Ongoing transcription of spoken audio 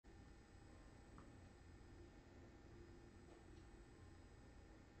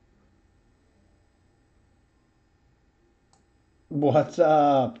What's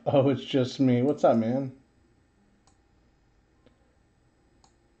up? Oh, it's just me. What's up, man?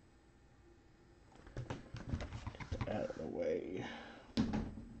 Out of the way.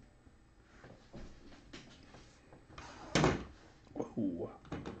 Ooh.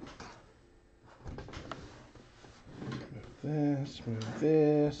 Move this, move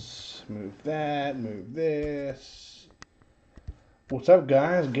this, move that, move this. What's up,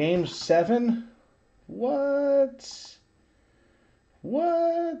 guys? Game 7? What?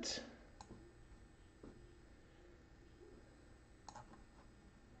 What?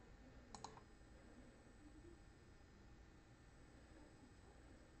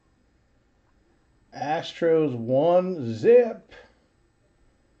 Astros 1-zip.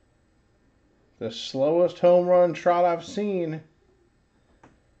 The slowest home run trot I've seen.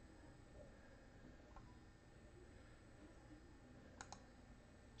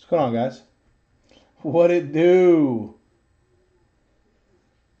 What's going on, guys? What it do?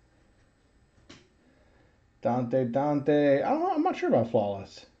 Dante. I don't know. I'm not sure about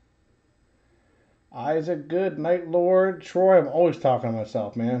flawless. Isaac Good, Night Lord, Troy. I'm always talking to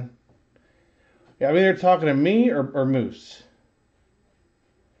myself, man. Yeah, I'm either talking to me or Moose.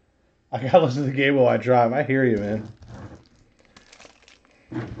 I gotta listen to the game while I drive. I hear you, man.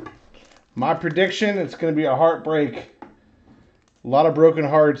 My prediction: it's gonna be a heartbreak. A lot of broken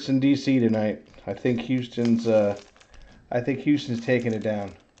hearts in DC tonight. I think Houston's taking it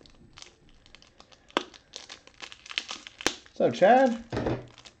down. What's up, Chad?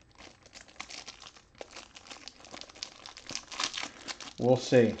 We'll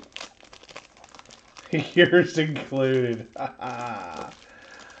see. Yours included.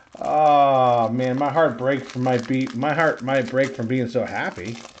 Oh man, my heart might break from being so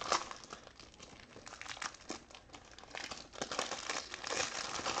happy.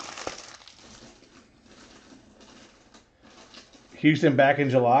 Houston back in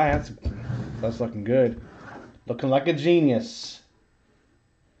July. That's looking good. Looking like a genius.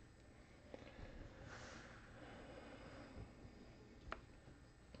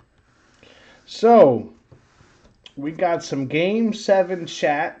 So, we got some Game 7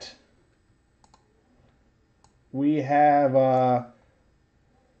 chat. We have,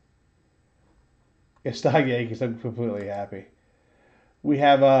 it's not Yankees, I'm completely happy. We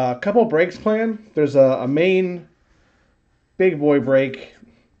have a couple breaks planned. There's a main big boy break.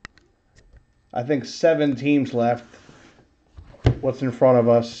 I think 7 teams left. What's in front of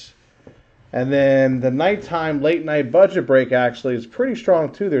us. And then the nighttime, late night budget break actually is pretty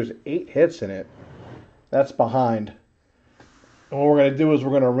strong too. There's 8 hits in it. That's behind. And what we're going to do is we're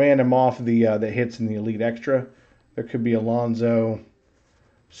going to random off the hits in the Elite Extra. There could be Alonso,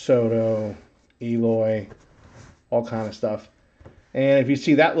 Soto, Eloy, all kind of stuff. And if you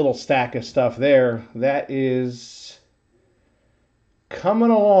see that little stack of stuff there, that is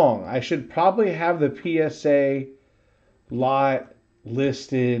coming along. I should probably have the PSA lot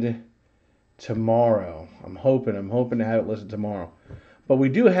listed tomorrow. I'm hoping to have it listed tomorrow. But we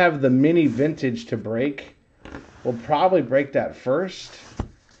do have the mini vintage to break. We'll probably break that first.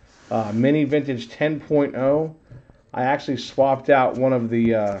 Mini vintage 10.0. I actually swapped out one of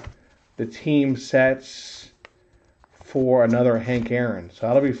the team sets for another Hank Aaron. So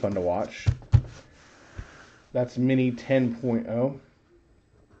that'll be fun to watch. That's mini 10.0.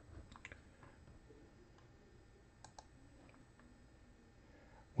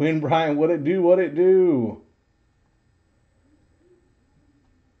 Win, Brian, what it do?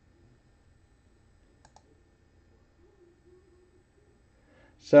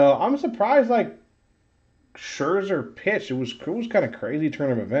 So I'm surprised, like, Scherzer pitched. It was kind of crazy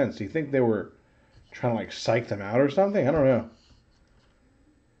turn of events. Do you think they were trying to, like, psych them out or something? I don't know.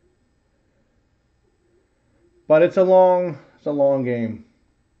 But it's a long game.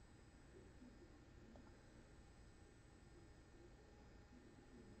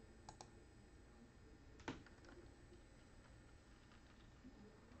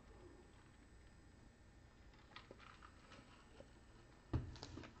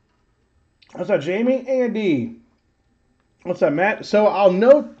 What's up, Jamie? Andy. What's up, Matt? So I'll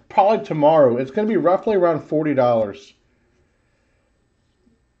know probably tomorrow. It's going to be roughly around $40.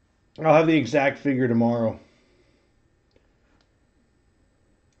 I'll have the exact figure tomorrow.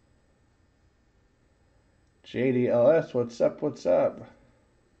 JDLS, what's up? What's up?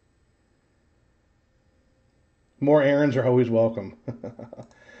 More errands are always welcome.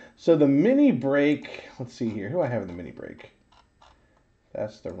 So the mini break, let's see here. Who do I have in the mini break?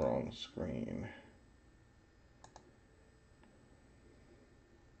 That's the wrong screen.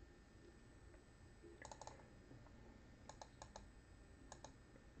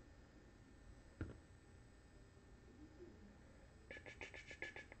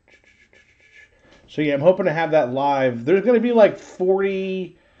 So yeah, I'm hoping to have that live. There's going to be like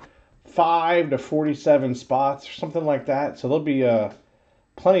 45 to 47 spots or something like that. So there'll be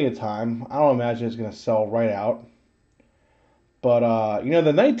plenty of time. I don't imagine it's going to sell right out. But, you know,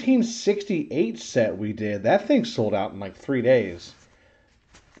 the 1968 set we did, that thing sold out in like 3 days.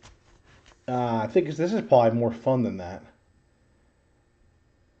 I think this is probably more fun than that.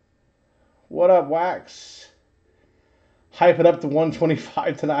 What up, Wax? Hype it up to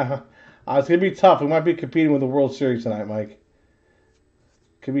 125 tonight. It's going to be tough. We might be competing with the World Series tonight, Mike.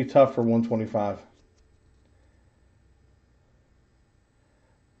 Could be tough for 125.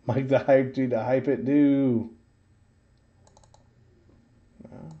 Mike, the hype, dude, the hype it, do.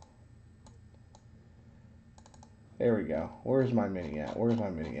 There we go. Where's my mini at? Where's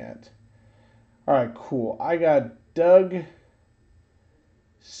my mini at? All right, cool. I got Doug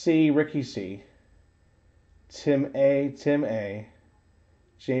C, Ricky C, Tim A,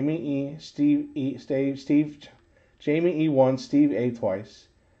 Jamie E, Steve E, Jamie E once, Steve A twice,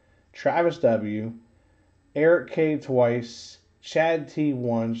 Travis W, Eric K twice, Chad T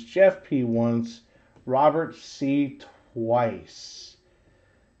once, Jeff P once, Robert C twice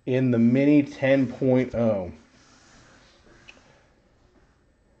in the Mini 10.0.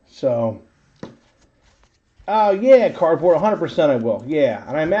 So, yeah, cardboard, 100% I will. Yeah,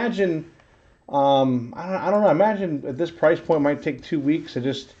 and I imagine, I don't know, I imagine at this price point it might take 2 weeks.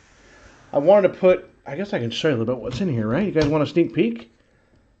 I wanted to put, I guess I can show you a little bit what's in here, right? You guys want a sneak peek?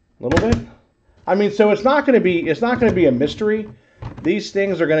 A little bit? I mean, so it's not going to be a mystery. These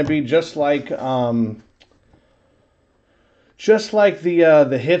things are going to be just like the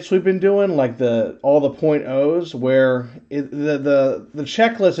hits we've been doing, like all the .0s, where the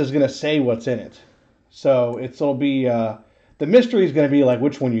checklist is going to say what's in it. So it'll be the mystery is going to be like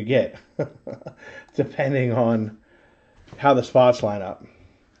which one you get, depending on how the spots line up.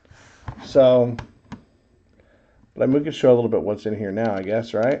 So, but we can show a little bit what's in here now, I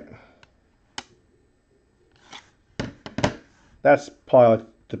guess, right? That's probably like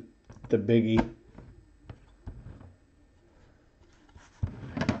the biggie.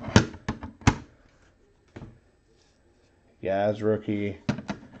 Yaz rookie,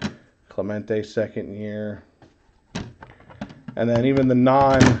 Clemente second year, and then even the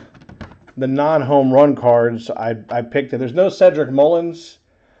non home run cards I picked it. There's no Cedric Mullins,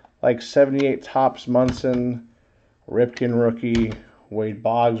 like 78 Topps Munson, Ripken rookie, Wade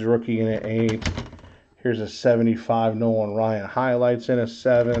Boggs rookie in an 8. Here's a 75 Nolan Ryan highlights in a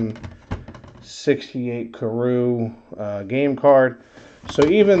 7, 68 Carew game card. So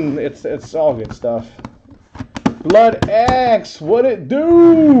even it's all good stuff. Blood X, what it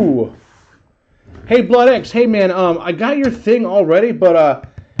do? Hey, Blood X, hey man, I got your thing already, but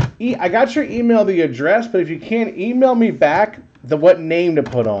I got your email, the address, but if you can't email me back what name to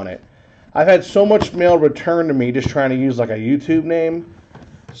put on it. I've had so much mail returned to me just trying to use like a YouTube name.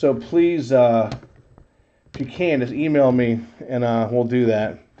 So please, if you can, just email me and we'll do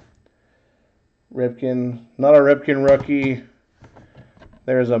that. Ripken, not a Ripken rookie.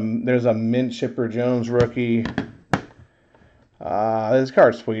 There's a Mint Chipper Jones rookie. This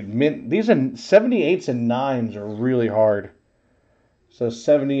card's sweet. Mint. These are 78s and 9s are really hard. So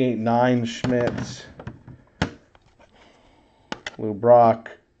 78 9 Schmitz, Lou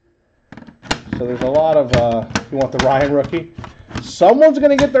Brock. So there's a lot of. You want the Ryan rookie? Someone's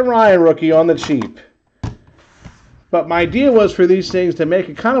gonna get the Ryan rookie on the cheap. But my idea was for these things to make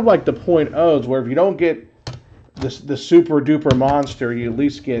it kind of like the .0s, where if you don't get the super duper monster, you at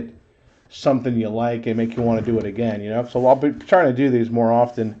least get something you like and make you want to do it again, you know? So I'll be trying to do these more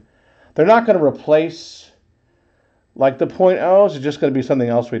often. They're not going to replace like the .0s. It's just going to be something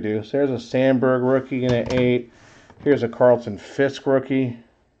else we do. So there's a Sandberg rookie in an 8. Here's a Carlton Fisk rookie.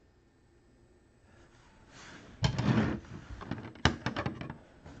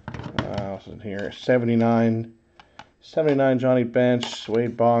 What's in here? 79 Johnny Bench,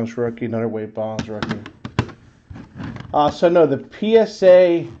 Wade Boggs rookie, another Wade Boggs rookie. So no, the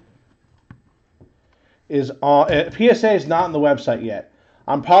PSA is on. PSA is not on the website yet.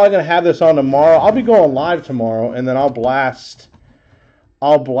 I'm probably gonna have this on tomorrow. I'll be going live tomorrow, and then I'll blast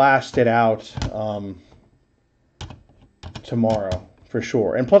it out tomorrow for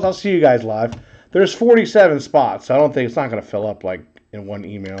sure. And plus, I'll see you guys live. There's 47 spots, so I don't think it's not gonna fill up like in one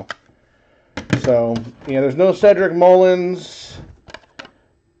email. So yeah, there's no Cedric Mullins,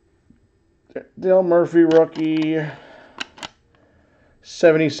 Dale Murphy rookie.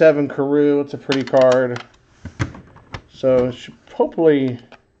 77 Carew, it's a pretty card. So hopefully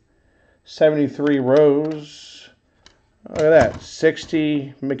 73 Rose. Look at that.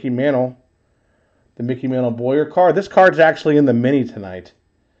 60 Mickey Mantle. The Mickey Mantle Boyer card. This card's actually in the mini tonight.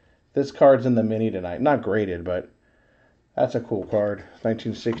 This card's in the mini tonight. Not graded, but that's a cool card.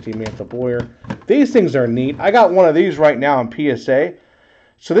 1960 Mantle Boyer. These things are neat. I got one of these right now in PSA.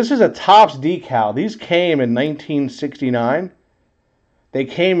 So this is a Topps decal. These came in 1969. They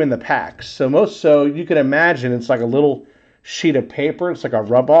came in the packs. So you can imagine it's like a little sheet of paper. It's like a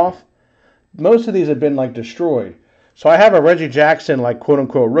rub-off. Most of these have been like destroyed. So I have a Reggie Jackson like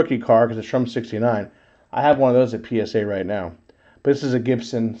quote-unquote rookie card because it's from 69. I have one of those at PSA right now. But this is a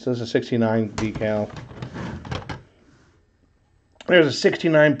Gibson. So this is a 69 decal. There's a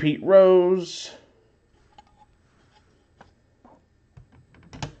 69 Pete Rose.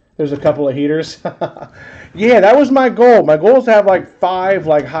 There's a couple of heaters. Yeah, that was my goal. My goal is to have like 5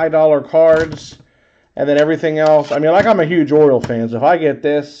 like high dollar cards, and then everything else. I mean, like I'm a huge Oriole fan, so if I get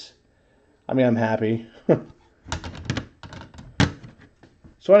this, I mean I'm happy.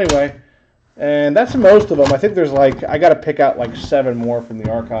 So anyway, and that's most of them. I think there's like I got to pick out like 7 more from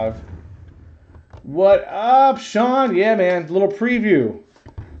the archive. What up, Sean? Yeah, man. Little preview.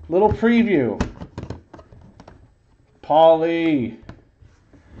 Paulie.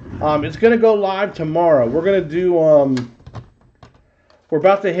 It's going to go live tomorrow. We're going to do, we're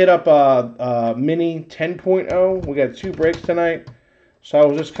about to hit up Mini 10.0. We got 2 breaks tonight. So I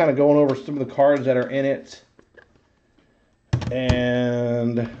was just kind of going over some of the cards that are in it.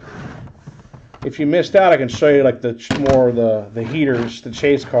 And if you missed out, I can show you like the heaters, the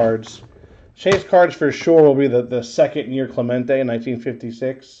chase cards. Chase cards for sure will be the second year Clemente in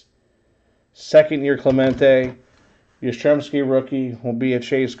 1956. Second year Clemente. Yastrzemski rookie will be a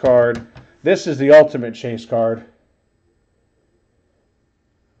chase card. This is the ultimate chase card.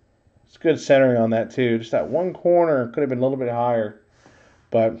 It's good centering on that too. Just that one corner could have been a little bit higher.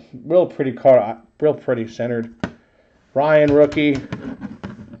 But real pretty card, real pretty centered. Ryan rookie.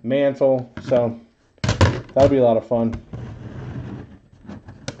 Mantle. So that'll be a lot of fun.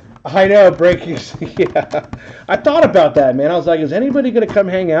 I know, breaking. Yeah, I thought about that, man. I was like, is anybody going to come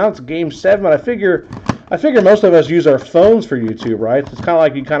hang out? It's Game 7. I figure most of us use our phones for YouTube, right? It's kind of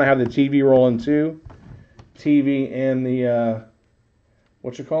like you kind of have the TV rolling too. TV and the,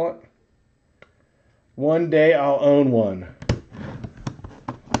 what you call it? One day I'll own one.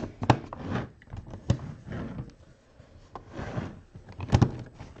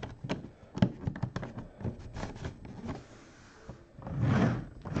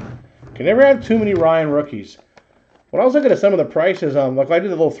 Can never have too many Ryan rookies. When I was looking at some of the prices, like I did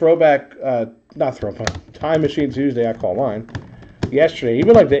a little throwback, Time Machine Tuesday, I call mine, yesterday.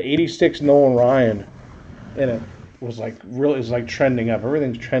 Even like the 86 Nolan Ryan in it was like really is like trending up.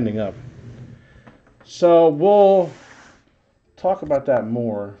 Everything's trending up. So we'll talk about that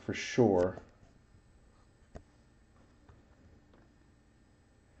more for sure.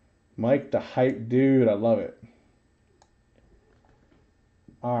 Mike the hype dude, I love it.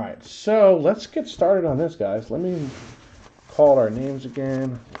 All right, so let's get started on this, guys. Let me call our names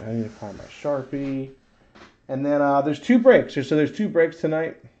again. I need to find my Sharpie. And then there's 2 breaks. So there's 2 breaks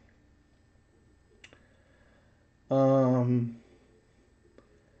tonight. How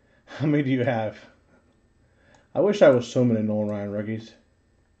many do you have? I wish I was so many Nolan Ryan rookies.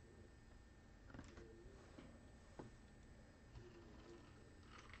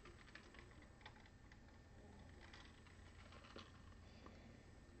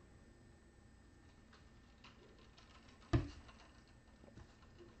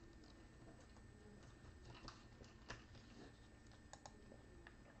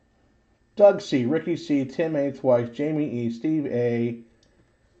 Doug C, Ricky C, Tim A twice, Jamie E, Steve A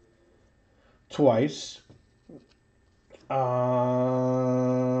twice,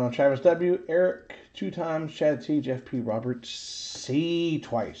 Travis W, Eric 2 times, Chad T, Jeff P, Robert C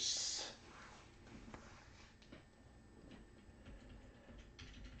twice.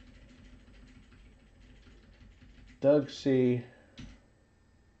 Doug C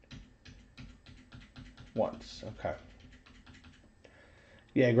once. Okay.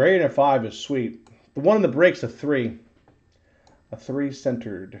 Yeah, grading a 5 is sweet. The one in the break's a 3. A 3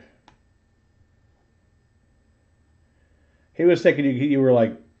 centered. He was thinking you were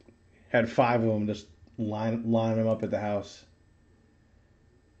like, had 5 of them, just line them up at the house.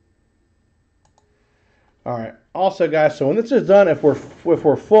 All right. Also, guys, so when this is done, if we're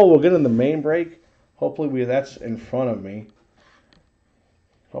full, we'll get in the main break. Hopefully that's in front of me.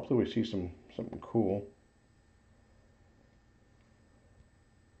 Hopefully we see something cool.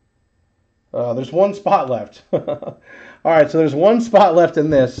 There's 1 spot left. All right, so there's 1 spot left in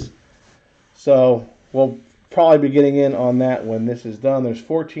this. So we'll probably be getting in on that when this is done. There's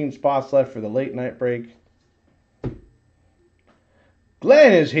 14 spots left for the late night break.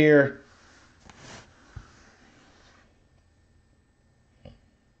 Glenn is here.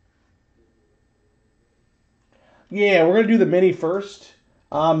 Yeah, we're going to do the mini first.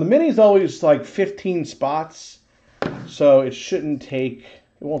 The mini is always like 15 spots, so it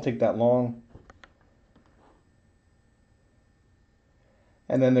won't take that long.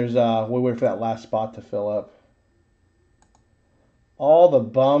 And then we'll wait for that last spot to fill up. All the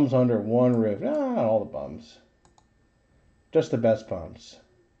bums under one roof. Not all the bums. Just the best bums.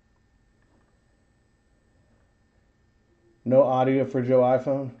 No audio for Joe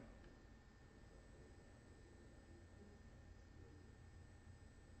iPhone?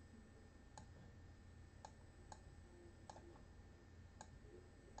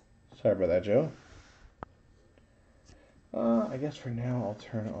 Sorry about that, Joe. I guess for now I'll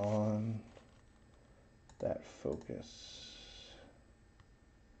turn on that focus.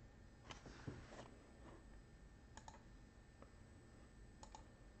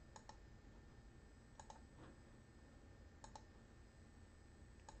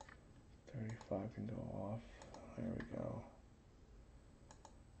 Can go off. There we go.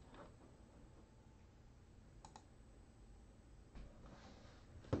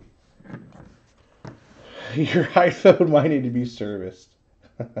 Your iPhone might need to be serviced.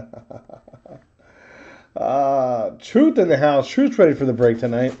 Truth in the house. Truth's ready for the break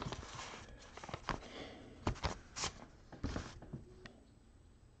tonight.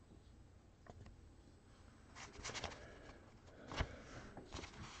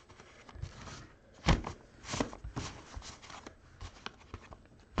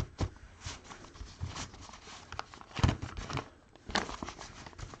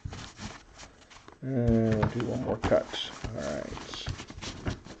 And we'll do one more cut. All right.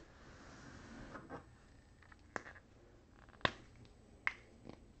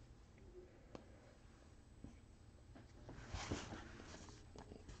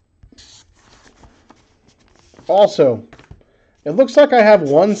 Also, it looks like I have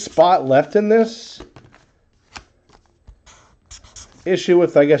one spot left in this. Issue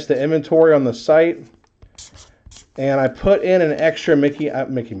with, I guess, the inventory on the site. And I put in an extra Mickey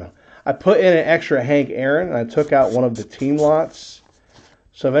Mouse. I put in an extra Hank Aaron, and I took out one of the team lots.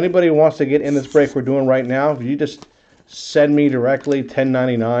 So if anybody wants to get in this break we're doing right now, you just send me directly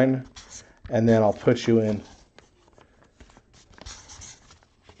 $10.99, and then I'll put you in.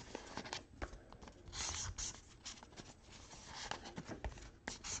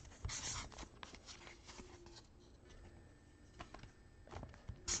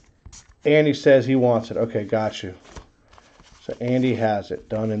 Andy says he wants it. Okay, got you. So Andy has it.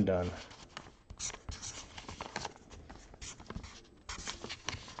 Done and done.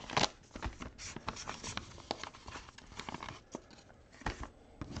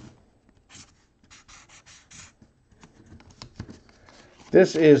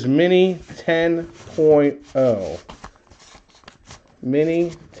 This is Mini 10.0.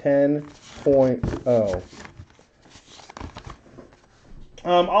 Mini 10.0.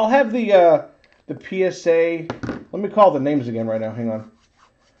 I'll have the PSA. Let me call the names again right now. Hang on.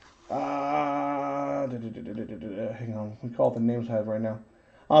 Hang on. Let me call the names I have right now.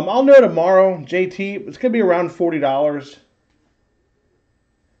 I'll know tomorrow. JT, it's gonna be around $40.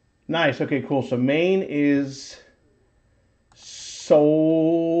 Nice. Okay, cool. So Maine is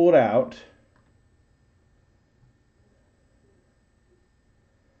sold out.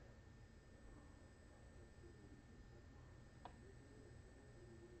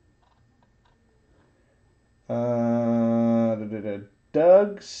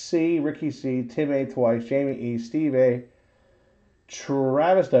 Doug C, Ricky C, Tim A twice, Jamie E, Steve A,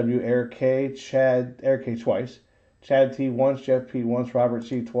 Travis W, Eric K, Eric K twice, Chad T once, Jeff P once, Robert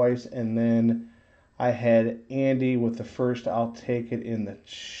C twice, and then I had Andy with the first. I'll take it in the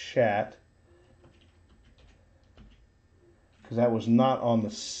chat because that was not on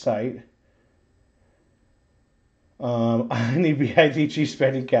the site. I need BITG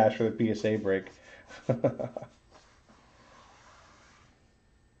spending cash for the PSA break.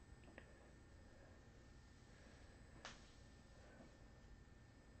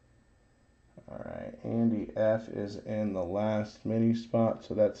 All right, Andy F is in the last mini spot,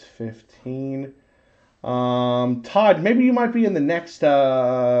 so that's 15. Todd, maybe you might be in the next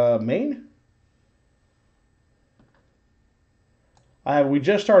main. We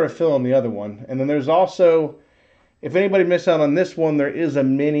just started filling the other one, and then there's also, if anybody missed out on this one, there is a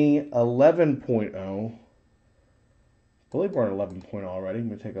mini 11.0. I believe we're at 11.0 already. Let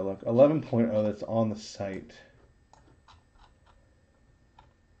me take a look. 11.0 that's on the site.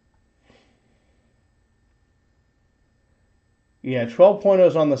 Yeah, 12.0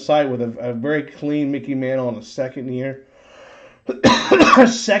 is on the site with a very clean Mickey Mantle on a second year.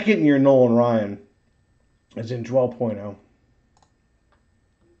 Second year Nolan Ryan is in 12.0.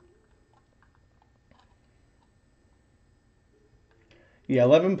 Yeah,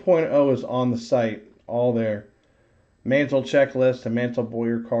 11.0 is on the site. All there. Mantle checklist, a Mantle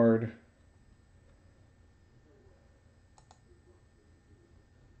Boyer card.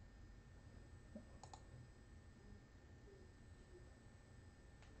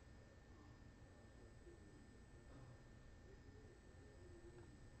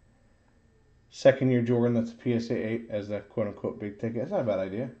 Second year Jordan, that's a PSA 8 as the quote-unquote big ticket. That's not a bad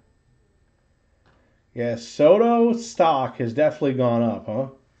idea. Yeah, Soto stock has definitely gone up, huh?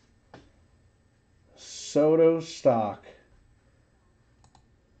 Soto stock.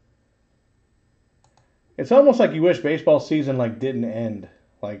 It's almost like you wish baseball season like didn't end.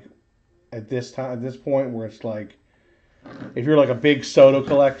 Like at this time, at this point, where it's like, if you're like a big Soto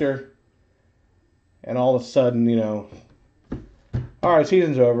collector, and all of a sudden, you know, all right,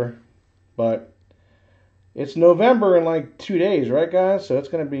 season's over, but it's November in like 2 days, right, guys? So it's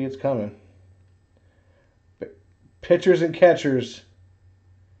coming. Pitchers and catchers.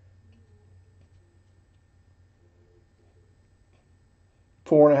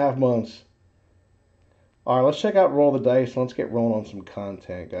 Four and a half months. All right, let's check out Roll the Dice. Let's get rolling on some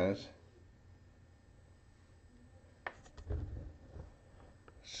content, guys.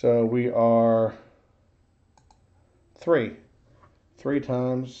 So we are three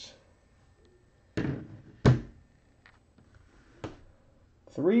times.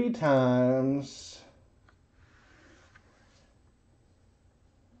 Three times.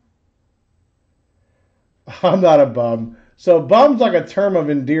 I'm not a bum. So bum's like a term of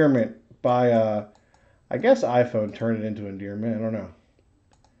endearment by, I guess iPhone turned it into endearment. I don't know.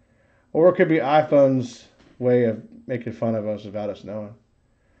 Or it could be iPhone's way of making fun of us without us knowing.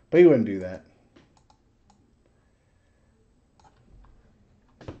 But he wouldn't do that.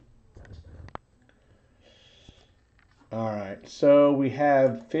 All right, so we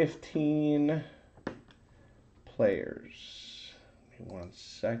have 15 players. Give me 1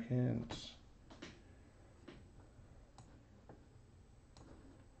 second.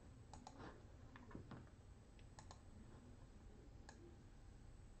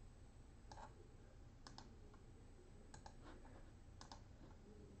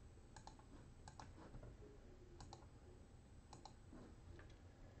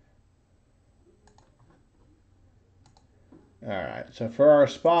 All right, so for our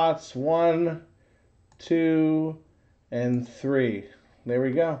spots, 1, 2, and 3. There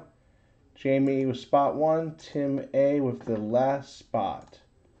we go. Jamie with spot 1, Tim A with the last spot.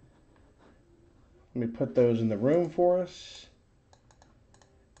 Let me put those in the room for us.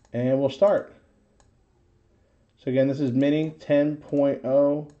 And we'll start. So again, this is Mini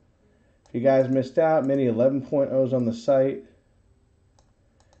 10.0. If you guys missed out, Mini 11.0 is on the site.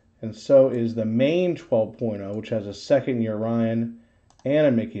 And so is the main 12.0, which has a second year Ryan and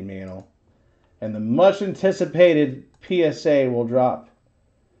a Mickey Mantle. And the much anticipated PSA will drop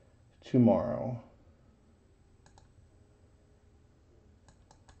tomorrow.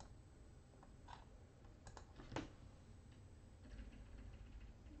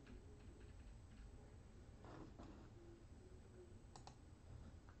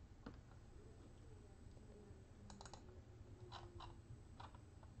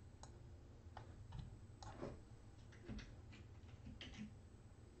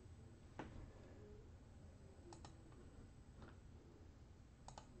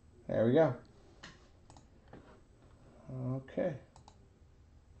 There we go. Okay.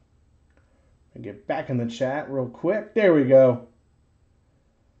 Get back in the chat real quick. There we go.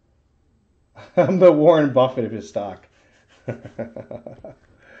 I'm the Warren Buffett of his stock.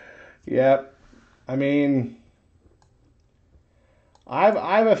 Yep. I mean, I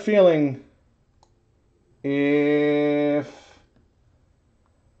have a feeling if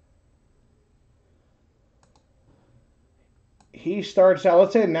he starts out,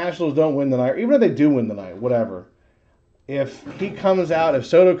 let's say the Nationals don't win tonight, or even if they do win tonight, whatever. If he comes out, if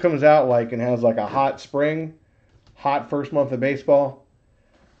Soto comes out like and has like a hot spring, hot first month of baseball,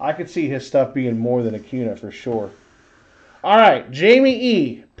 I could see his stuff being more than Acuna for sure. All right, Jamie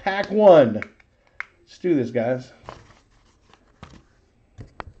E, pack 1. Let's do this, guys.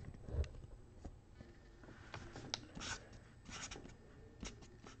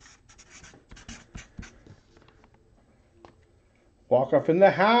 Walk up in the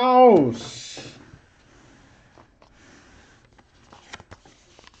house.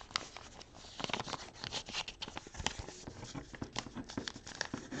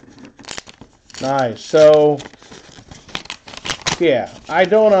 Nice. So, yeah, I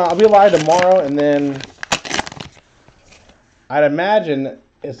don't. I'll be live tomorrow, and then I'd imagine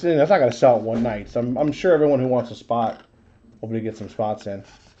it's not going to sell it one night. So I'm sure everyone who wants a spot will be able to get some spots in.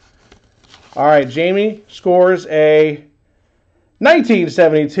 All right, Jamie scores a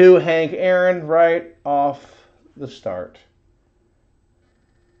 1972, Hank Aaron, right off the start.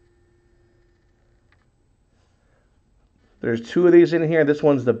 There's 2 of these in here. This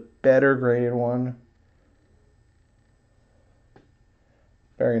one's the better graded one.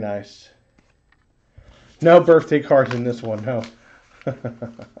 Very nice. No birthday cards in this one, no.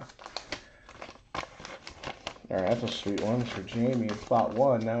 Alright, that's a sweet one for Jamie in spot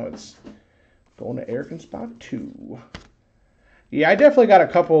 1. Now it's going to Eric in spot 2. Yeah, I definitely got a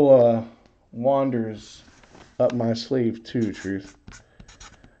couple wanders up my sleeve too, Truth.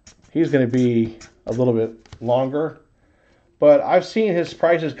 He's going to be a little bit longer. But I've seen his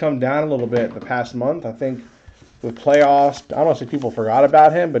prices come down a little bit the past month. I think with playoffs, I don't know if people forgot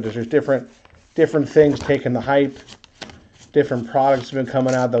about him, but there's different things taking the hype. Different products have been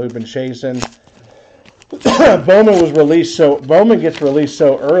coming out that we've been chasing. Bowman gets released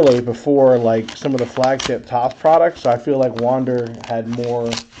so early before like some of the flagship Topps products. So I feel like Wander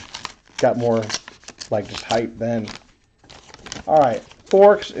got more like just hype then. All right,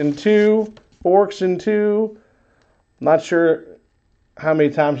 forks in two. Not sure how many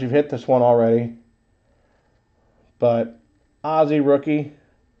times you've hit this one already, but Ozzy rookie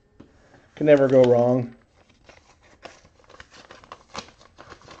can never go wrong.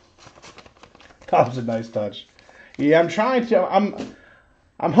 That was a nice touch. Yeah, I'm trying to.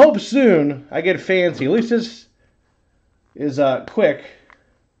 I'm hope soon I get fancy. At least this is quick,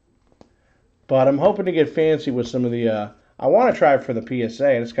 but I'm hoping to get fancy with some of the. I want to try for the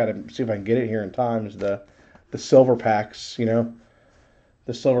PSA. I just got to see if I can get it here in time. Is the silver packs, you know,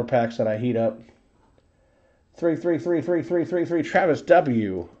 the silver packs that I heat up. 3 Travis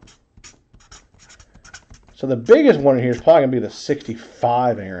W. So the biggest one here is probably gonna be the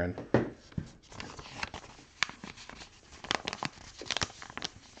 65 Aaron.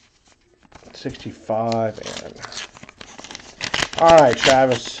 Aaron. All right,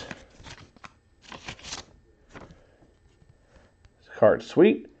 Travis. Card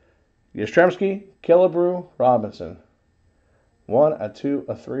sweet. Yastrzemski, Killebrew, Robinson. 1, 2,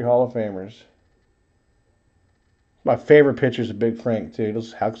 3 Hall of Famers. My favorite pitcher is a Big Frank too.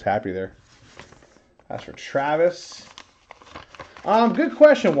 Looks happy there. That's for Travis. Good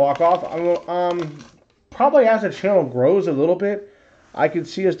question, Walk-Off. Probably as the channel grows a little bit, I could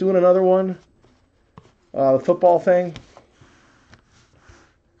see us doing another one. The football thing.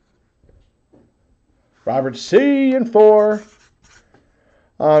 Robert C. in 4.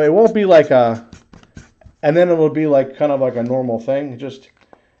 It won't be like a, and then it will be like kind of like a normal thing.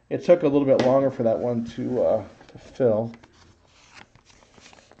 It took a little bit longer for that one to fill.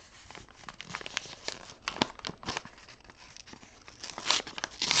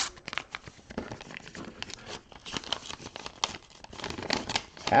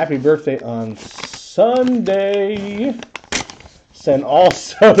 Happy birthday on Sunday. Send all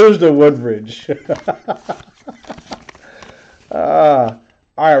sodas to Woodbridge. All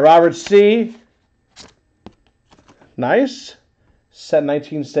right, Robert C. Nice. Set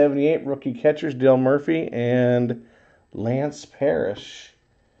 1978 rookie catchers Dale Murphy and Lance Parrish.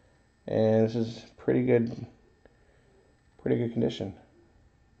 And this is pretty good condition.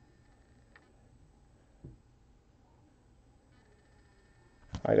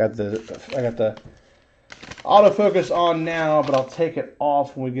 I got the autofocus on now, but I'll take it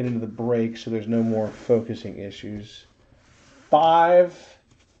off when we get into the break so there's no more focusing issues. 5,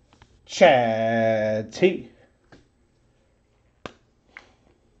 Chad T.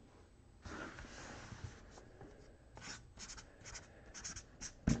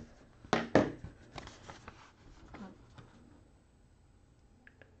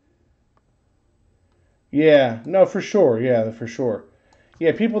 Yeah, no, for sure. Yeah, for sure.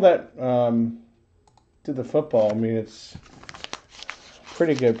 Yeah, people that did the football, I mean, it's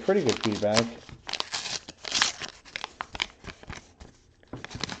pretty good feedback.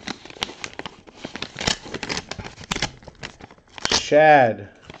 Chad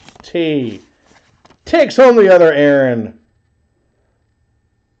T. takes home the other Aaron.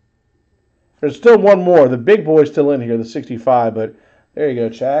 There's still one more. The big boy's still in here, the 65, but there you go,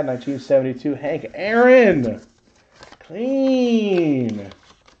 Chad. 1972, Hank Aaron. Clean.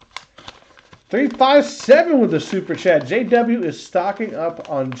 357 with the super chat. JW is stocking up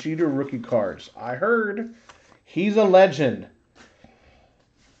on Jeter rookie cards. I heard he's a legend.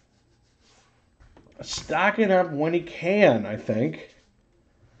 Stocking up when he can, I think.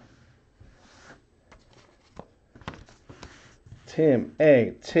 Tim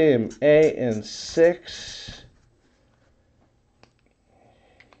A, and 6.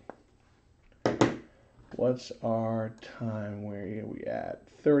 What's our time? Where are we at?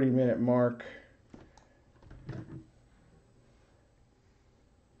 30-minute mark.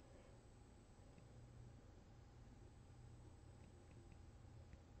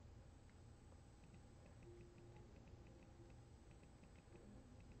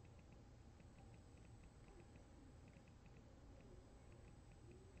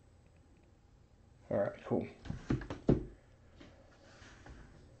 All right, cool.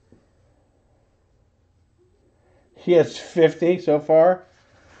 He has 50 so far.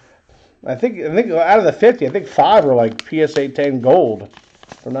 I think out of the 50, I think 5 are like PSA 10 gold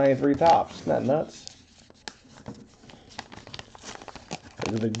for 93 tops. Isn't that nuts?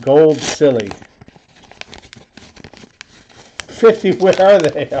 The gold silly. 50, where are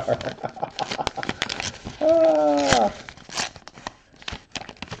they? Ah.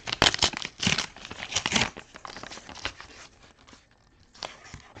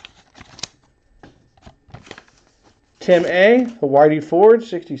 Tim A, Hawaii Ford,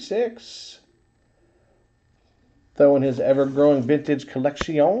 66. Throwing his ever-growing vintage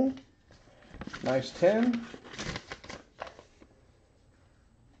collection. Nice 10.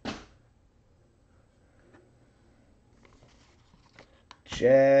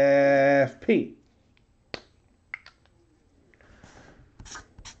 Jeff P.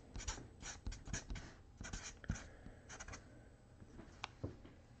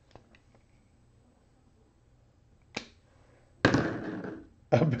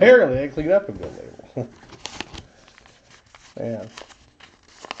 Apparently, I cleaned up a good label. Man.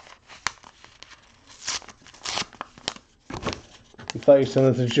 You thought you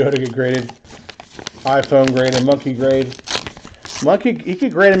sent this to Joe to get graded? iPhone grade and Monkey grade. Monkey, he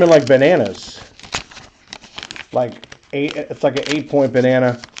could grade them in like bananas. Like 8, it's like an 8-point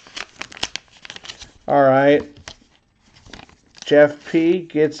banana. All right. Jeff P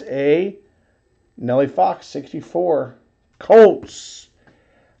gets a Nelly Fox 64. Colts.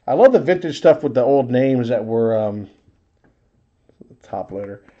 I love the vintage stuff with the old names that were top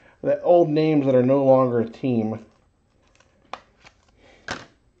loader. The old names that are no longer a team.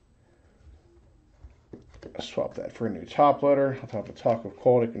 I'll swap that for a new top loader. I'll have to talk of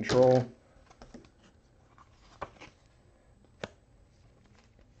quality control.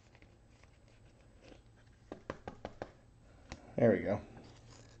 There we go.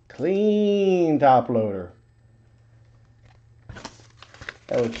 Clean top loader.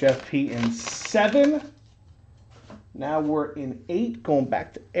 That was Jeff P in 7. Now we're in 8, going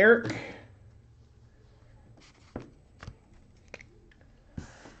back to Eric.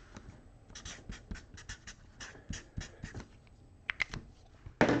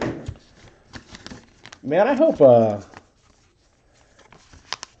 Man, I hope,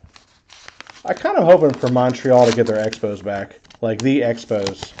 I kind of hoping for Montreal to get their Expos back. Like the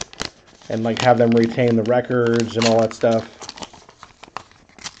Expos. And like have them retain the records and all that stuff.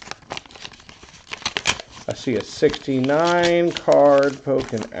 I see a 69 card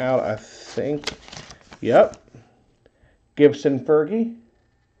poking out, I think. Yep. Gibson Fergie.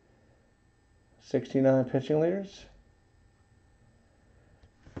 69 pitching leaders.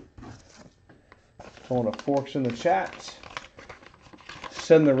 Throwing a forks in the chat.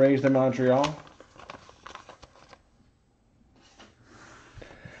 Send the Rays to Montreal.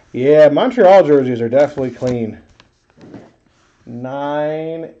 Yeah, Montreal jerseys are definitely clean.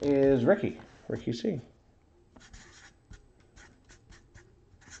 9 is Ricky. Ricky C.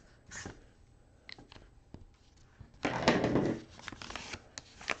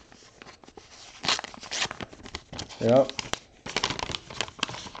 Yep.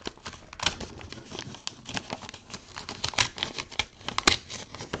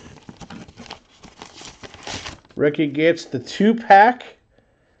 Ricky gets the 2-pack,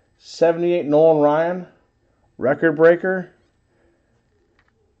 78 Nolan Ryan, record breaker,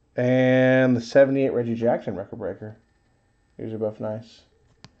 and the 78 Reggie Jackson record breaker. These are both nice.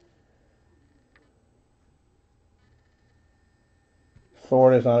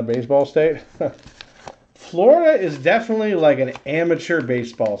 Florida is not a baseball state. Florida is definitely like an amateur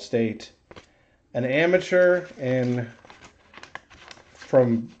baseball state. An amateur and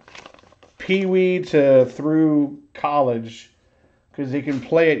from Pee-wee to through college because they can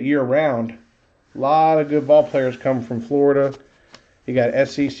play it year-round. A lot of good ball players come from Florida. You got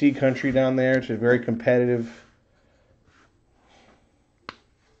SEC country down there, which is very competitive.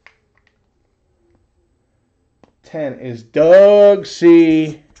 Ten is Doug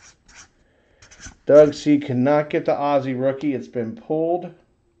C. Doug C. cannot get the Aussie rookie. It's been pulled.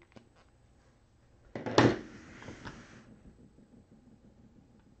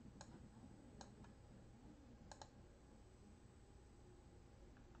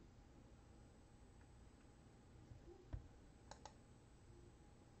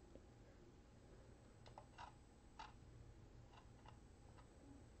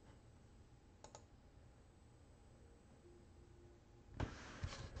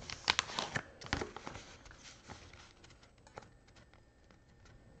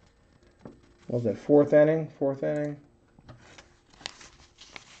 What was that, fourth inning? Fourth inning?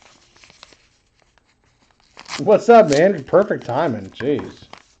 What's up, man? Perfect timing. Jeez.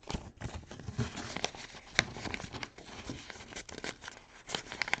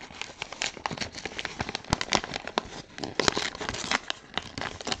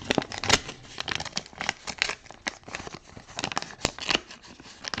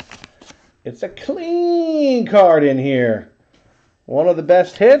 It's a clean card in here. One of the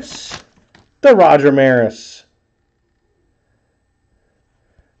best hits, the Roger Maris.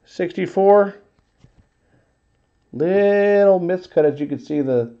 64. Little miscut, as you can see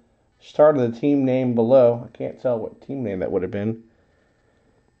the start of the team name below. I can't tell what team name that would have been.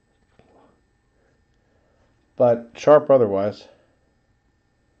 But sharp otherwise.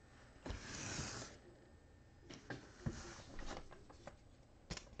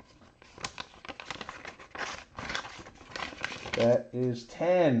 That is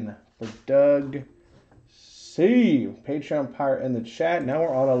 10 for Doug C. Patreon Pirate in the chat. Now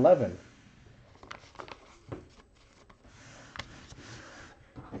we're on 11.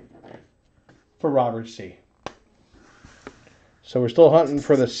 For Robert C. So we're still hunting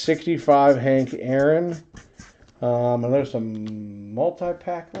for the 65 Hank Aaron. And there's some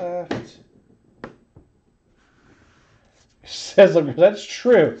multi-pack left. Says, that's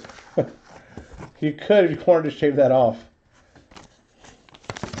true. You could if you wanted to shave that off.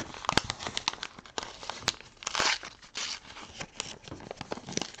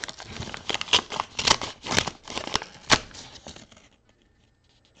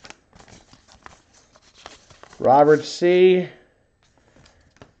 Robert C.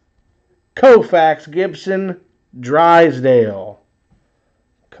 Koufax Gibson Drysdale.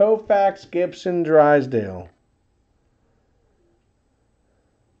 Koufax Gibson Drysdale.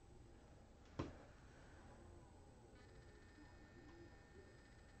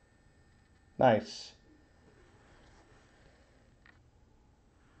 Nice.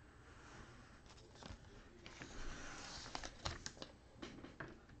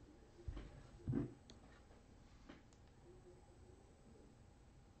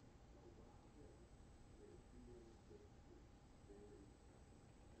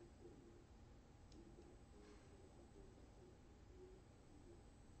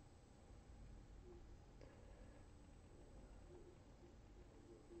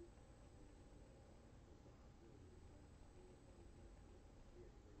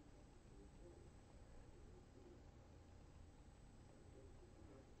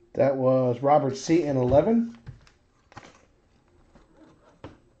 That was Robert C. in 11.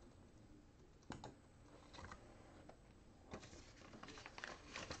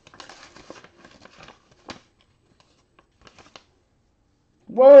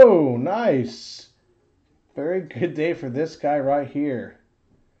 Whoa, nice. Very good day for this guy right here.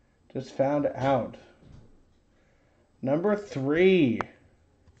 Just found out. Number 3.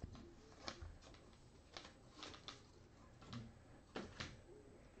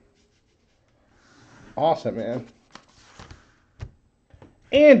 Awesome, man.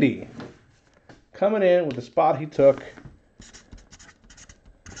 Andy coming in with the spot he took.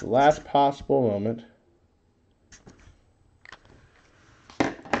 The last possible moment.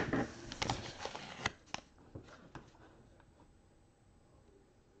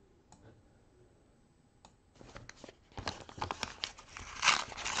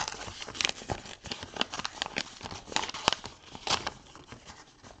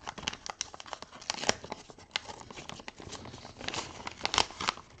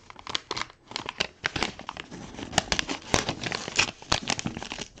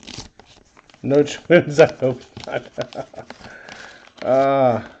 No twins, I hope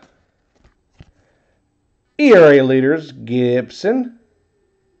not. ERA leaders, Gibson.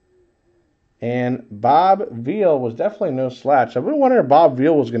 And Bob Veal was definitely no slouch. I've been wondering if Bob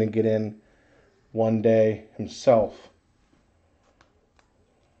Veal was going to get in one day himself.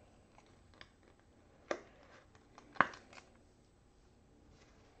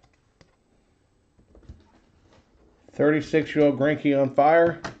 "36-year-old Greinke on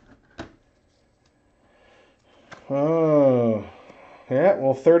fire." Oh, yeah,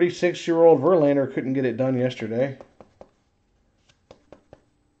 well, 36-year-old Verlander couldn't get it done yesterday.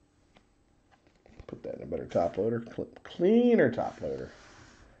 Put that in a better top loader. Cleaner top loader.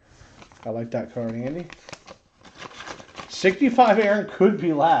 I like that card, Andy. 65 Aaron could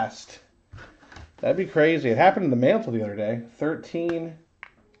be last. That'd be crazy. It happened in the mantle the other day. 13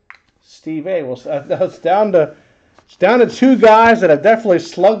 Steve A. Well, it's down to 2 guys that have definitely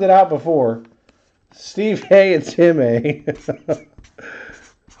slugged it out before. Steve A. and Tim A.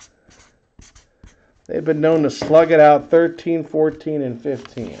 They've been known to slug it out 13, 14, and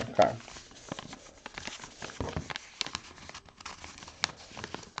 15. Okay.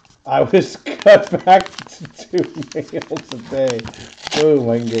 I was cut back to 2 mails a day. Boom,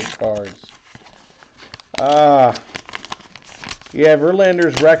 I can get cards. Yeah,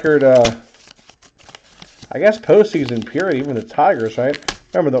 Verlander's record, I guess postseason period, even the Tigers, right?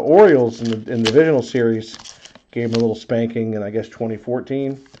 Remember the Orioles in the divisional series gave him a little spanking in, I guess,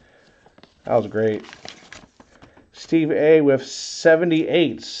 2014. That was great. Steve A with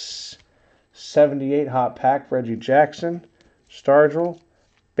 78s. 78 hot pack, Reggie Jackson, Stargell,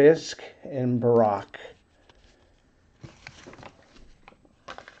 Bisk, and Barack.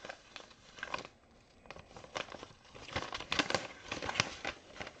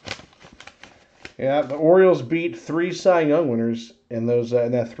 Yeah, the Orioles beat 3 Cy Young winners in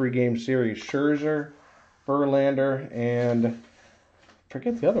that 3-game series: Scherzer, Verlander, and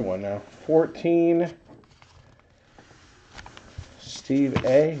forget the other one now. 14. Steve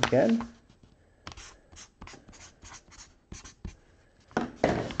A again.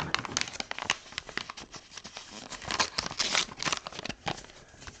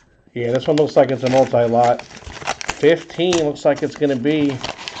 Yeah, this one looks like it's a multi-lot. 15 looks like it's going to be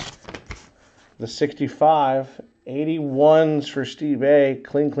the 65. 81s for Steve A.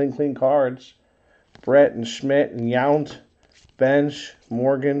 Clean cards. Brett and Schmidt and Yount, Bench,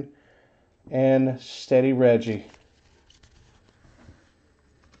 Morgan, and Steady Reggie.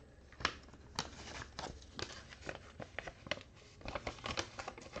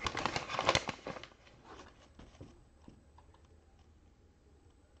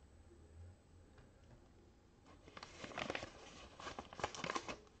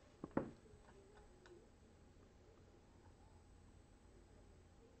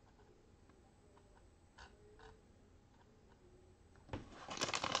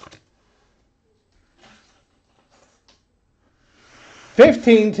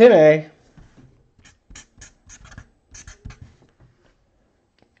 $15 today.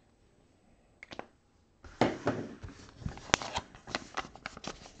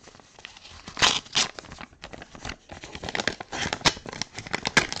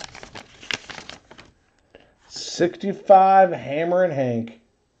 $65 Hammer and Hank.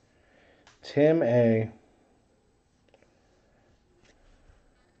 Tim A.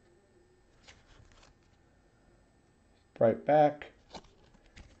 Right back.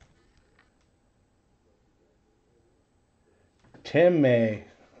 Tim May.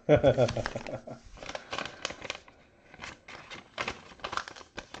 All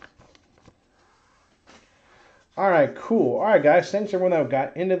right, cool. All right, guys. Thanks everyone that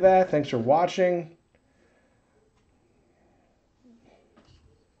got into that. Thanks for watching.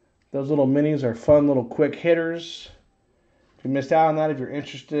 Those little minis are fun little quick hitters. If you missed out on that, if you're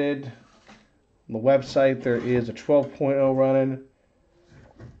interested, on the website there is a 12.0 running.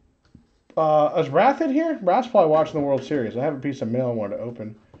 Is Wrath in here? Wrath's probably watching the World Series. I have a piece of mail I wanted to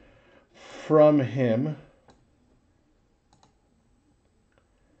open from him.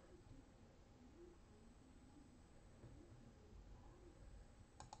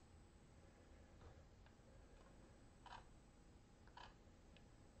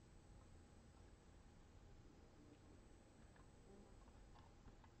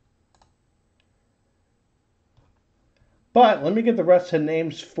 But let me get the rest of the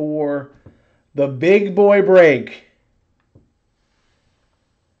names for the big boy break.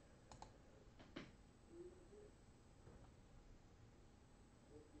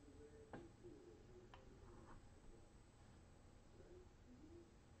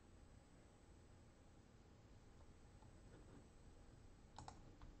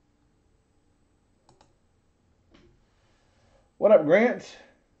 What up, Grant?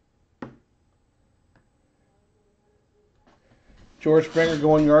 George Springer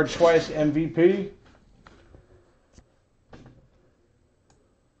going yards twice, MVP.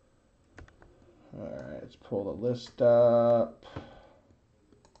 All right, let's pull the list up.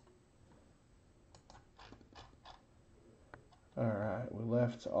 All right, we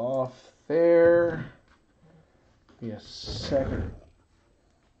left off there. Be a second,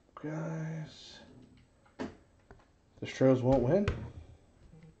 guys. The Stros won't win.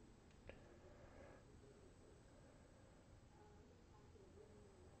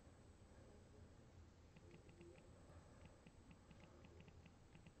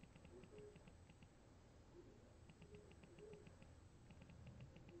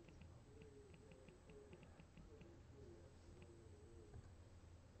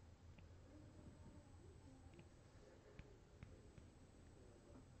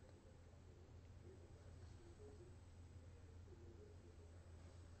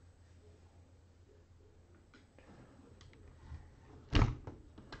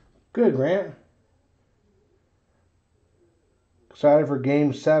 Good, Grant. Excited for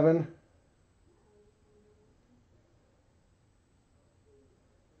Game 7.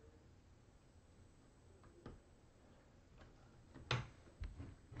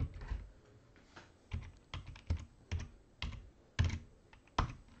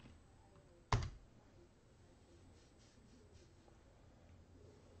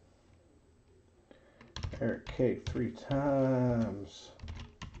 Eric K 3 times.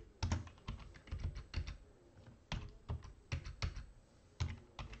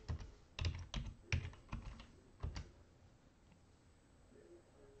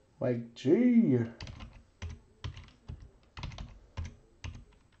 Mike G.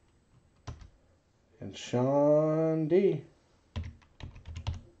 And Sean D.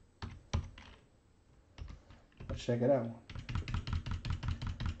 Let's check it out.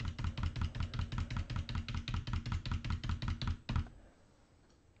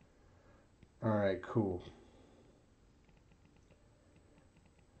 All right, cool.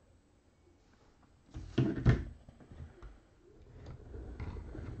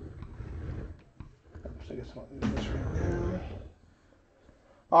 I guess I'll do this right now.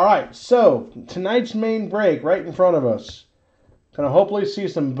 All right, so tonight's main break right in front of us. Gonna hopefully see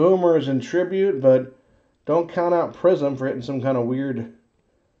some boomers and tribute, but don't count out Prism for hitting some kind of weird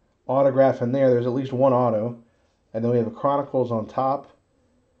autograph in there. There's at least one auto. And then we have the Chronicles on top.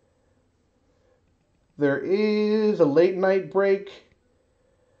 There is a late night break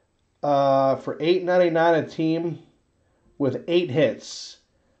for $8.99 a team with 8 hits.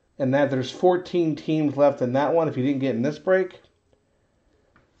 And that there's 14 teams left in that one if you didn't get in this break.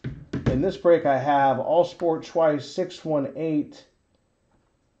 In this break, I have All Sport Twice, 618,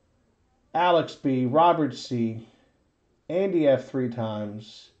 Alex B, Robert C, Andy F 3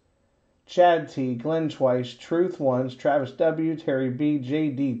 times, Chad T, Glenn twice, Truth once, Travis W, Terry B,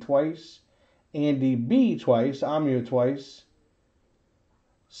 JD twice, Andy B twice, Amu twice,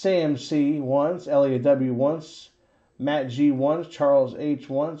 Sam C once, Elliot W once, Matt G once, Charles H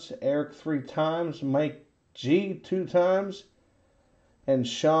once, Eric 3 times, Mike G 2 times, and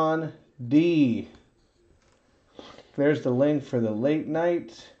Sean D. There's the link for the late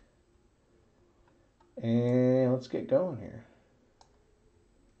night. And let's get going here.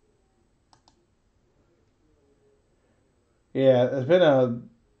 Yeah, there's been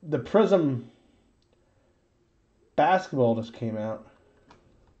the Prism basketball just came out.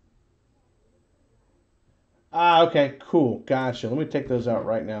 Ah, okay, cool. Gotcha. Let me take those out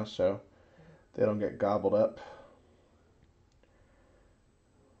right now so they don't get gobbled up.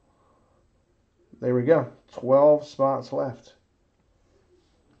 There we go. 12 spots left.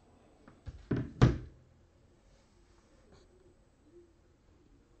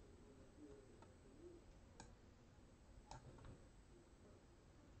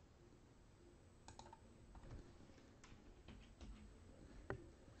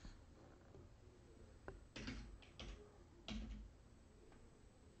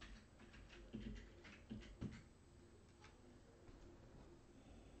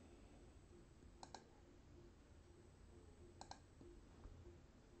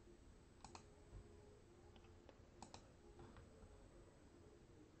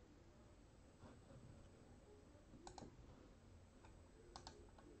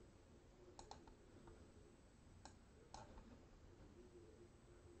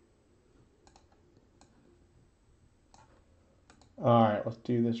 All right, let's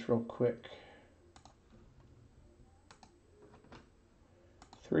do this real quick.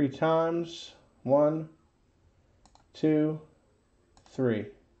 3 times. 1, 2, 3.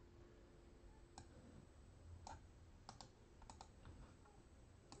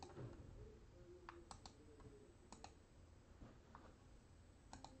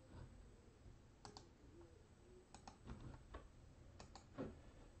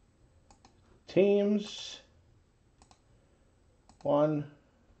 Teams. 1,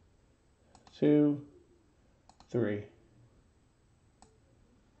 2, 3.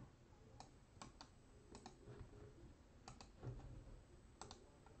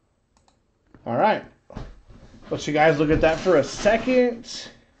 All right. Let you guys look at that for a second.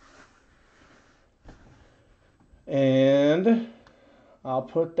 And I'll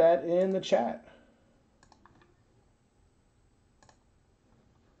put that in the chat.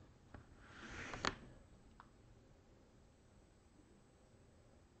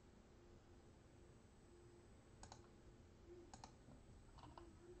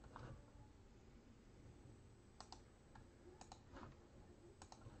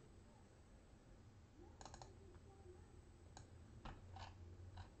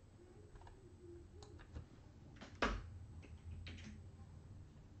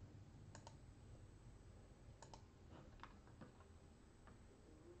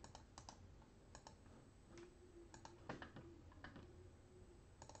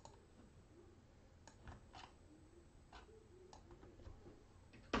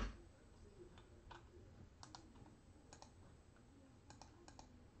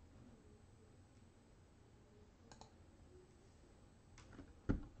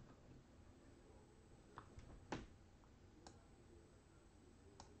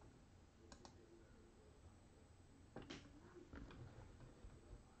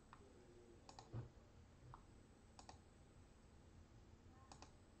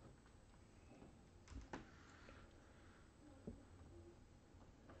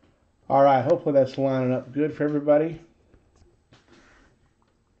 All right, hopefully that's lining up good for everybody.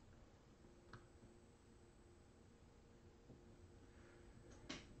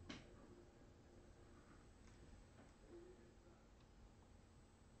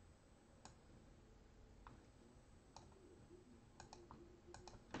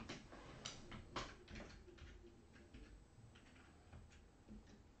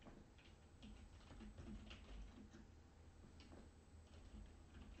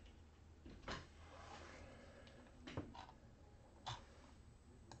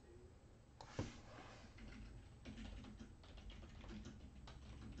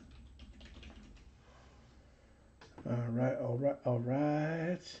 All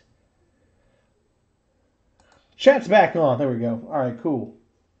right. Chat's back on. There we go. All right, cool.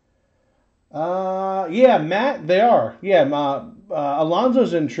 Yeah, Matt, they are. Yeah,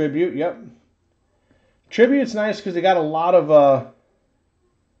 Alonso's in tribute. Yep. Tribute's nice because they got a lot of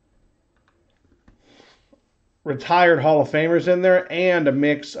retired Hall of Famers in there and a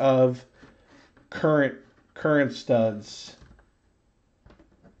mix of current studs.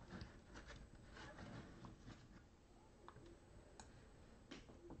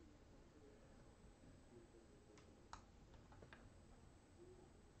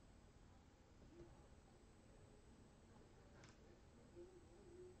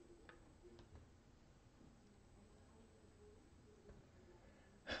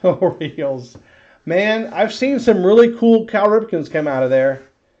 Orioles. Man, I've seen some really cool Cal Ripkens come out of there.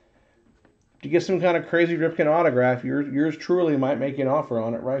 To get some kind of crazy Ripken autograph, yours truly might make you an offer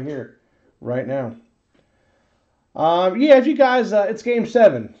on it right here, right now. Yeah, if you guys, it's Game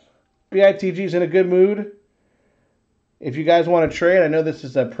 7. BITG's in a good mood. If you guys want to trade, I know this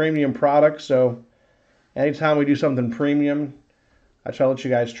is a premium product, so anytime we do something premium, I try to let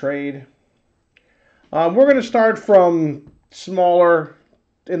you guys trade. We're going to start from smaller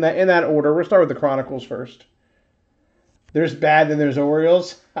in that order. We'll start with the Chronicles first. There's bad, then there's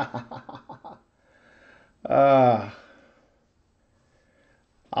Orioles. I'll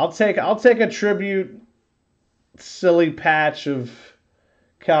take a tribute silly patch of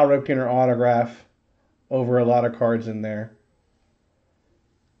Cal Ripken or autograph over a lot of cards in there.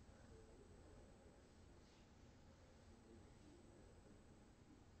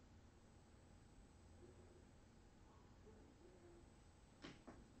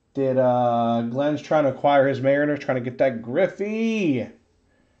 Did Glenn's trying to acquire his Mariners, trying to get that Griffey?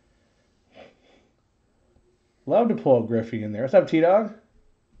 Love to pull a Griffey in there. What's up, T-Dog?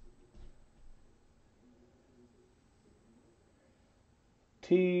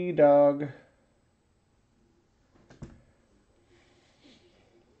 T-Dog.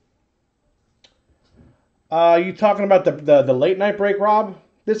 You talking about the late night break, Rob?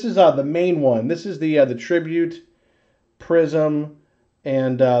 This is the main one. This is the tribute, Prism,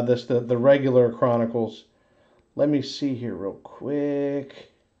 and the regular Chronicles. Let me see here real quick.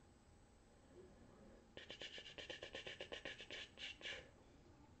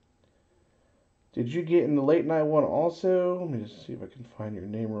 Did you get in the late night one also? Let me just see if I can find your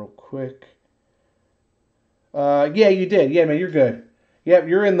name real quick. Yeah, you did. Yeah, man, you're good. Yep,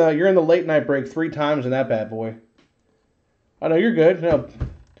 you're in the late night break 3 times in that bad boy. I know you're good. No,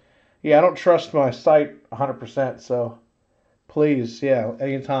 yeah, I don't trust my site 100%. So please, yeah,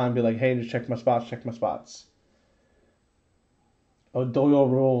 anytime be like, hey, just check my spots. Check my spots. Oh, Doyle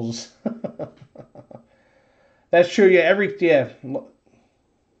rules. That's true. Yeah.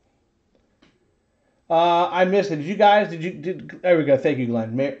 I missed it. Did you guys? There we go. Thank you,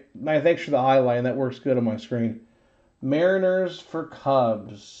 Glenn. Man, thanks for the highlight. That works good on my screen. Mariners for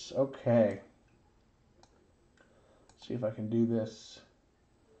Cubs. Okay. Let's see if I can do this.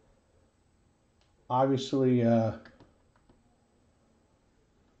 Obviously,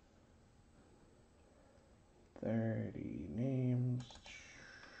 30 names.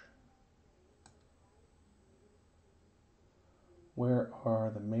 Where are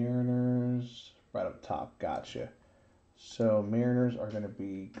the Mariners? Right up top. Gotcha. So Mariners are going to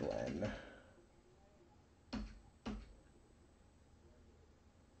be Glenn.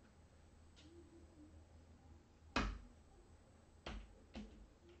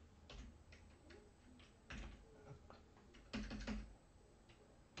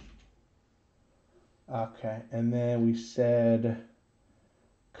 Okay, and then we said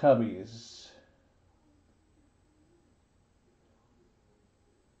Cubbies.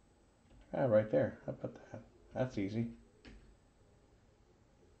 Ah, right there. How about that? That's easy.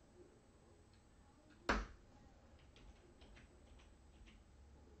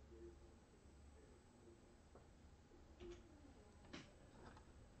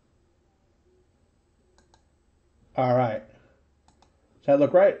 All right. Does that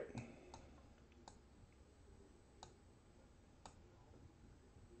look right?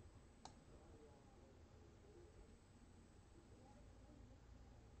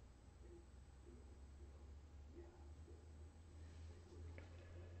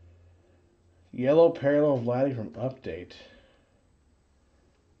 Yellow parallel Vladdy from Update.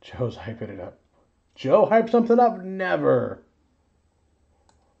 Joe's hyping it up. Joe hype something up? Never.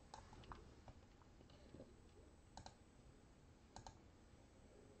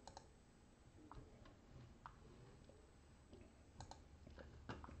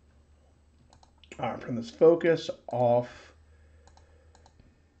 All right, turn this focus off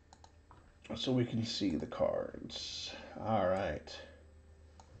so we can see the cards. All right.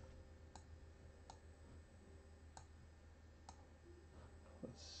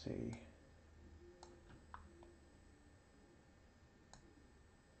 Let's see.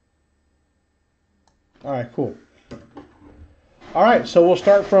 All right, cool. All right, so we'll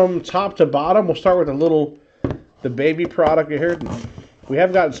start from top to bottom. We'll start with the baby product here. We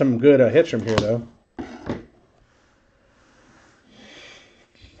have gotten some good hits from here, though.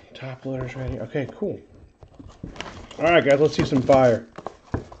 Top loaders ready. Okay, cool. All right, guys, let's see some fire.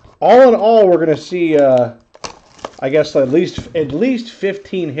 All in all, we're gonna see, I guess, at least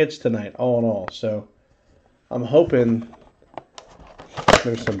 15 hits tonight. All in all, so I'm hoping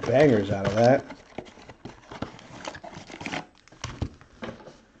there's some bangers out of that.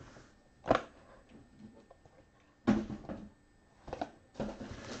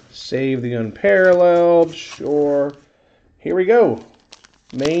 Save the unparalleled. Sure. Here we go.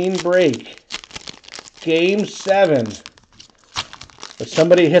 Main break. Game 7. If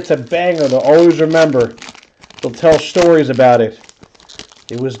somebody hits a banger, they'll always remember. They'll tell stories about it.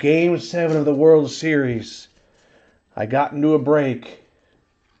 It was Game 7 of the World Series. I got into a break.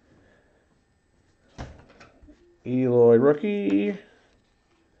 Eloy rookie.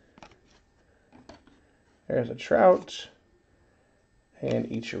 There's a Trout. And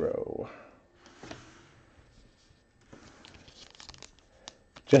Ichiro.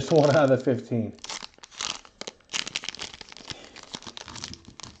 Just 1 out of the 15.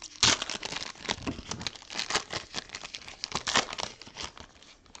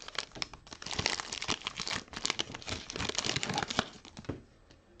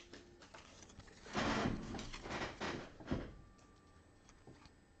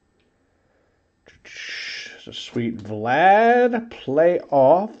 It's a sweet Vlad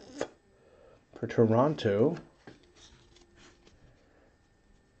playoff for Toronto.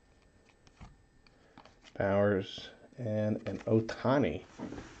 Bowers and an Ohtani.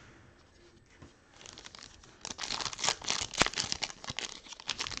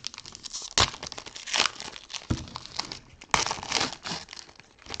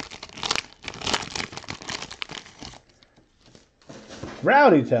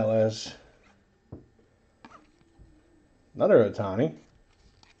 Rowdy Tellez. Another Ohtani.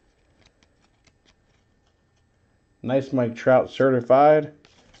 Nice Mike Trout certified.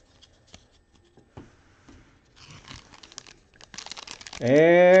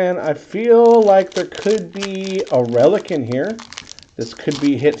 And I feel like there could be a relic in here. This could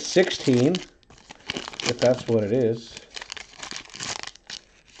be hit 16, if that's what it is.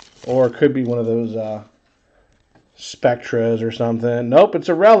 Or it could be one of those Spectras or something. Nope, it's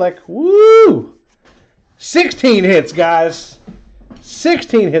a relic. Woo! 16 hits, guys.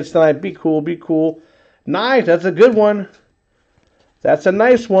 16 hits tonight. Be cool, be cool. Nice, that's a good one. That's a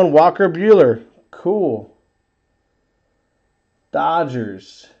nice one. Walker Buehler. Cool.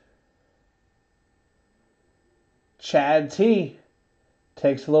 Dodgers. Chad T.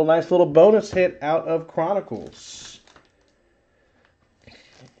 Takes a nice little bonus hit out of Chronicles.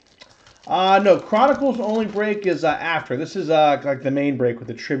 No, Chronicles only break is after. This is like the main break with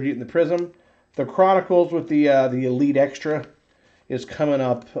the Tribute and the Prism. The Chronicles with the Elite Extra is coming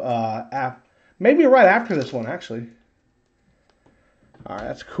up maybe right after this one, actually. All right,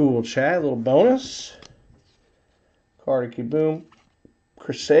 that's cool, Chad. A little bonus. Cardicky Boom.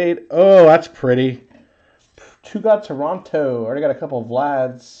 Crusade. Oh, that's pretty. 2 got Toronto. Already got a couple of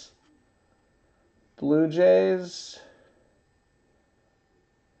Vlads. Blue Jays.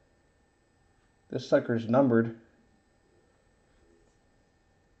 This sucker's numbered.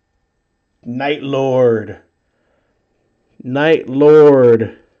 Night Lord. Night Lord. Is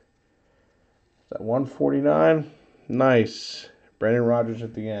that 149? Nice. Brandon Rogers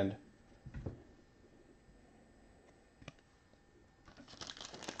at the end.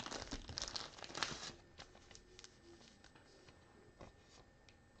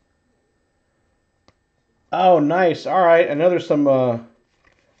 Oh, nice. All right. I know there's some...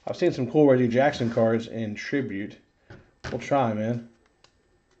 I've seen some cool Reggie Jackson cards in Tribute. We'll try, man.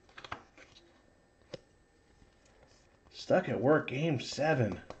 Stuck at work, Game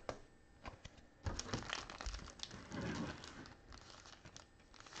 7.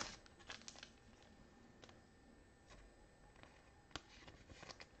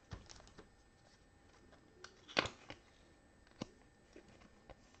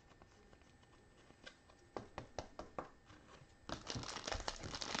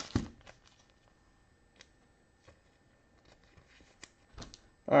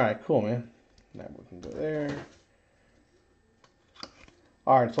 All right, cool, man. Now we can go there.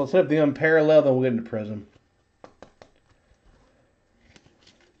 All right, so let's hit up the unparalleled, then we'll get into Prism.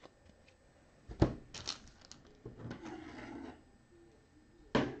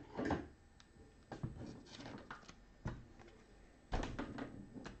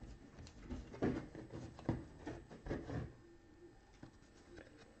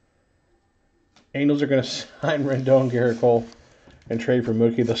 Angels are going to sign Rendon, Garrett Cole, and trade for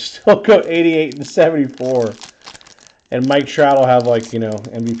Mookie. They'll still go 88 and 74. And Mike Trout will have, like,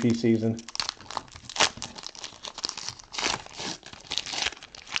 MVP season.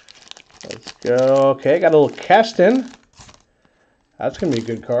 Let's go. Okay, got a little Keston. That's going to be a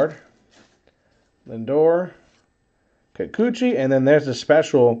good card. Lindor. Kikuchi. And then there's the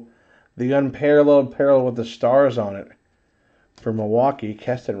special, the unparalleled parallel with the stars on it. For Milwaukee,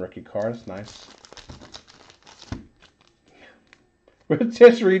 Keston rookie card. That's nice.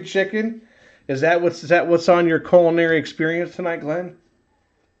 Rotisserie chicken. Is that what's on your culinary experience tonight, Glenn?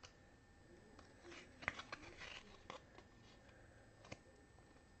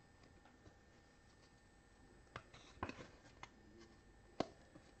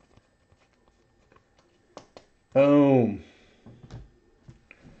 Boom.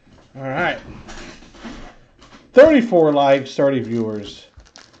 All right. 34 likes, 30 viewers.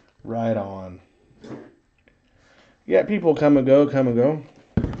 Right on. Yeah, people come and go, come and go.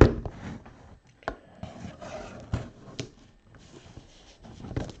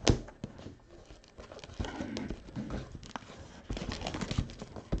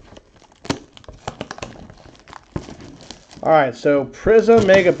 All right, so Prism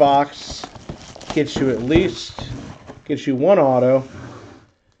Mega Box gets you one auto,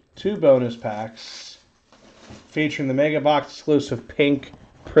 2 bonus packs, featuring the Mega Box exclusive pink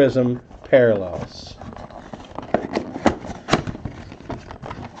Prism parallels.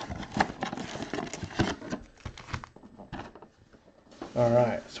 All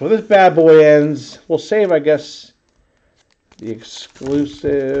right, so when this bad boy ends, we'll save, I guess, the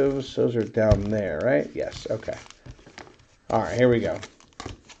exclusives. Those are down there, right? Yes, okay. All right, here we go.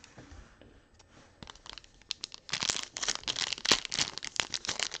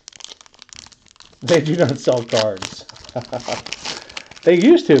 They do not sell cards. They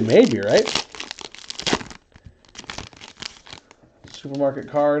used to, maybe, right? Supermarket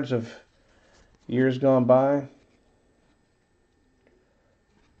cards of years gone by.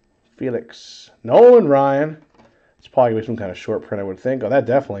 Felix. Nolan Ryan. It's probably going to be some kind of short print, I would think. Oh, that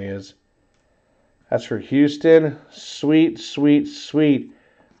definitely is. That's for Houston. Sweet, sweet, sweet.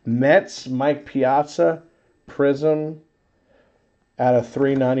 Mets, Mike Piazza. Prism. Out of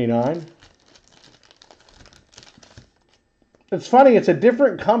 $3.99. It's funny, it's a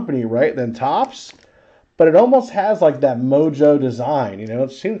different company, right, than Topps. But it almost has like that Mojo design,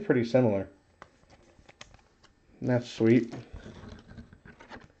 It seems pretty similar. And that's sweet.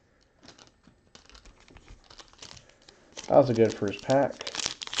 That was a good first pack.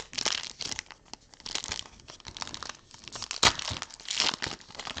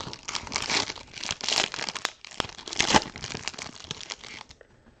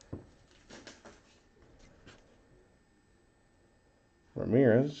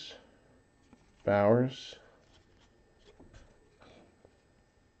 Ramirez. Bowers.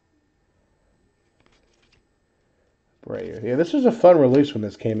 Brayer. Yeah, this was a fun release when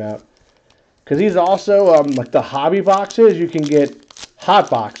this came out. Because these also, like the hobby boxes, you can get hot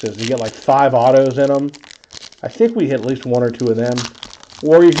boxes. You get like 5 autos in them. I think we hit at least 1 or 2 of them.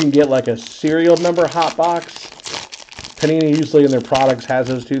 Or you can get like a serial number hot box. Panini usually in their products has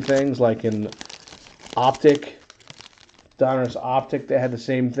those 2 things. Like in Optic, Donruss Optic, they had the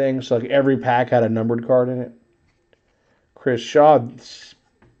same thing. So like every pack had a numbered card in it. Chris Shaw,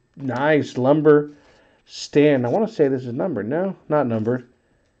 nice. Lumber Stand. I want to say this is numbered. No, not numbered.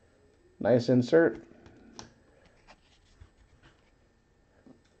 Nice insert.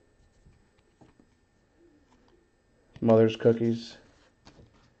 Mother's Cookies.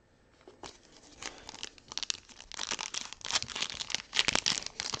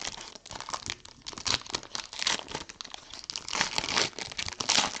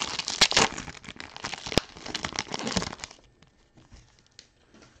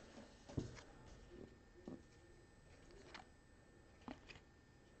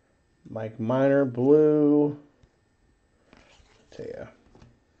 Mike Minor, blue. Tell ya.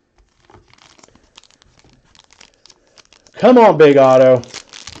 Come on, big auto.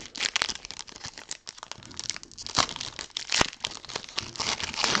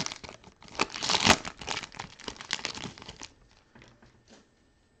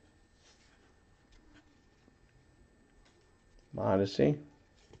 Odyssey.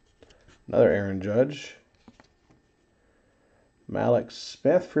 Another Aaron Judge. Malik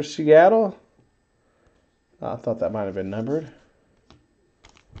Smith for Seattle. I thought that might have been numbered.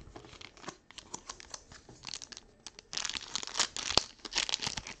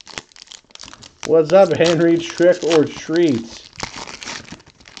 What's up, Henry? Trick or treat?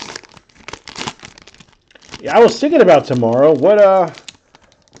 Yeah, I was thinking about tomorrow.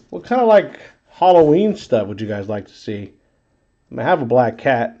 What kind of like Halloween stuff would you guys like to see? I have a black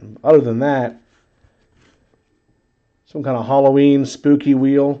cat. Other than that, some kind of Halloween spooky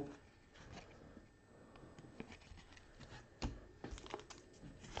wheel.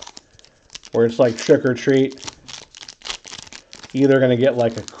 Where it's like trick or treat. Either going to get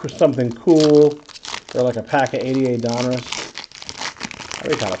like something cool or like a pack of 88 Donruss.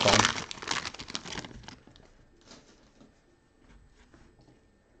 That'd be kind of fun.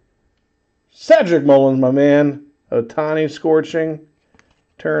 Cedric Mullins, my man. Ohtani, Scorching.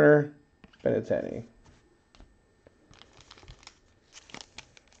 Turner, Benintendi.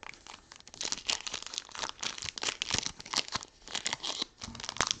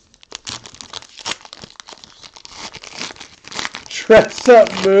 Dress up,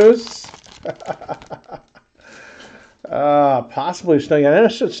 Moose. Possibly snowing. I know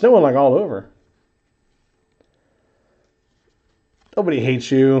it's snowing like all over. Nobody hates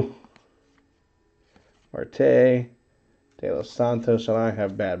you. Marte, De Los Santos, and I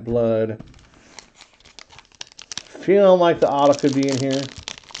have bad blood. Feeling like the auto could be in here.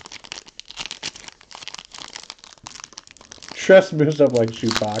 Trust moves up like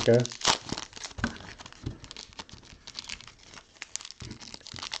Chewbacca.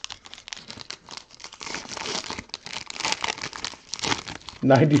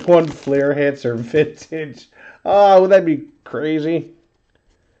 '91 flare hits or vintage. Oh, would that be crazy?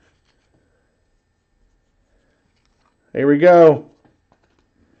 Here we go.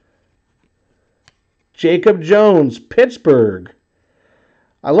 Jacob Jones, Pittsburgh.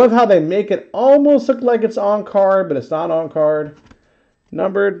 I love how they make it almost look like it's on card, but it's not on card.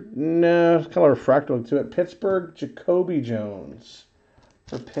 Numbered? No, it's kind of refractive to it. Pittsburgh, Jacoby Jones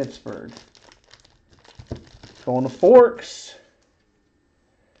for Pittsburgh. Going to Forks.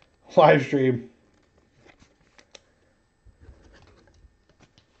 Live stream.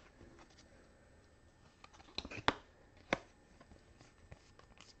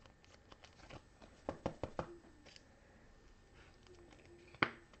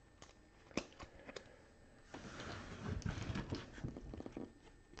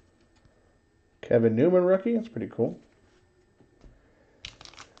 Kevin Newman rookie. That's pretty cool.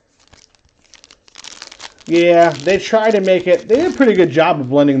 Yeah, they tried to make it. They did a pretty good job of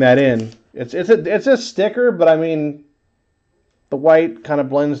blending that in. It's a sticker, but I mean, the white kind of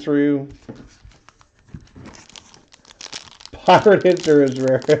blends through. Pirate hits are as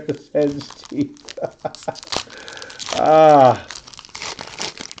rare as heads teeth. Ah.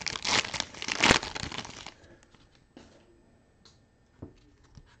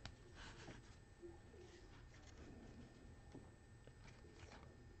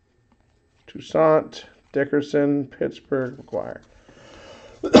 Toussaint, Dickerson, Pittsburgh, McGuire.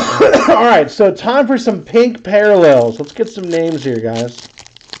 All right, so time for some pink parallels. Let's get some names here, guys.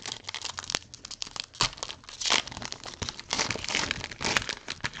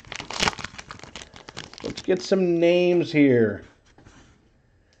 Let's get some names here.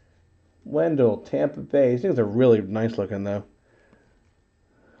 Wendell, Tampa Bay. These things are really nice looking, though.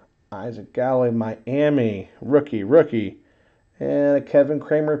 Isaac Galloway, Miami. Rookie. And a Kevin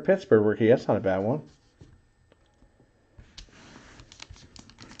Kramer, Pittsburgh rookie. That's not a bad one.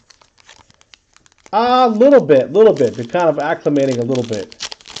 A little bit. They're kind of acclimating a little bit.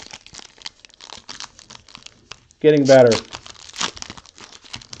 Getting better.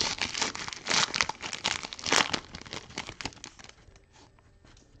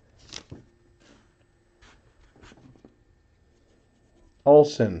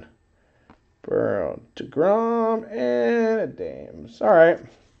 Olsen. Burrow, DeGrom, and a Dames. All right.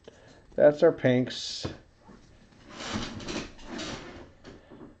 That's our pinks.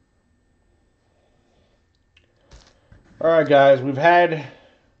 All right, guys. We've had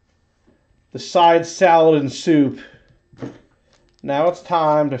the side salad and soup. Now it's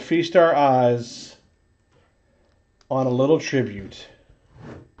time to feast our eyes on a little tribute.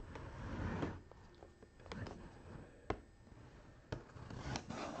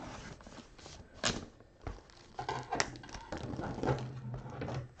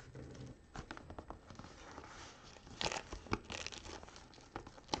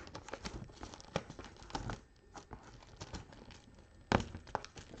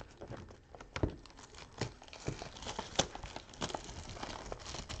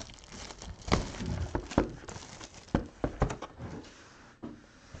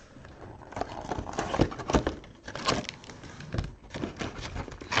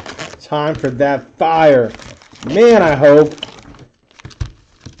 Time for that fire. Man, I hope.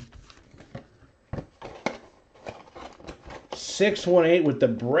 $618 with the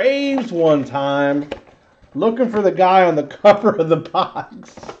Braves one time. Looking for the guy on the cover of the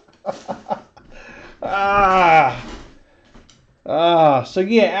box. So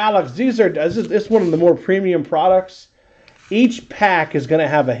yeah, Alex, this is one of the more premium products. Each pack is going to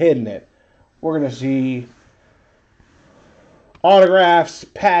have a hit in it. We're going to see autographs,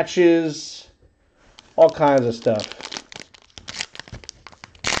 patches, all kinds of stuff.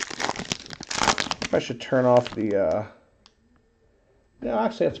 I should turn off the... No,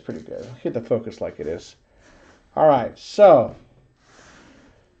 actually, that's pretty good. Hit the focus like it is. All right, so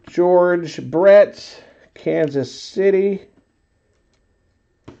George Brett, Kansas City.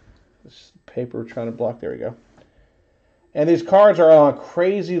 This is the paper we're trying to block. There we go. And these cards are on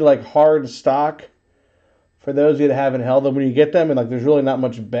crazy, like, hard stock. For those of you that haven't held them, when you get them, and like, there's really not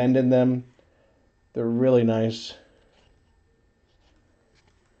much bend in them. They're really nice.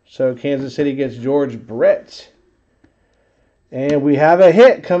 So Kansas City gets George Brett. And we have a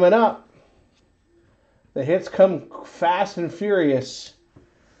hit coming up. The hits come fast and furious.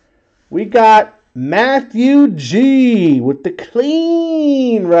 We got Matthew G. with the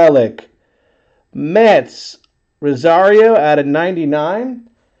clean relic. Mets, Rosario out of 99.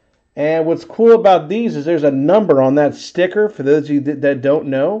 And what's cool about these is there's a number on that sticker for those of you that don't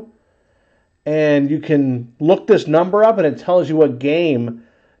know. And you can look this number up and it tells you what game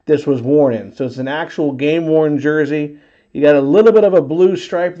this was worn in. So it's an actual game-worn jersey. You got a little bit of a blue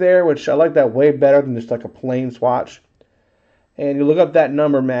stripe there, which I like that way better than just like a plain swatch. And you look up that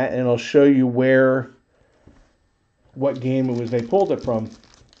number, Matt, and it'll show you what game it was they pulled it from.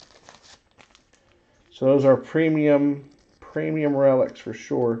 So those are premium relics for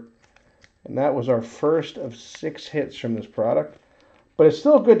sure. And that was our first of 6 hits from this product. But it's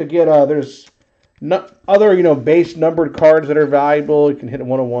still good to get, there's other, base numbered cards that are valuable. You can hit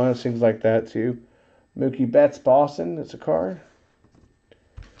 101, things like that too. Mookie Betts, Boston, that's a card.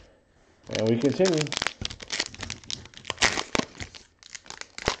 And we continue.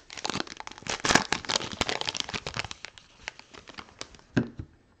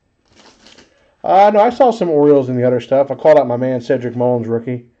 No, I saw some Orioles in the other stuff. I called out my man, Cedric Mullins,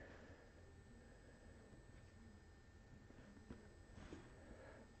 rookie.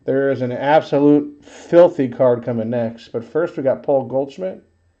 There is an absolute filthy card coming next. But first we got Paul Goldschmidt.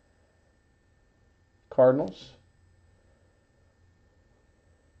 Cardinals.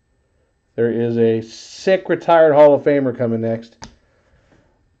 There is a sick retired Hall of Famer coming next.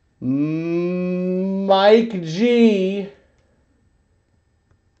 Mike G.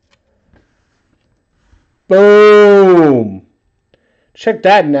 Boom. Check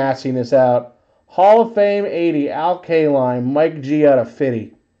that nastiness out. Hall of Fame 80, Al Kaline, Mike G out of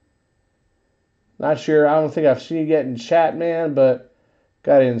 50. Not sure, I don't think I've seen you yet in chat, man, but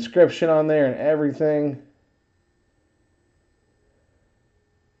got an inscription on there and everything.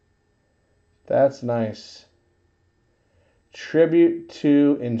 That's nice. Tribute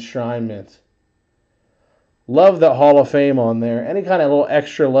to Enshrinement. Love the Hall of Fame on there. Any kind of little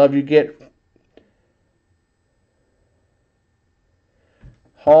extra love you get.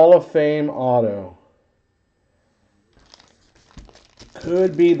 Hall of Fame auto.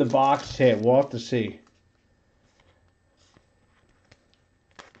 Could be the box hit. We'll have to see.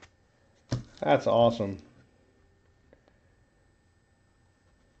 That's awesome.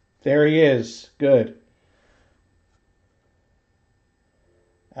 There he is. Good.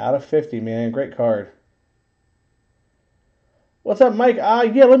 Out of 50, man. Great card. What's up, Mike?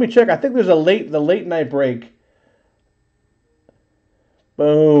 Yeah, let me check. I think there's the late night break.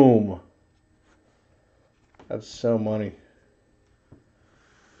 Boom. That's so money.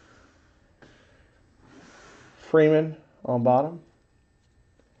 Freeman on bottom.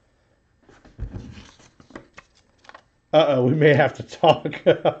 We may have to talk.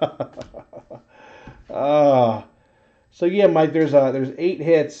 So yeah, Mike, there's 8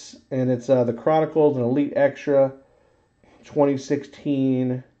 hits, and it's the Chronicles and Elite Extra,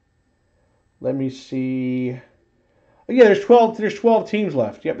 2016. Let me see. Oh, yeah, there's 12 teams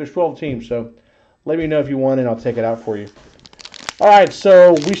left. Yep, there's 12 teams. So let me know if you want, and I'll take it out for you. All right,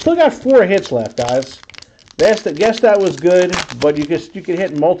 so we still got 4 hits left, guys. Guess that was good, but you can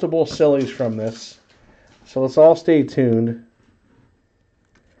hit multiple sillies from this. So let's all stay tuned.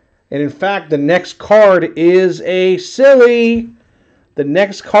 And in fact, the next card is a silly. The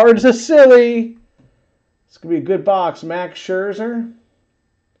next card is a silly. It's going to be a good box. Max Scherzer.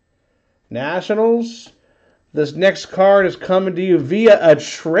 Nationals. This next card is coming to you via a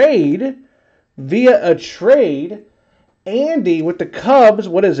trade. Andy with the Cubs.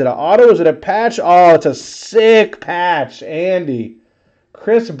 What is it? An auto? Is it a patch? Oh, it's a sick patch. Andy.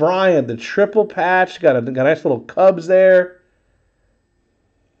 Chris Bryant, the triple patch. Got a nice little Cubs there.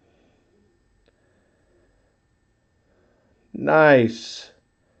 Nice.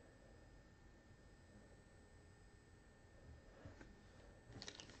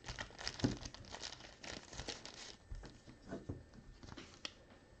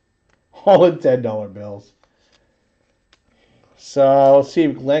 All in $10 bills. So let's see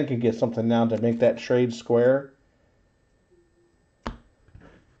if Glenn can get something now to make that trade square.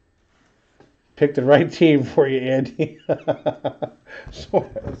 Pick the right team for you, Andy. So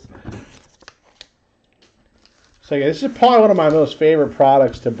yeah, this is probably one of my most favorite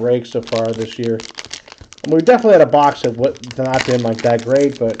products to break so far this year. I mean, we definitely had a box of what not been like that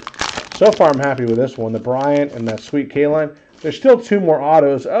great, but so far I'm happy with this one. The Bryant and that sweet K-line. There's still 2 more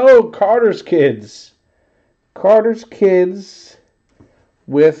autos. Oh, Carter's Kids. Carter's Kids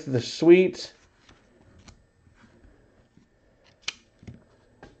with the sweet.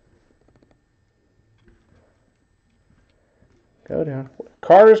 Go down.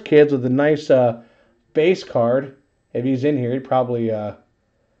 Carter's Kids with a nice base card. If he's in here, he probably. I'm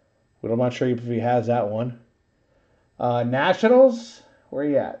not sure if he has that one. Nationals. Where are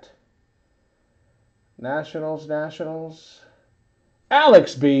you at? Nationals.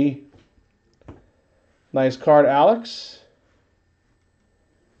 Alex B. Nice card, Alex.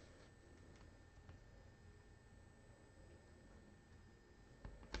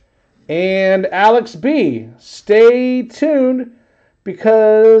 And Alex B. Stay tuned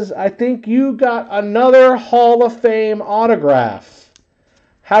because I think you got another Hall of Fame autograph.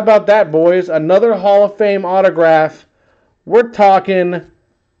 How about that, boys? Another Hall of Fame autograph. We're talking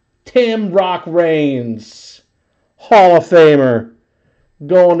Tim Rock Reigns, Hall of Famer,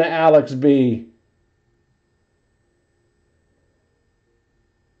 going to Alex B.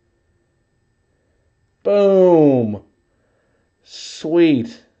 Boom.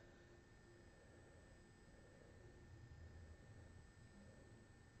 Sweet.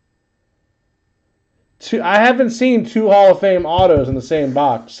 I haven't seen 2 Hall of Fame autos in the same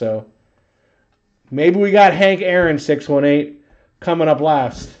box, so maybe we got Hank Aaron 618 coming up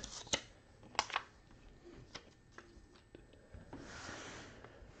last.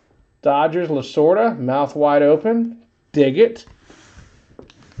 Dodgers, Lasorda, mouth wide open. Dig it.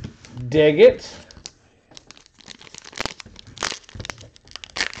 Dig it.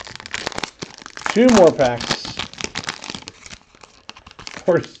 Two more packs.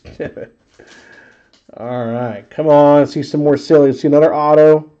 All right, come on. Let's see some more silly. Let's see another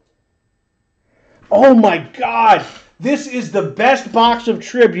auto. Oh my God! This is the best box of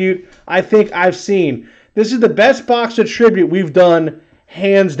tribute I think I've seen. This is the best box of tribute we've done,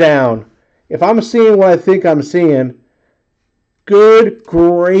 hands down. If I'm seeing what I think I'm seeing, good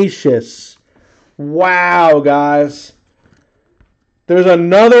gracious. Wow, guys. There's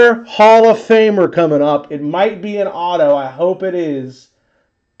another Hall of Famer coming up. It might be an auto. I hope it is.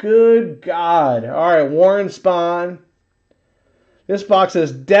 Good God. All right, Warren Spahn. This box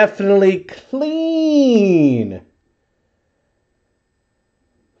is definitely clean.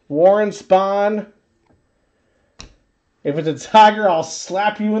 Warren Spahn. If it's a Tiger, I'll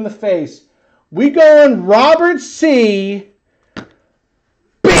slap you in the face. We going Robert C.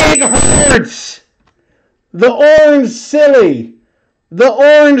 Big Hurts. The orange silly. The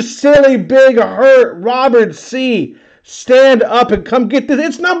orange silly Big Hurt. Robert C. Stand up and come get this.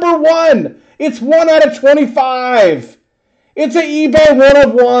 It's number 1. It's 1 out of 25. It's an eBay 1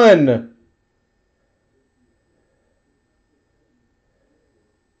 of 1.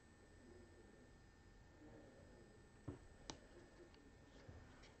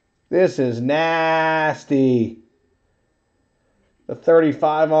 This is nasty. The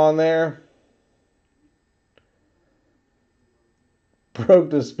 35 on there.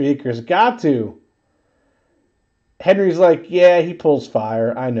 Broke the speakers. Got to. Henry's like, yeah, he pulls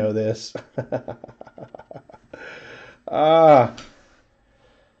fire. I know this.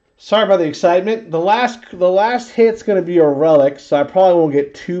 Sorry about the excitement. The last hit's going to be a relic, so I probably won't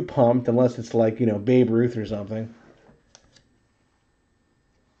get too pumped unless it's like, Babe Ruth or something.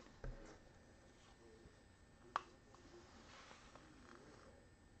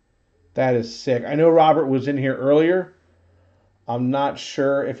 That is sick. I know Robert was in here earlier. I'm not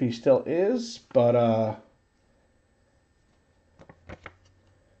sure if he still is, but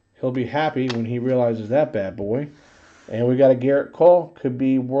he'll be happy when he realizes that bad boy. And we got a Garrett Cole. Could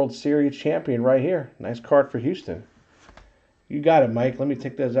be World Series champion right here. Nice card for Houston. You got it, Mike. Let me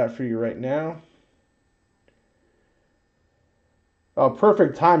take those out for you right now. Oh,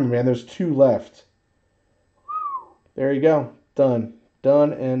 perfect timing, man. There's 2 left. There you go. Done.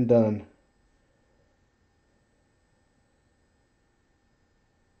 Done and done.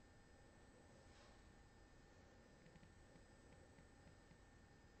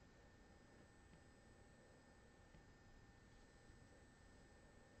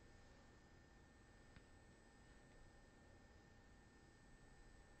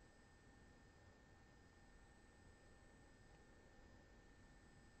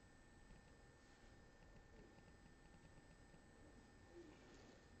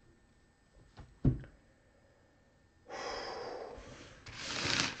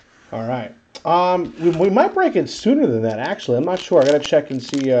 All right. We might break it sooner than that. Actually, I'm not sure. I gotta check and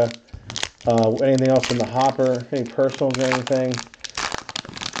see anything else in the hopper, any personals or anything.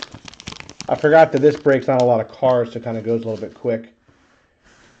 I forgot that this breaks not a lot of cards, so it kind of goes a little bit quick.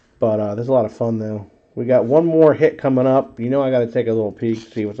 But there's a lot of fun though. We got one more hit coming up. You know I got to take a little peek,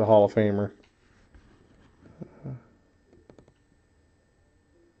 see what's a Hall of Famer.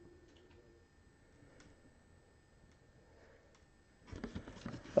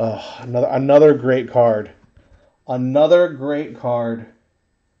 Another great card. Another great card.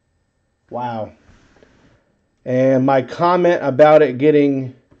 Wow. And my comment about it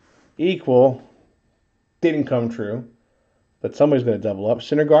getting equal didn't come true. But somebody's going to double up.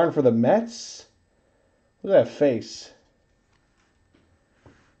 Syndergaard for the Mets. Look at that face.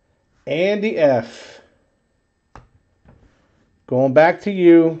 Andy F. Going back to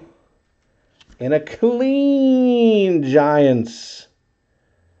you. In a clean Giants.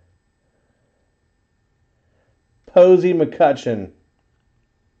 Posey McCutcheon.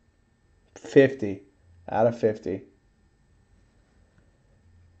 50 out of 50.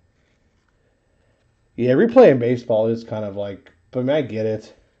 Yeah, replaying baseball is kind of like, but I mean, I get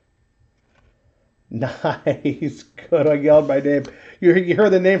it. Nice. Good. I yelled my name. You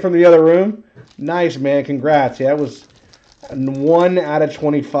heard the name from the other room? Nice, man. Congrats. Yeah, that was 1 out of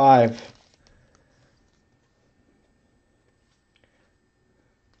 25.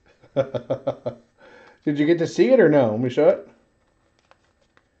 Did you get to see it or no? Let me show it.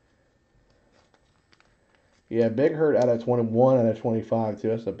 Yeah, Big Hurt out of 21 out of 25, too.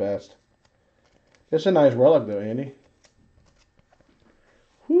 That's the best. It's a nice relic, though, Andy.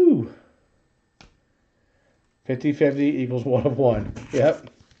 Whew. 50-50 equals 1 of 1.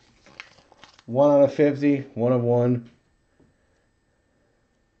 Yep. 1 out of 50, 1 of 1.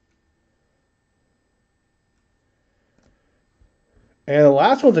 And the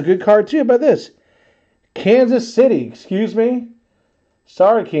last one's a good card, too. How about this? Kansas City. Excuse me.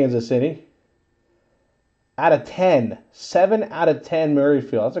 Sorry, Kansas City. Out of 10. 7 out of 10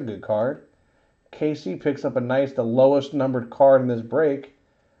 Murrayfield. That's a good card. KC picks up the lowest numbered card in this break.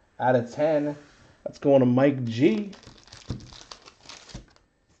 Out of 10. That's going to Mike G.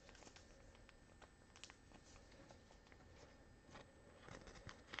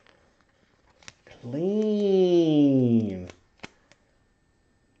 Clean.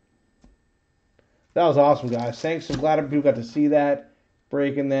 That was awesome, guys. Thanks. I'm glad people got to see that.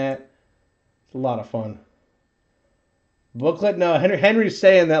 Breaking that. It's a lot of fun. Booklet? No, Henry's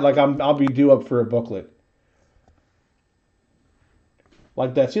saying that like I'll be due up for a booklet.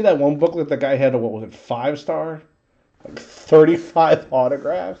 Like that. See that one booklet the guy had, what was it, 5-star? Like 35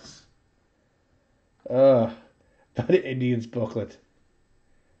 autographs? That Indians booklet.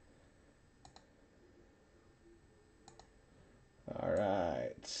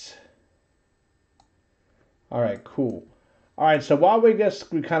 All right, cool. All right, so while we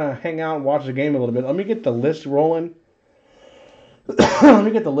kind of hang out and watch the game a little bit, let me get the list rolling. Let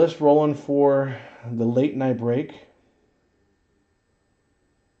me get the list rolling for the late night break.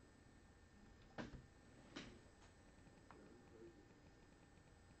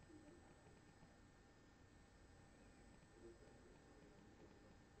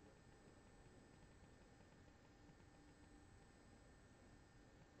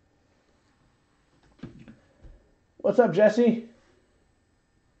 What's up, Jesse?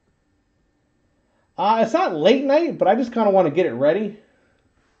 It's not late night, but I just kind of want to get it ready.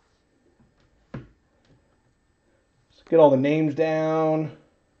 Let's get all the names down.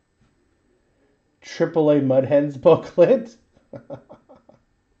 AAA Mud Hens booklet.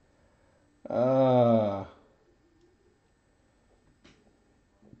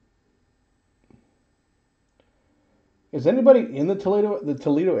 Is anybody in the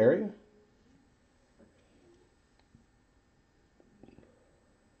Toledo area?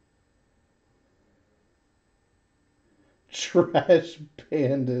 Trash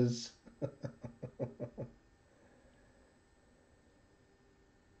pandas.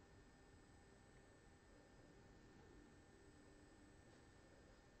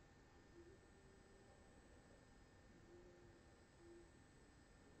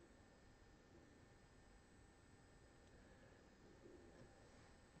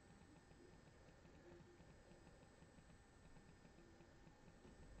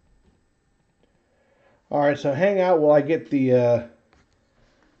 All right, so hang out while I get the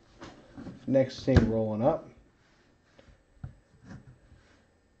next thing rolling up.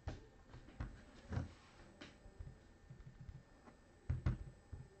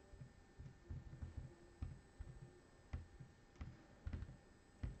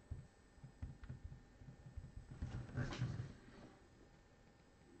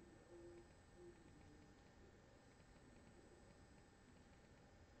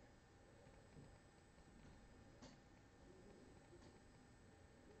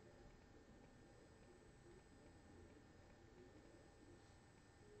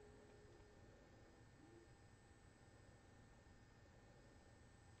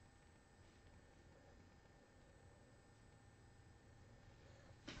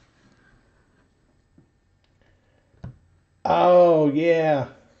 Oh, yeah.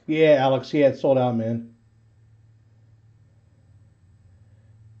 Yeah, Alex. Yeah, it's sold out, man.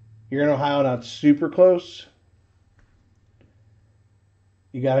 You're in Ohio, not super close.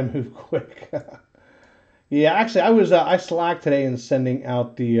 You got to move quick. Yeah, actually, I slacked today in sending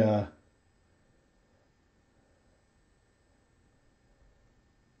out the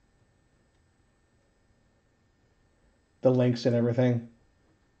links and everything.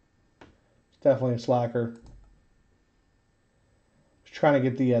 It's definitely a slacker. Just trying to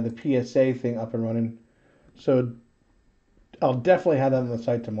get the PSA thing up and running. So I'll definitely have that on the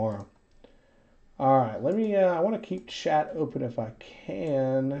site tomorrow. All right, let me. I want to keep chat open if I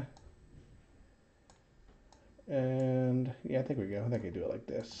can. And yeah, I think we go. I think I do it like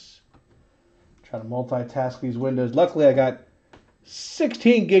this. Try to multitask these windows. Luckily, I got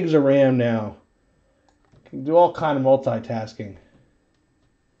 16 gigs of RAM now. Can do all kind of multitasking.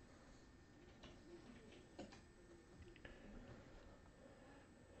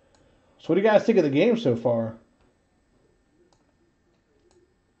 So what do you guys think of the game so far?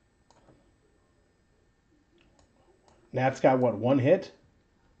 Nat's got what, one hit?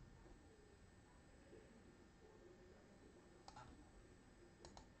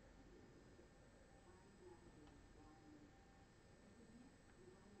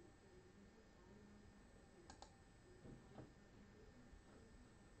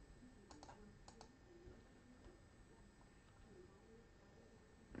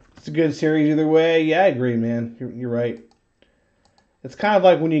 It's a good series either way. Yeah, I agree, man. You're right. It's kind of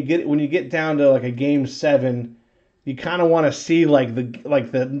like when you get down to like a game 7, you kind of want to see like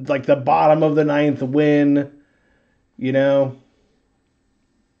the bottom of the ninth win, you know.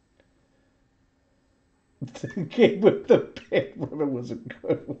 The game with the big woman was a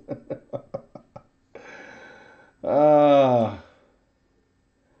good one. uh,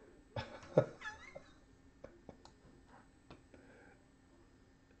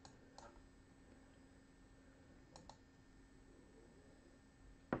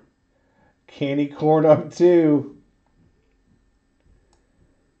 Candy corn up too.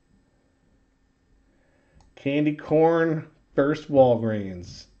 Candy corn first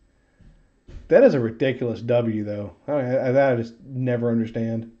Walgreens. That is a ridiculous W though. That I just never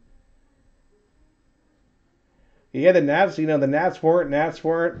understand. Yeah, the Nats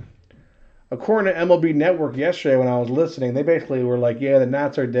weren't. According to MLB Network yesterday when I was listening, they basically were like, yeah, the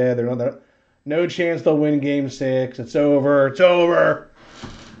Nats are dead. They're no chance they'll win Game 6. It's over. It's over.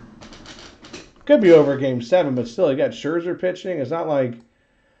 Could be over Game 7, but still, you got Scherzer pitching. It's not like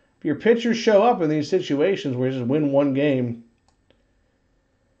if your pitchers show up in these situations where you just win one game.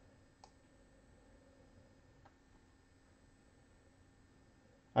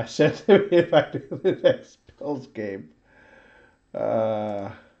 I said if I do the next Bills game. Uh,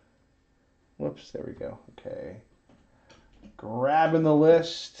 Whoops, there we go. Okay. Grabbing the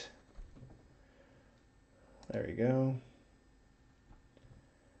list. There you go.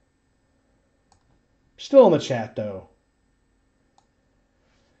 Still in the chat, though.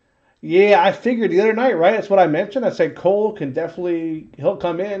 Yeah, I figured the other night, right? That's what I mentioned. I said Cole he'll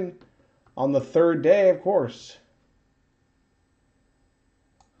come in on the third day, of course.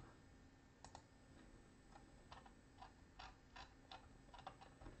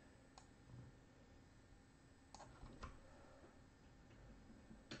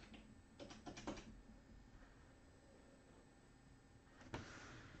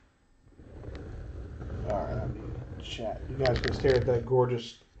 All right, I need to chat. You guys can stare at that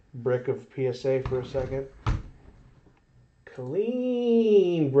gorgeous brick of PSA for a second.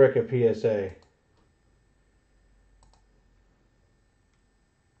 Clean brick of PSA.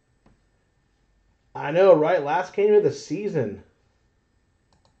 I know, right? Last game of the season.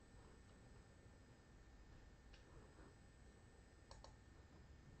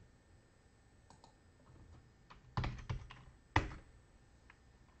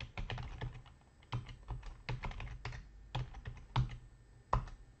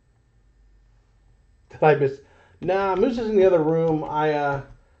 I missed. Nah, Moose is in the other room. I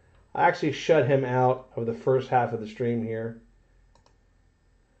actually shut him out of the first half of the stream here.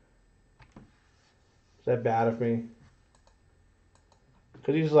 Is that bad of me?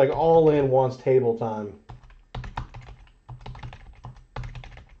 Because he's like all in, wants table time.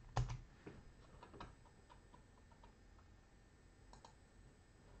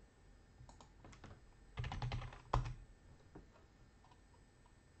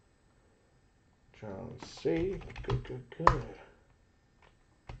 John C. Good.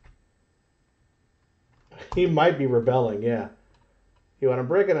 He might be rebelling, yeah. You want to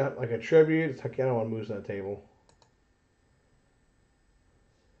break it up like a tribute? It's like, I don't want to move on the table.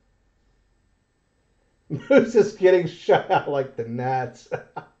 Moose is getting shut out like the gnats.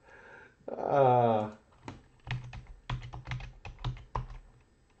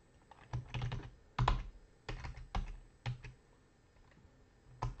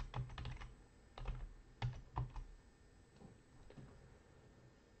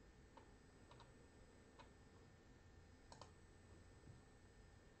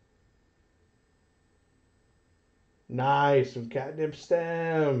 Nice, some catnip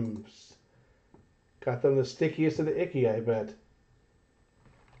stems. Got them the stickiest of the icky, I bet.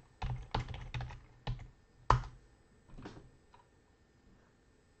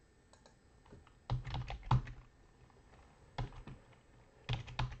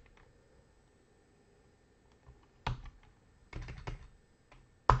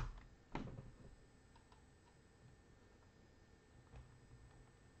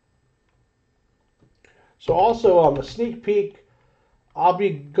 So also on the sneak peek, I'll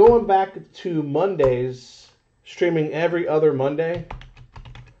be going back to Mondays, streaming every other Monday,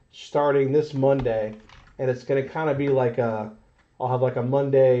 starting this Monday, and it's gonna kind of be like I'll have like a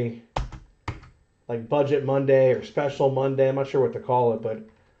Monday, like budget Monday or special Monday. I'm not sure what to call it, but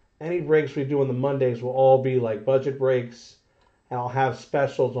any breaks we do on the Mondays will all be like budget breaks, and I'll have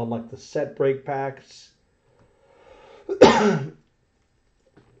specials on like the set break packs.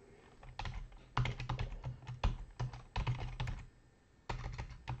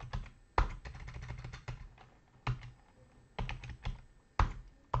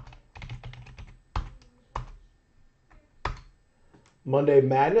 Monday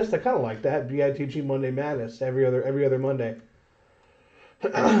Madness, I kind of like that. BITG Monday Madness every other Monday.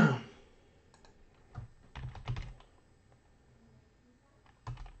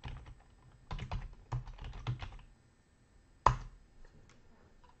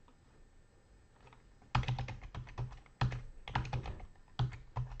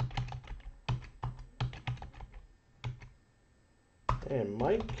 And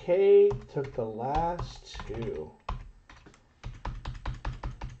Mike K took the last two.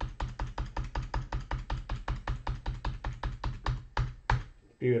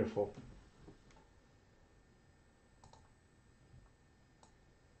 Beautiful.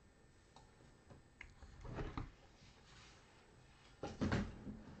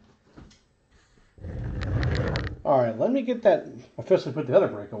 All right, let me get that officially put the other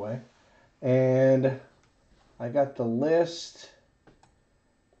break away. And I got the list.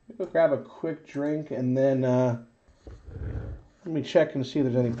 Go grab a quick drink and then let me check and see if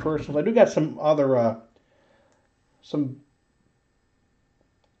there's any personals. I do got some other some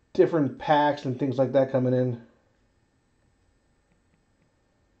different packs and things like that coming in.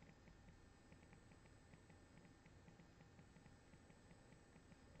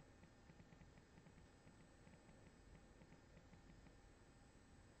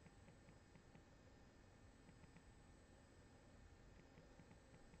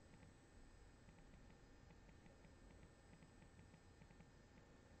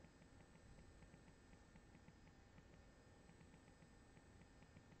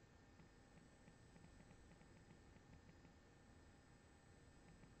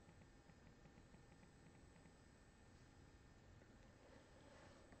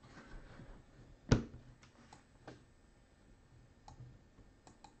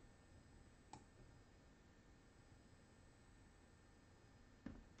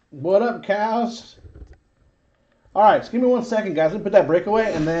 What up, cows? All right, so give me 1 second, guys. Let me put that break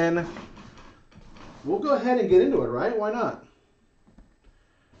away, and then we'll go ahead and get into it, right? Why not?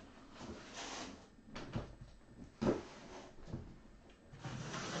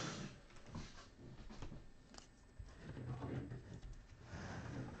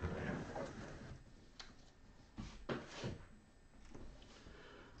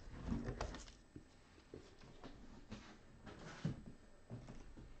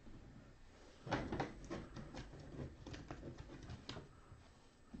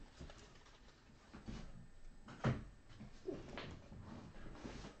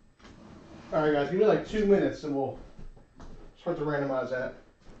 Alright guys, give me like 2 minutes and we'll start to randomize that.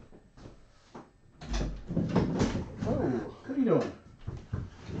 Oh, what are you doing?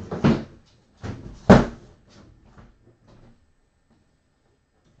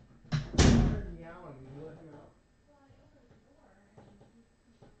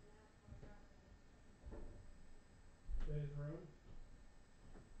 His room?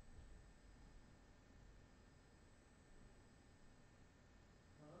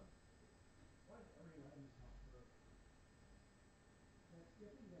 Huh? Why are you letting this house through? That's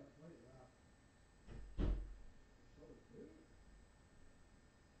skipping? Yeah, play it out. So, dude.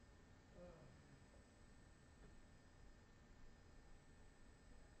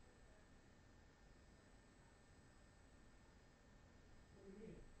 What do you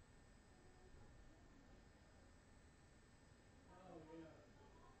mean? Oh, yeah.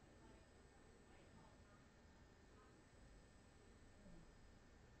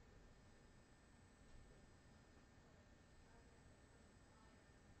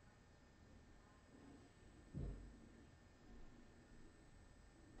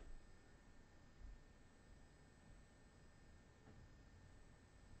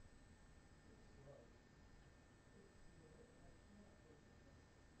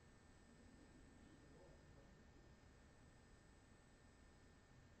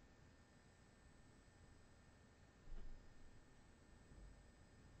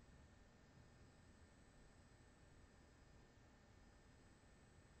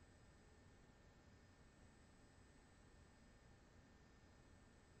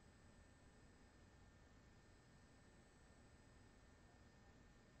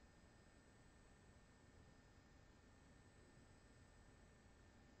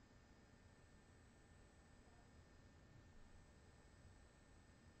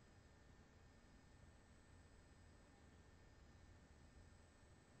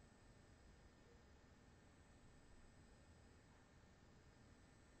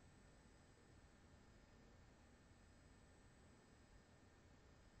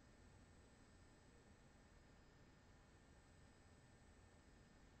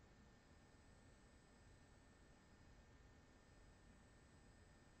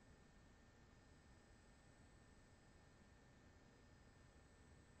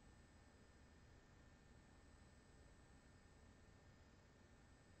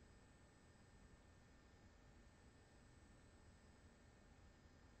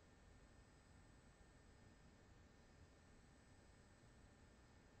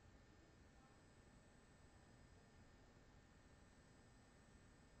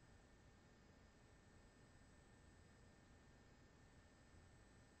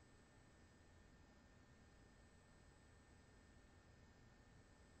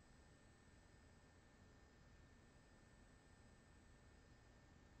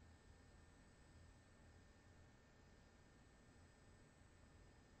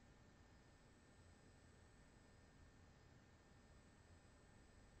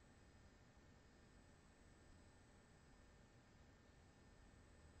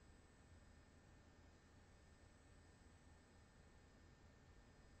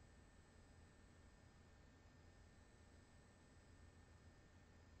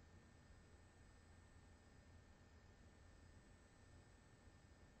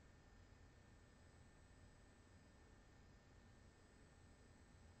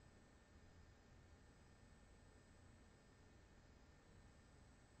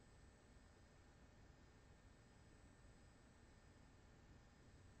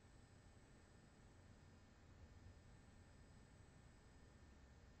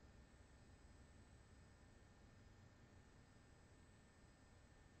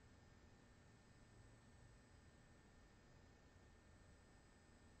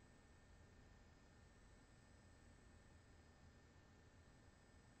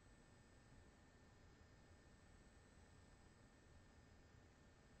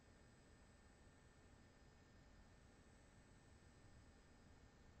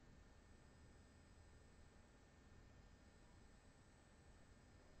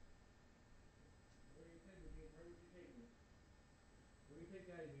 Where do you take me, Dean? Where would you take me? Where do you take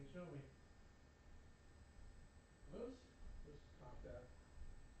Daddy, Dean? Show me. Loose? Loose is cocked up.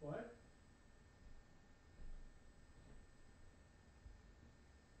 What?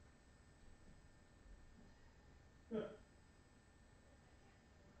 What?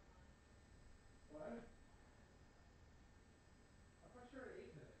 I thought you already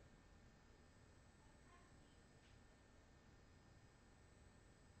ate today.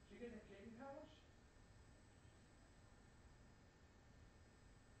 Did you get the kitten pouch?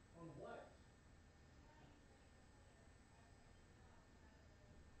 On what?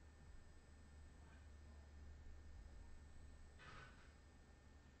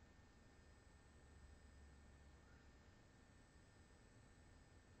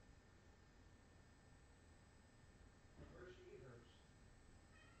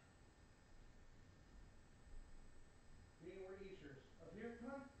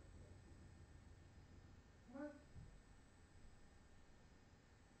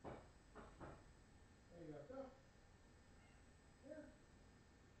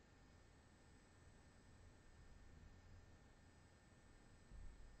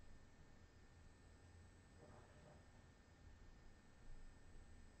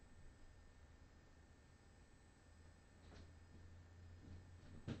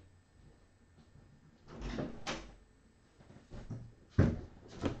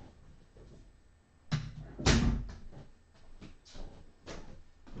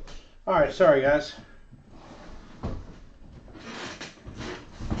 All right, sorry guys.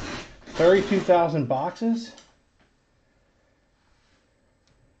 32,000 boxes.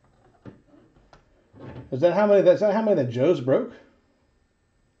 Is that how many? Is that how many that Joe's broke?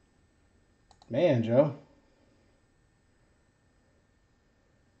 Man, Joe.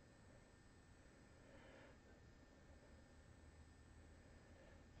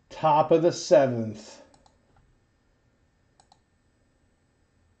 Top of the 7th.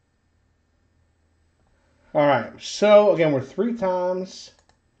 All right. So again, we're 3 times.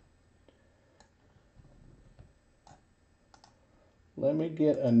 Let me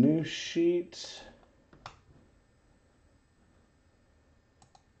get a new sheet.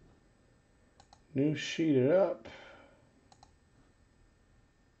 New sheet it up.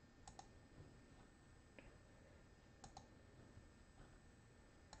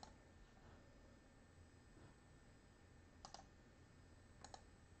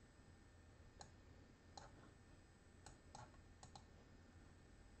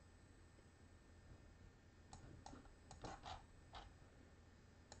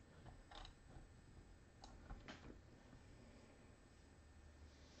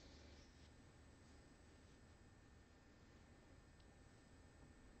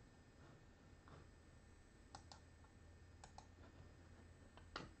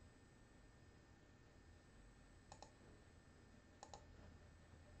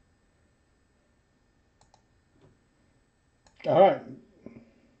 All right.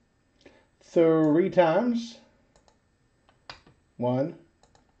 3 times. 1,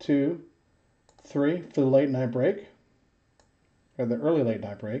 2, 3 for the late night break. Or the early late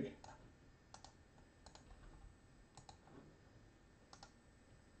night break.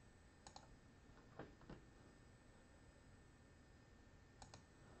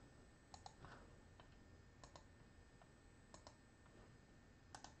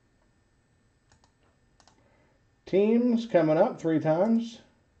 Teams coming up 3 times.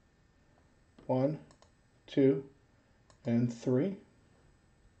 1, 2, and 3.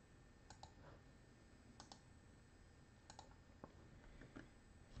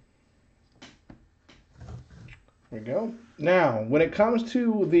 There we go. Now, when it comes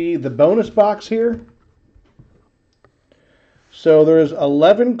to the bonus box here, so there's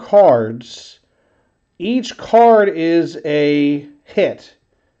 11 cards. Each card is a hit.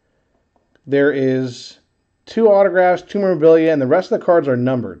 There is 2 autographs, 2 memorabilia, and the rest of the cards are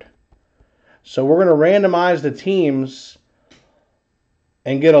numbered. So we're going to randomize the teams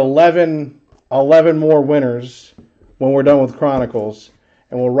and get 11 more winners when we're done with Chronicles.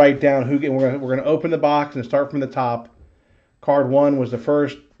 And we'll write down who get. We're going to open the box and start from the top. Card 1 was the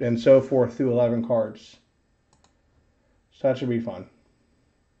first, and so forth through 11 cards. So that should be fun.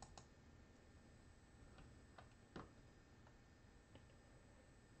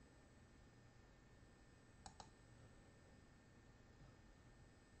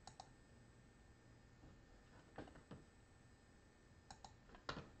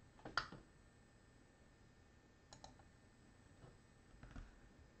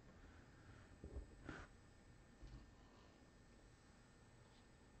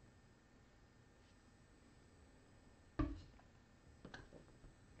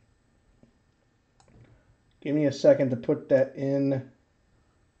 Give me a second to put that in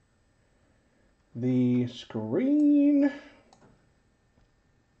the screen.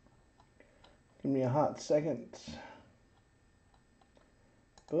 Give me a hot second.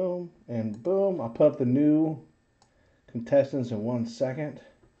 Boom and boom. I'll put up the new contestants in 1 second.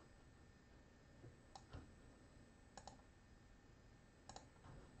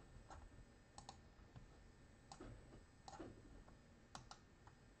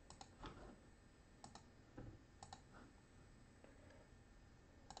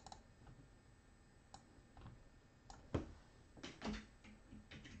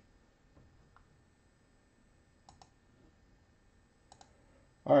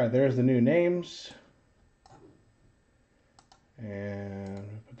 All right, there's the new names. And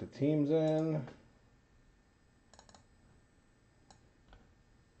put the teams in.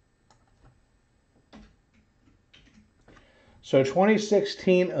 So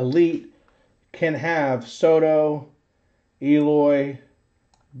 2016 Elite can have Soto, Eloy,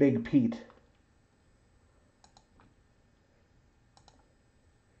 Big Pete.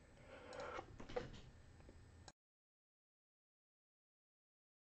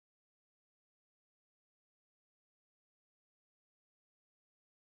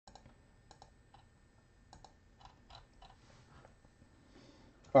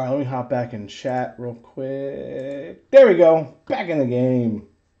 All right, let me hop back in chat real quick. There we go. Back in the game.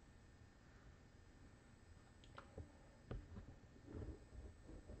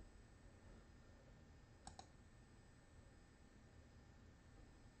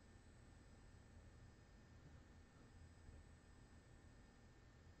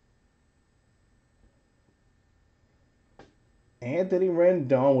 Anthony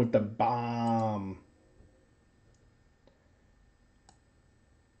Rendon with the bomb.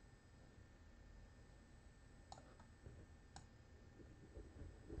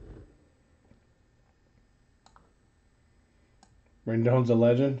 Rendon's a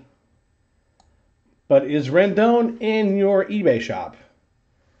legend. But is Rendon in your eBay shop?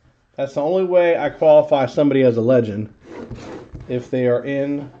 That's the only way I qualify somebody as a legend, if they are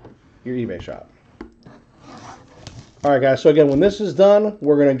in your eBay shop. All right, guys. So again, when this is done,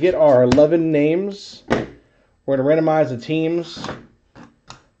 we're going to get our 11 names. We're going to randomize the teams.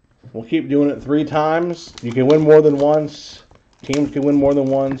 We'll keep doing it 3 times. You can win more than once. Teams can win more than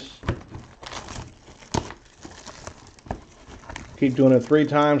once. Keep doing it 3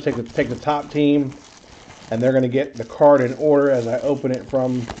 times. Take the top team, and they're going to get the card in order as I open it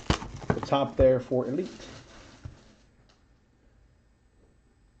from the top there for Elite.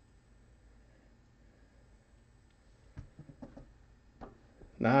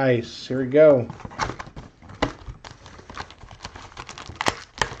 Nice. Here we go.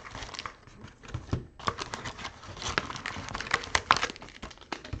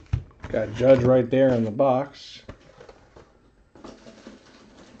 Got Judge right there in the box.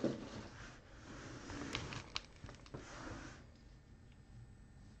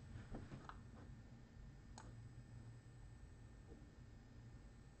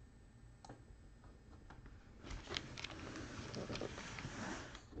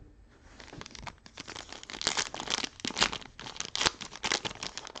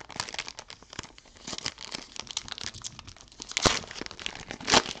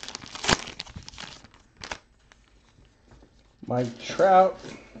 Mike Trout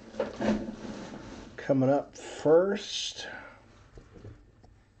coming up first.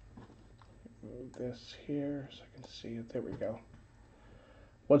 Move this here so I can see it. There we go.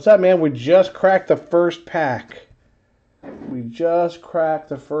 What's up, man? We just cracked the first pack. We just cracked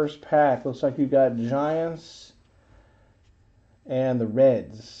the first pack. Looks like you got Giants and the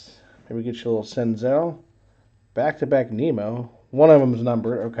Reds. Maybe get you a little Senzel. Back-to-back Nemo. One of them is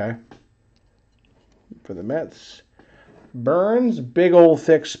numbered. Okay. For the Mets. Burns, big old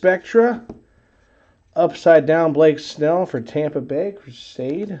thick Spectra. Upside down Blake Snell for Tampa Bay.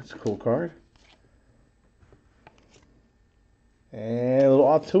 Crusade, that's a cool card. And a little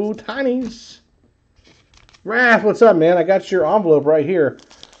Auto Tinies. Raph, what's up, man? I got your envelope right here.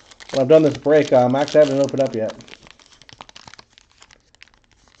 When I've done this break, I actually haven't opened up yet.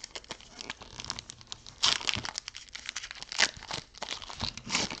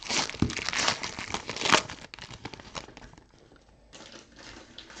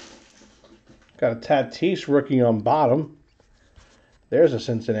 Got a Tatis rookie on bottom. There's a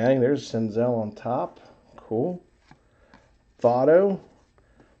Cincinnati. There's Senzel on top. Cool. Thotto.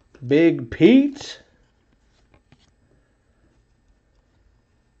 Big Pete.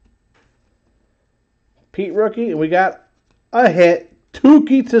 Pete rookie. And we got a hit.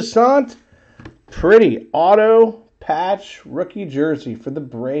 Tuki Toussaint. Pretty auto patch rookie jersey for the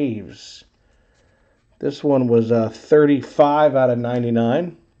Braves. This one was 35 out of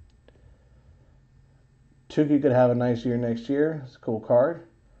 99. Tuki could have a nice year next year. It's a cool card.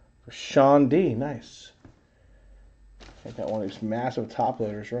 For Sean D. Nice. I got one of these massive top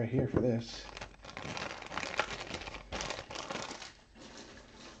loaders right here for this.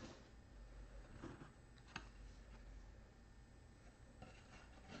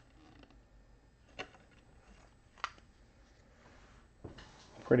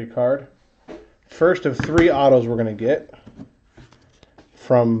 Pretty card. First of 3 autos we're going to get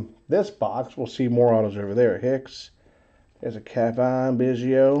from this box. We'll see more autos over there. Hicks. There's a Cavan,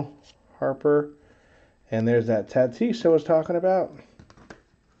 Biggio, Harper. And there's that Tatis I was talking about.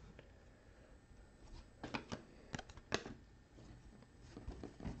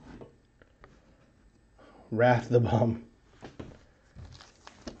 Wrath the Bum.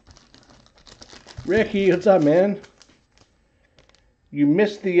 Ricky, what's up, man? You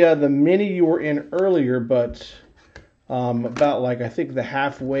missed the mini you were in earlier, but about like I think the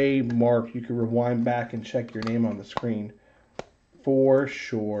halfway mark, you could rewind back and check your name on the screen for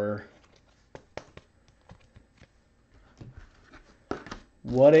sure.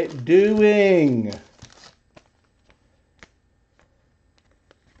 What it doing?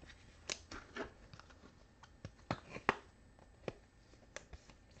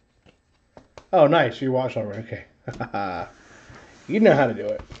 Oh, nice. You watched already. Okay. You know how to do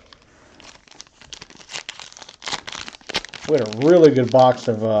it. We had a really good box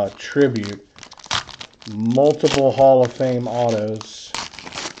of tribute. Multiple Hall of Fame autos.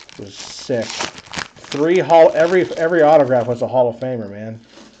 It was sick. Every autograph was a Hall of Famer, man.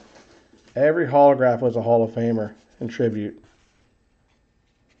 Every holograph was a Hall of Famer in tribute.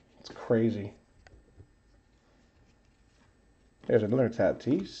 crazy. There's another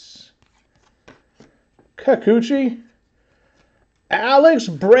Tatis. Kikuchi. Alex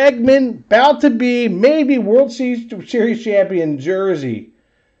Bregman, about to be maybe World Series champion jersey.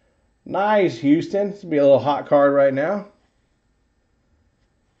 Nice, Houston. This will be a little hot card right now.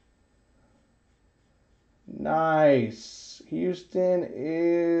 Nice. Houston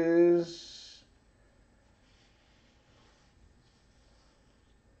is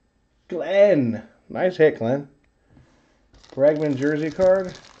Glenn. Nice hit, Glenn. Bregman jersey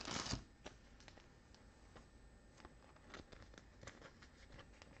card.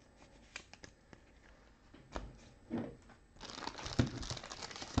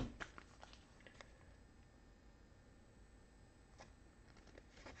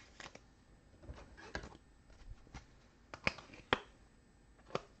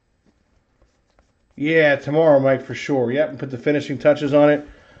 Yeah, tomorrow, Mike, for sure. Yep, and put the finishing touches on it.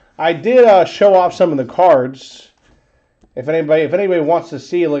 I did show off some of the cards. If anybody wants to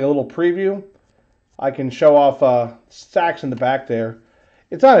see like a little preview, I can show off stacks in the back there.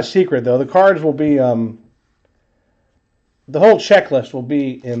 It's not a secret though. The cards will be the whole checklist will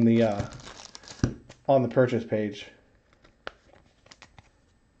be in the on the purchase page.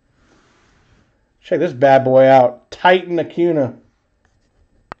 Check this bad boy out, Titan Acuna.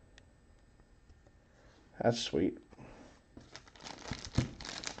 That's sweet.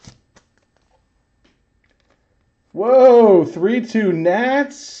 Whoa, 3-2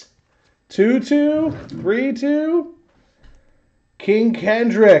 Nats. 2-2, 3-2. King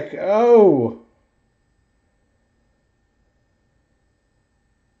Kendrick. Oh.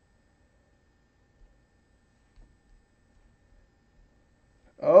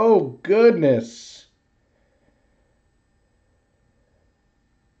 Oh, goodness.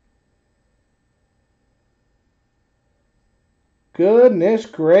 Goodness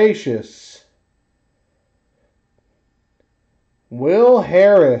gracious. Will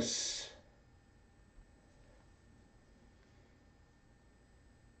Harris.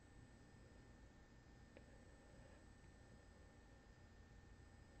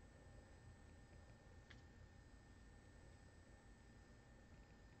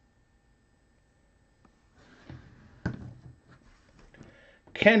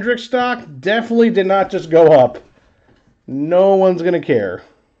 Kendrick stock definitely did not just go up. No one's gonna care.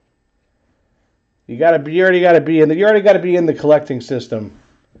 You already gotta be in the collecting system.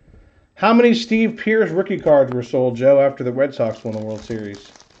 How many Steve Pearce rookie cards were sold, Joe, after the Red Sox won the World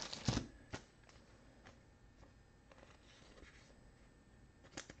Series?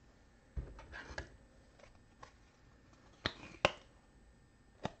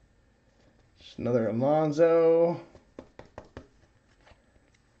 Just another Alonso.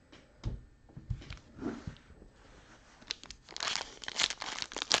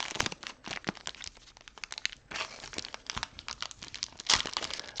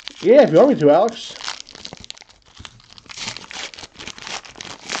 Yeah, if you want me to, Alex.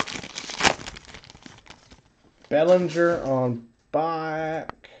 Bellinger on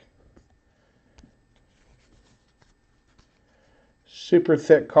back. Super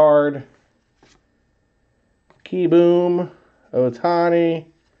thick card. Keyboom. Ohtani.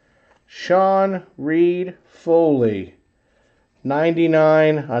 Sean Reed Foley.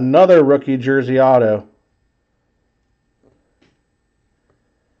 99. Another rookie jersey auto.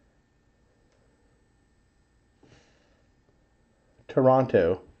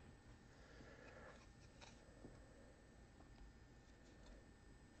 Toronto.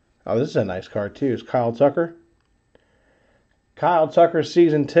 Oh, this is a nice card, too. It's Kyle Tucker. Kyle Tucker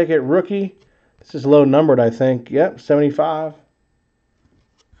season ticket rookie. This is low numbered, I think. Yep, 75.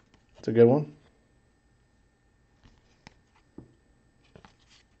 That's a good one.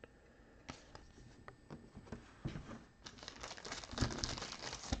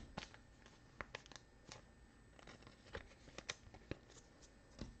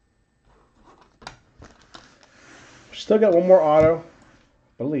 Still got one more auto,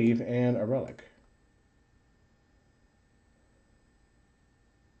 I believe, and a relic.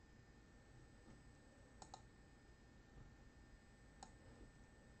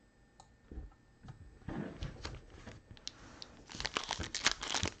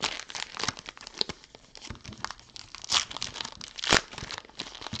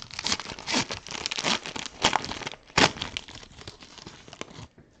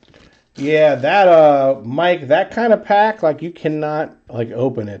 Yeah, that Mike, that kind of pack, like you cannot like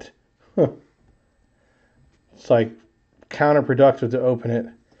open it. It's like counterproductive to open it.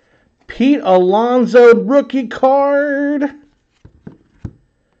 Pete Alonso rookie card.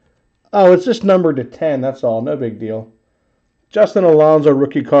 Oh, it's just numbered to 10, that's all. No big deal. Justin Alonso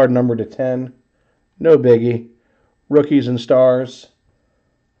rookie card number /10. No biggie. Rookies and stars.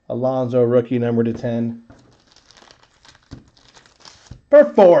 Alonso rookie number /10. For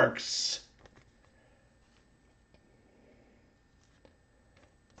Forks.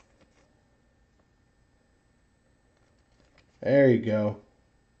 There you go.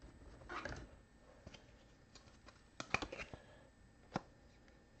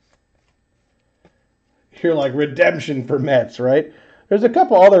 You're like redemption for Mets, right? There's a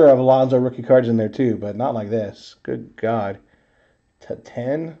couple other Alonso rookie cards in there too, but not like this. Good God.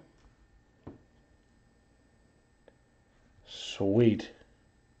 /10. Sweet.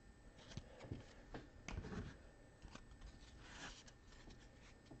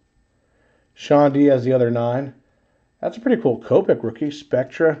 Sean Diaz, the other 9. That's a pretty cool Kopech rookie.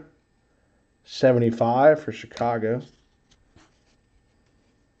 Spectra. 75 for Chicago.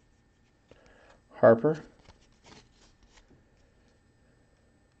 Harper.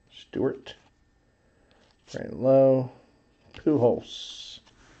 Stewart. Brandon Lowe. Pujols.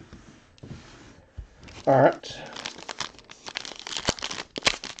 All right.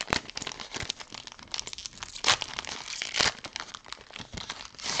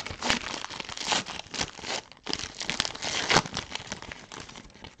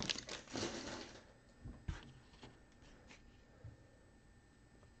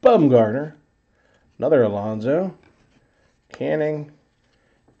 Bumgarner. Another Alonso. Canning.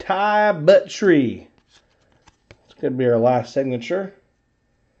 Ty Buttrey. It's going to be our last signature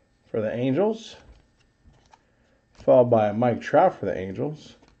for the Angels. Followed by a Mike Trout for the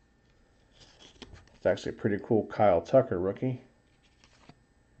Angels. It's actually a pretty cool Kyle Tucker rookie.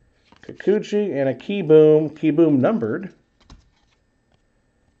 Kikuchi and a Keyboom numbered.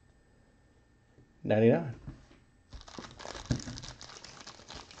 99.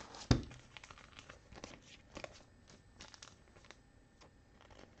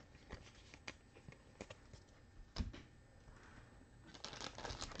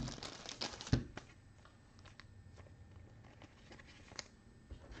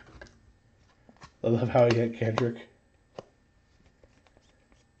 I love how he hit Kendrick.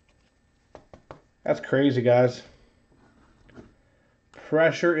 That's crazy, guys.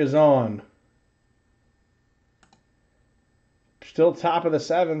 Pressure is on. Still top of the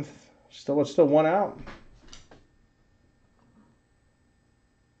 7th. It's still 1 out.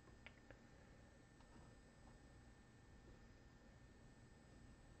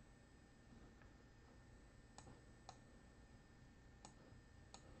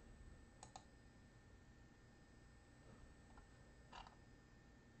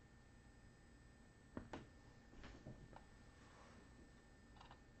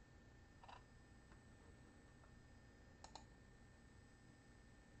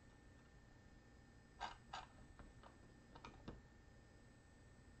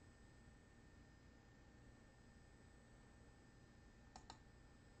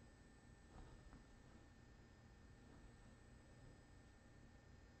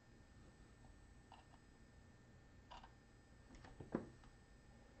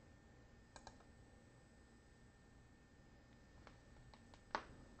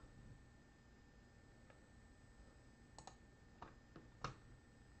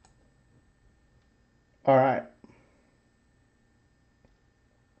 All right.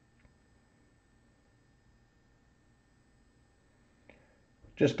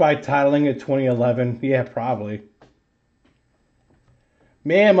 Just by titling it 2011, yeah, probably.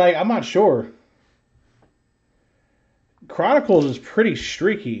 Man, like, I'm not sure. Chronicles is pretty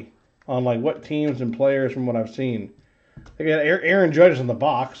streaky on like what teams and players from what I've seen. They got Aaron Judge in the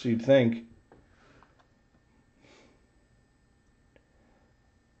box, you'd think.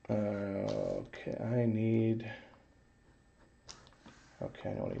 Okay,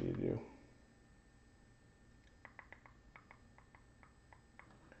 I know what I need to do.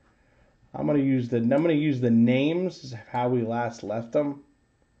 I'm gonna use the names of how we last left them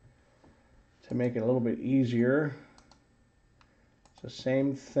to make it a little bit easier. It's the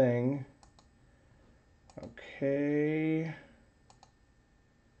same thing. Okay.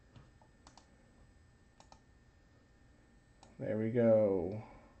 There we go.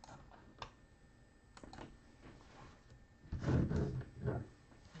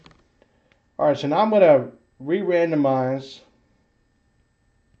 All right, so now I'm going to re-randomize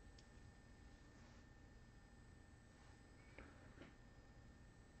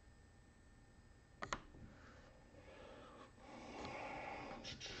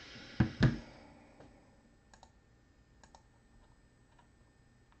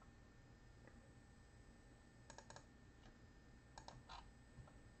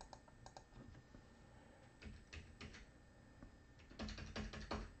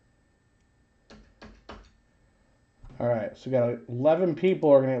All right, so we got 11 people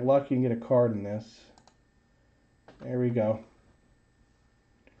are going to get lucky and get a card in this. There we go.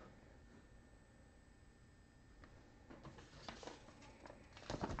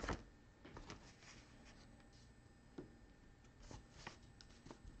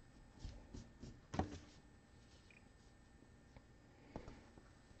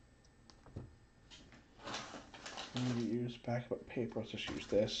 I'm going to use backup paper. Let's just use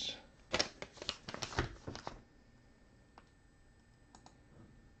this.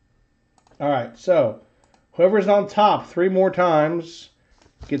 All right, so whoever's on top 3 more times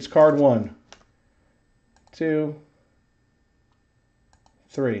gets card 1, 2,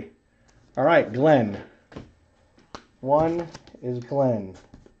 3. All right, Glenn. 1 is Glenn.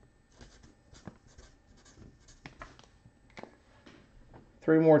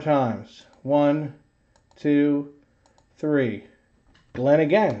 Three more times. 1, 2, 3. Glenn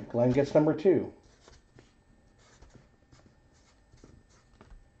again. Glenn gets number 2.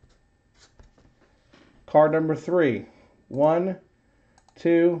 Card number 3. 1,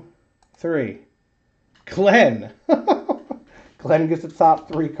 2, 3. Glenn. Glenn gets the top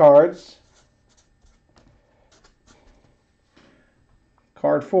 3 cards.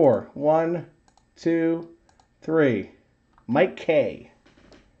 Card 4. 1, 2, 3. Mike K.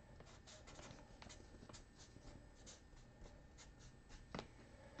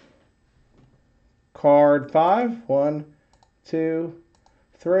 Card 5. 1, 2,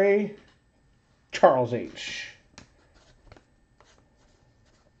 3. Charles H.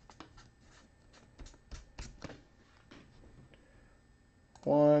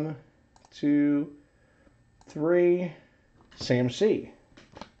 One, 2, 3. Sam C.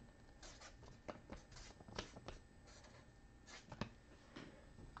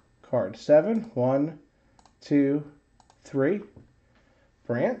 Card 7. 1, 2, 3.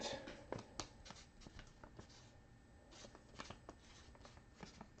 Brant.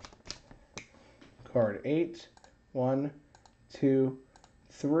 Card 8. 1, 2,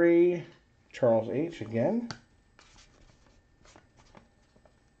 3. Charles H. again.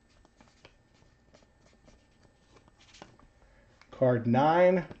 Card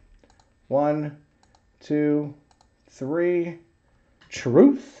 9. 1, 2, 3.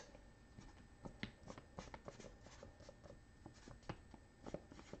 Truth.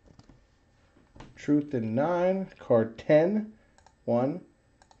 Truth in 9. Card 10. 1,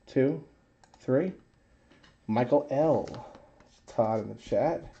 2, 3. Michael L. It's Todd in the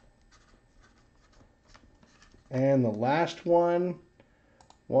chat. And the last one.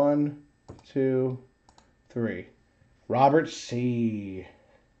 1, 2, 3. Robert C.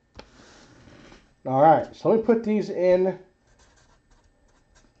 All right, so let me put these in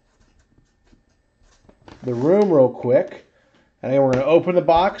the room real quick. And then we're going to open the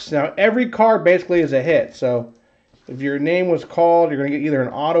box. Now, every card basically is a hit. So if your name was called, you're going to get either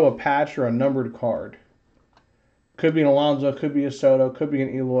an auto, a patch, or a numbered card. Could be an Alonso, could be a Soto, could be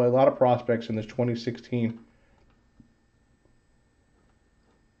an Eloy. A lot of prospects in this 2016.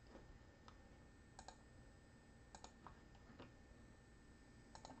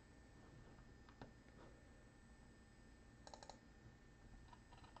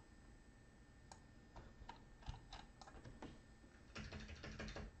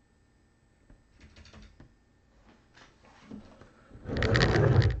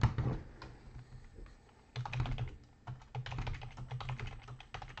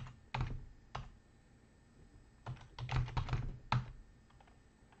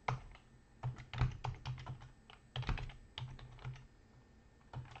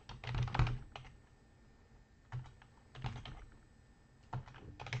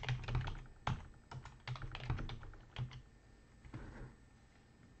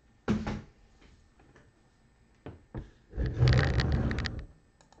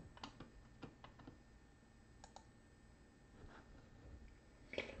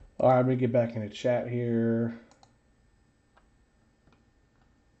 All right, I'm going to get back in the chat here.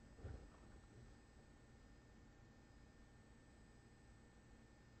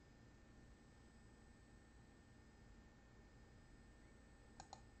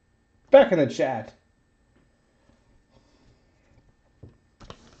 Back in the chat.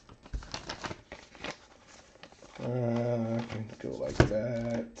 I can go like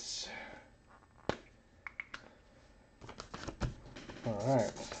that. All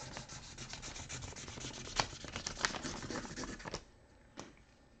right.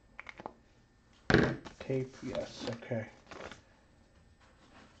 Tape, yes, okay.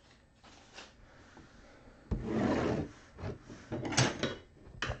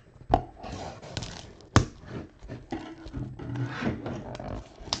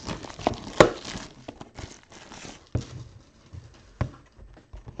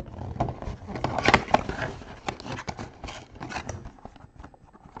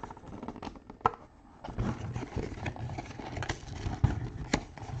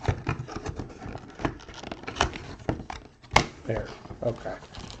 There. Okay.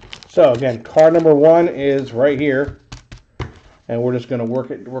 So again, card number 1 is right here, and we're just gonna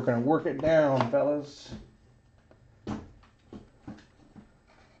work it. We're gonna work it down, fellas.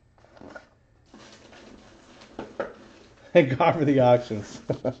 Thank God for the auctions.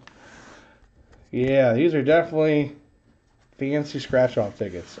 Yeah, these are definitely fancy scratch-off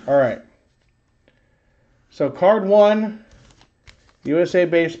tickets. All right. So card 1, USA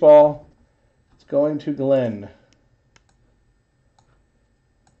Baseball. It's going to Glenn.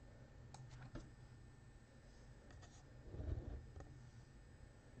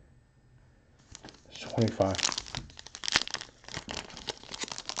 It's 25.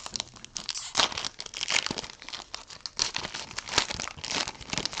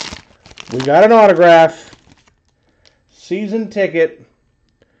 We got an autograph. Season ticket.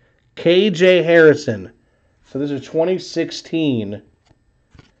 KJ Harrison. So this is 2016.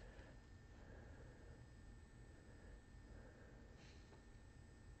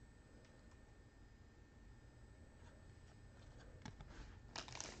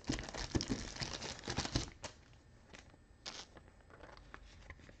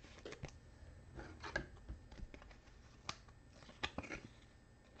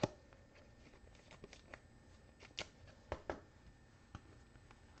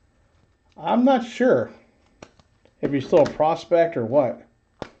 I'm not sure if he's still a prospect or what.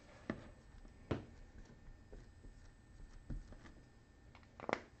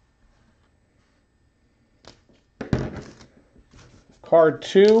 Card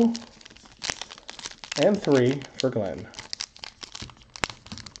 2 and 3 for Glenn.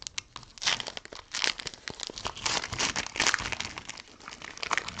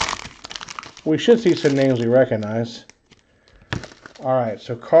 We should see some names we recognize. All right,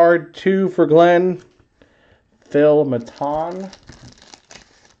 so card 2 for Glenn. Phil Maton.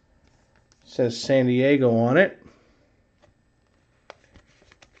 Says San Diego on it.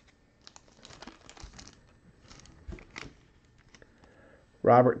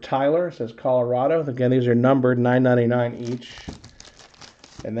 Robert Tyler says Colorado. Again, these are numbered, $9.99 each.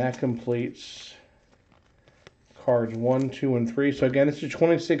 And that completes cards 1, 2, and 3. So again, this is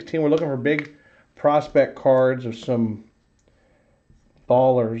 2016. We're looking for big prospect cards of some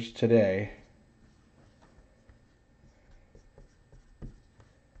ballers today.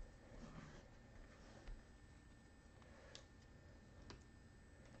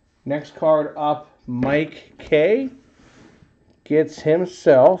 Next card up, Mike K. Gets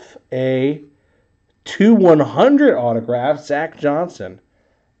himself a 2/100 autograph, Zach Johnson.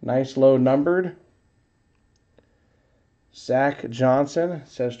 Nice low numbered. Zach Johnson,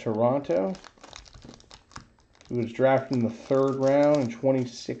 says Toronto. He was drafted in the 3rd round in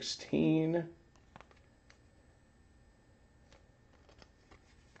 2016.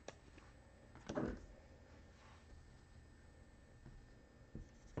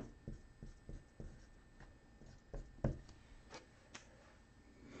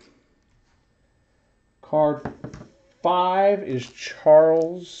 Card 5 is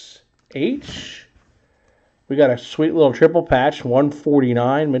Charles H. We got a sweet little triple patch,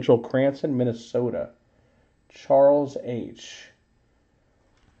 149, Mitchell Cranston, Minnesota. Charles H.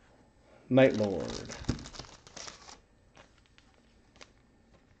 Night Lord.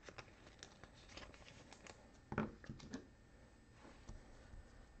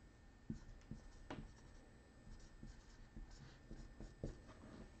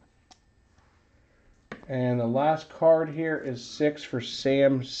 And the last card here is 6 for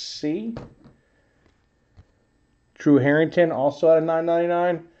Sam C. Drew Harrington, also at a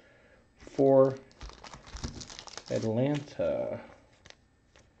 $9.99 for Atlanta.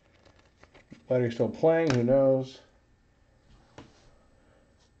 Whether he's still playing, who knows?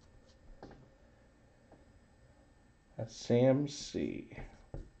 That's Sam C.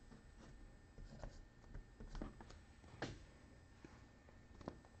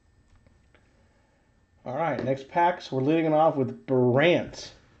 All right, next packs. We're leading it off with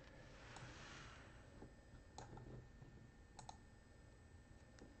Brant.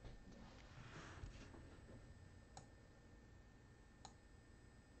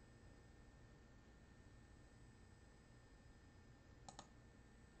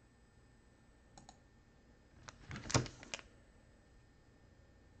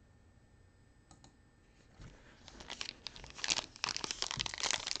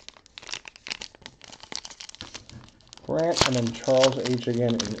 Brant, and then Charles H.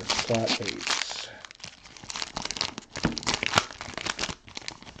 again in slot 8.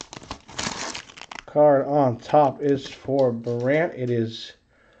 Card on top is for Brant. It is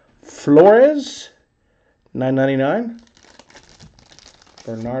Flores, $9.99.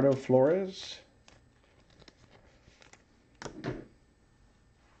 Bernardo Flores.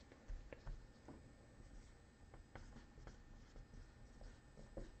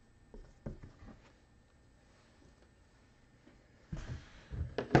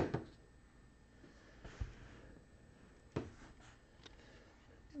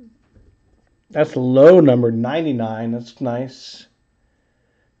 That's low number, 99. That's nice.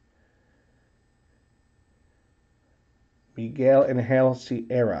 Miguel Angel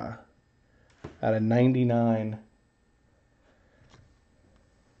Sierra out of 99.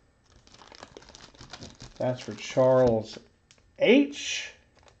 That's for Charles H.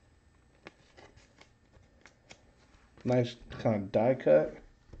 Nice kind of die cut.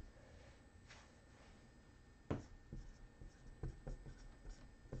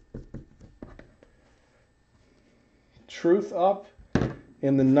 Truth up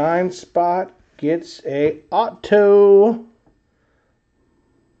in the 9 spot gets a auto.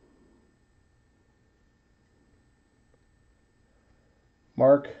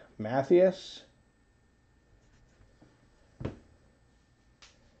 Mark Mathias.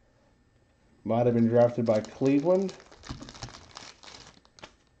 Might have been drafted by Cleveland.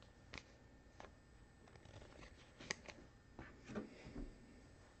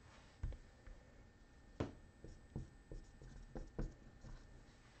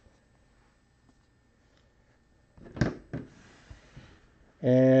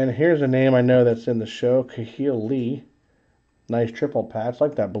 And here's a name I know that's in the show, Kahil Lee. Nice triple patch.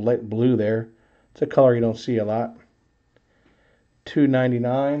 Like that blue there. It's a color you don't see a lot.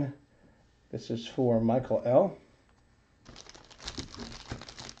 $2.99. This is for Michael L.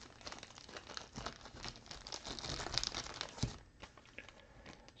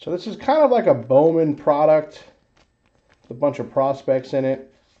 So this is kind of like a Bowman product with a bunch of prospects in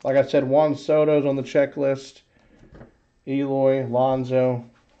it. Like I said, Juan Soto's on the checklist. Eloy, Lonzo.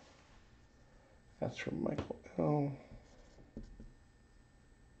 That's from Michael L.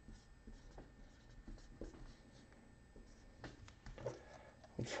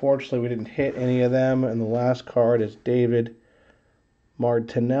 Unfortunately, we didn't hit any of them. And the last card is David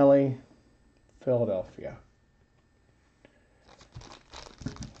Martinelli, Philadelphia.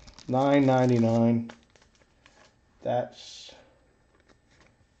 $9.99. That's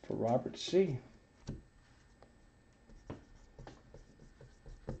for Robert C.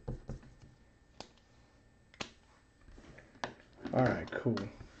 All right, cool.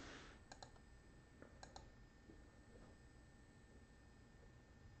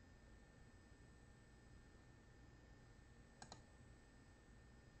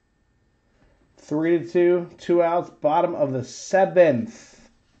 Three to two, 2 outs, bottom of the 7th.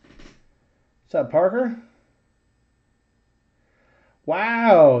 What's up, Parker?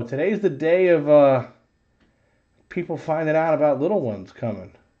 Wow, today's the day of people finding out about little ones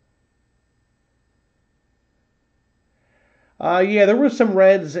coming. Yeah, there were some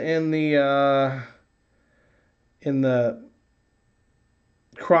Reds in the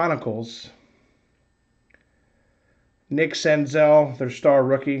Chronicles. Nick Senzel, their star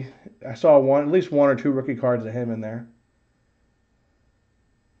rookie. I saw at least one or two rookie cards of him in there.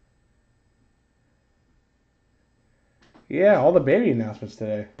 Yeah, all the baby announcements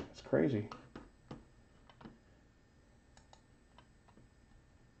today. It's crazy.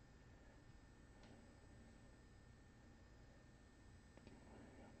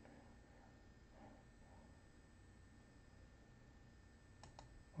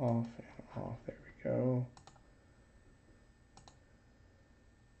 Off and off. There we go.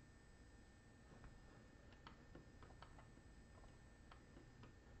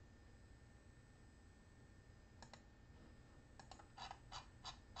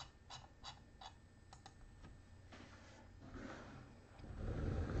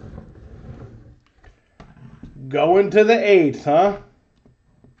 Going to the 8th, huh?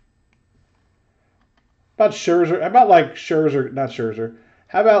 About Scherzer. How about like Scherzer? Not Scherzer.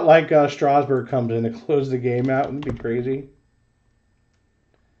 How about like Strasburg comes in to close the game out? Wouldn't it be crazy?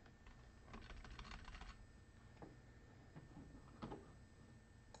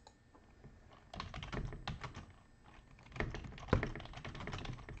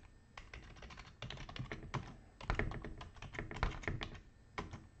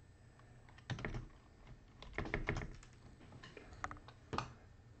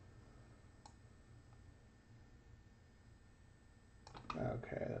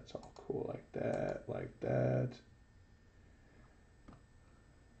 Okay, that's all cool like that, like that.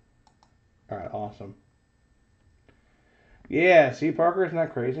 All right, awesome. Yeah, see, Parker, isn't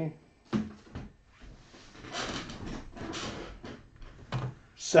that crazy?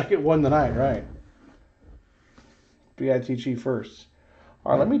 Second one tonight, right? BITG first.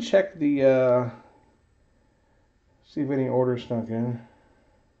 All right, let me check the, see if any orders snuck in.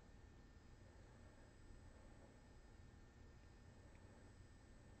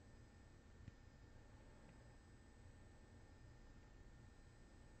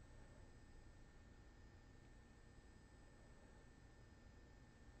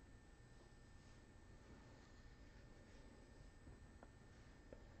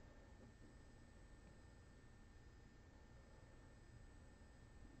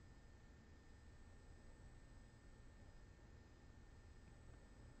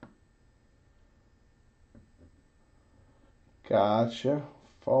 Gotcha.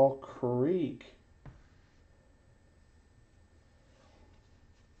 Fall Creek.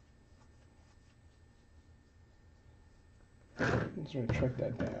 Let's track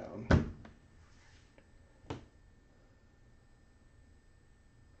that down.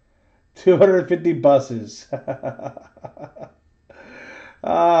 $250 buses.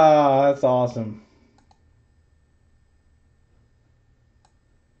 Ah, that's awesome.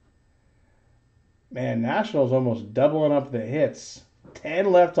 Man, Nationals almost doubling up the hits.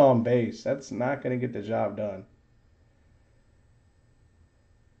 10 left on base. That's not going to get the job done.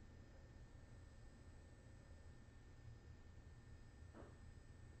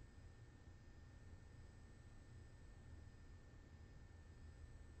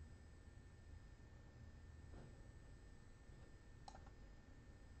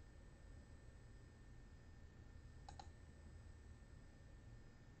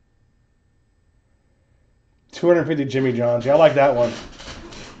 $250 Jimmy Johns. Yeah, I like that one.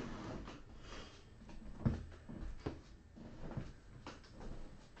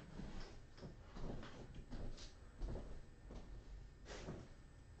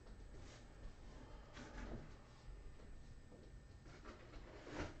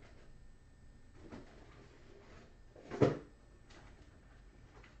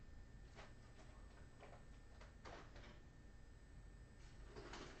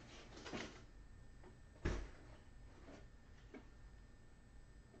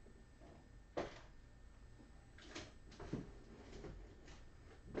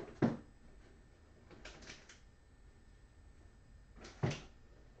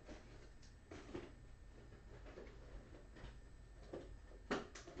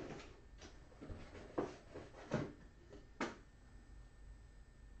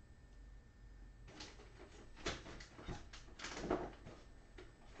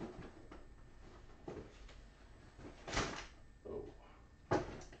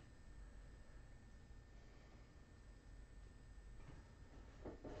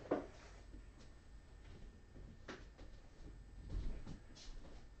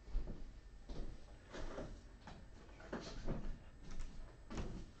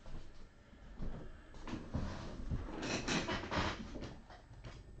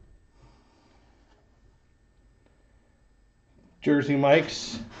 Jersey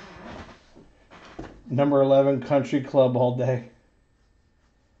Mike's. Number 11 Country Club all day.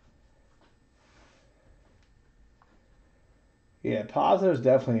 Yeah, positive is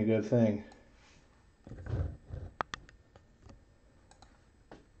definitely a good thing.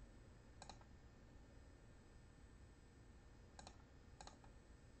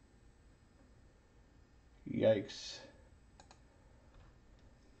 Yikes.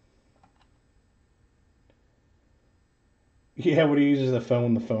 Yeah, when he uses the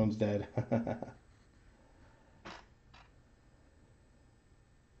phone's dead.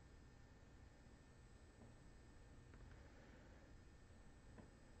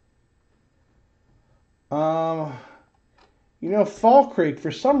 um, Fall Creek, for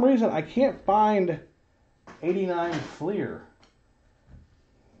some reason, I can't find 89 Fleer.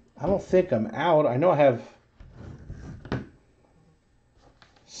 I don't think I'm out. I know I have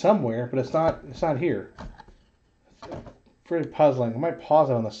somewhere, but it's not here. It's pretty puzzling. I might pause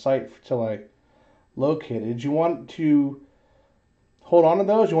it on the site until I locate it. Did you want to hold on to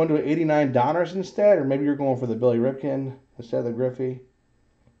those? You want to do $89 instead? Or maybe you're going for the Billy Ripken instead of the Griffey?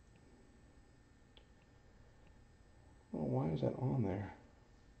 Oh, why is that on there?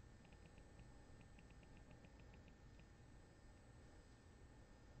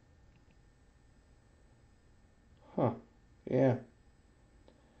 Huh. Yeah.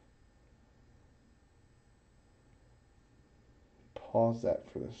 Pause that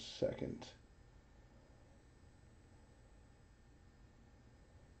for a second.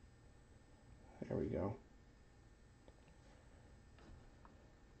 There we go.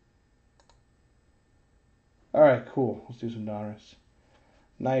 All right, cool. Let's do some Donruss.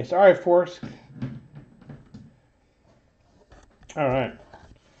 Nice. All right, Forrest. All right.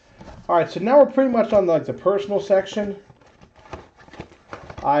 All right, so now we're pretty much on the personal section.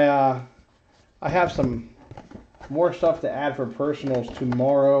 I have some more stuff to add for personals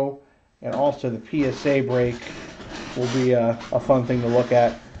tomorrow, and also the PSA break will be a fun thing to look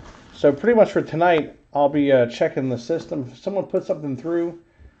at. So pretty much for tonight, I'll be checking the system. If someone puts something through,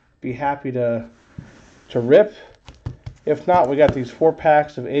 be happy to rip. If not, we got these 4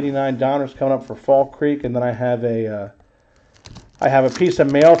 packs of $89 coming up for Fall Creek, and then I have a piece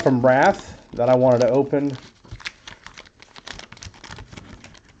of mail from Wrath that I wanted to open.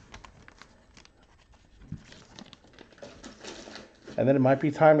 And then it might be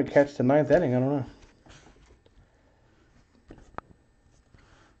time to catch the 9th inning. I don't know.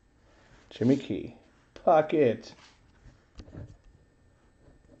 Jimmy Key. Puckett.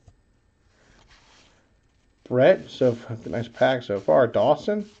 Brett, so nice pack so far.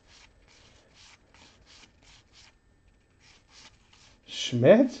 Dawson.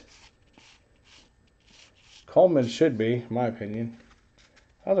 Schmidt. Coleman should be, in my opinion.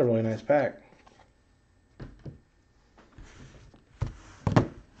 That was a really nice pack.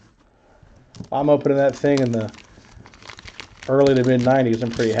 I'm opening that thing in the early to mid 90s. I'm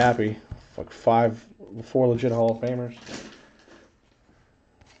pretty happy. Like 4 legit Hall of Famers.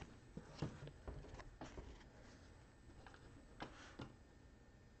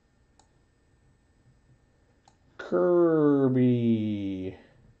 Kirby.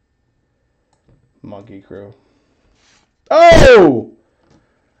 Monkey Crew. Oh!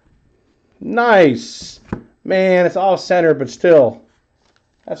 Nice. Man, it's off center, but still.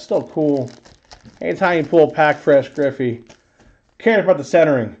 That's still cool. Anytime you pull a pack fresh Griffey, cares about the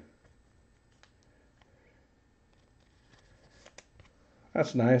centering.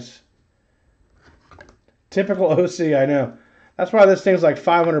 That's nice. Typical OC, I know. That's why this thing's like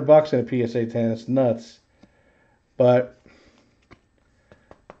 $500 in a PSA 10. It's nuts. But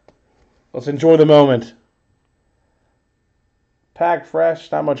let's enjoy the moment. Pack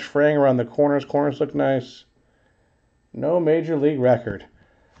fresh, not much fraying around the corners. Corners look nice. No major league record.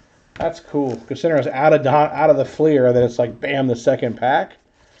 That's cool. Considering it's out of the Fleer, that it's like bam, the second pack.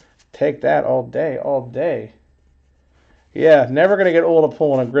 Take that all day, all day. Yeah, never gonna get old of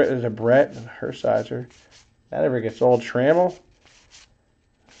pulling a grit as a Brett and Hersizer. That never gets old. Trammell.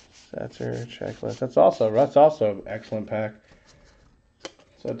 Setzer, checklist. That's also an excellent pack.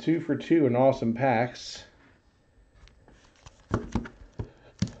 So 2 for 2 in awesome packs.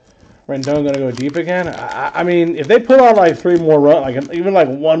 Rendon gonna go deep again? I mean, if they put on like 3 more run, like even like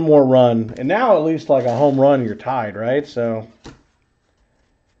 1 more run, and now at least like a home run, you're tied, right? So.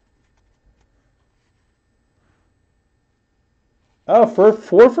 Oh,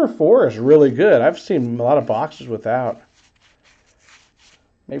 4 for 4 is really good. I've seen a lot of boxes without.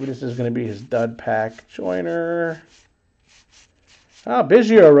 Maybe this is going to be his dud pack. Joyner. Oh,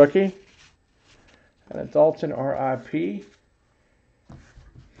 Biggio rookie. And a Dalton RIP.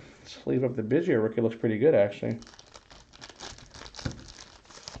 Let's leave up the Biggio rookie. Looks pretty good, actually.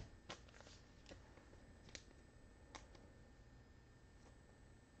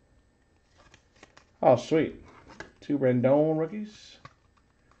 Oh, sweet. 2 Rendon rookies.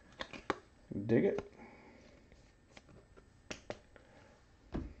 Dig it.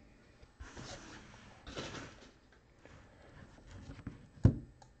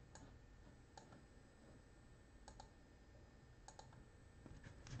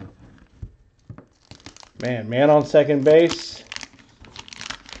 Man on second base.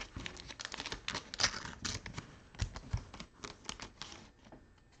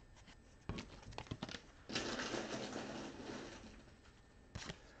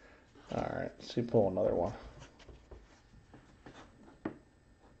 All right, let's see, pull another one.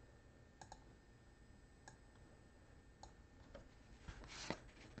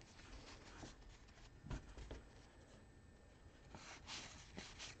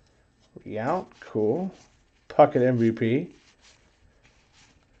 Yount, cool. Puckett MVP.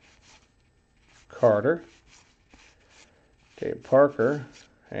 Carter. Dave Parker.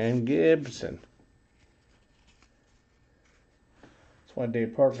 And Gibson. That's one of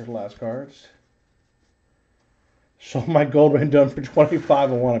Dave Parker's last cards. So my gold ran done for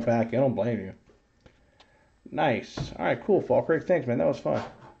 25 and 1 a pack. I don't blame you. Nice. All right, cool, Falkirk. Thanks, man. That was fun.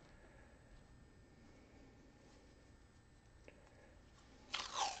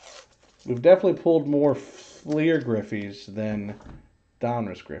 We've definitely pulled more Fleer Griffies than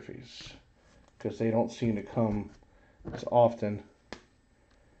Donruss Griffies because they don't seem to come as often.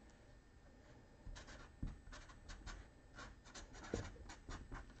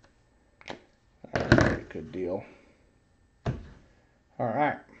 All right, good deal. All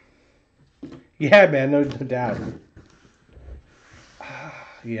right. Yeah, man, no doubt.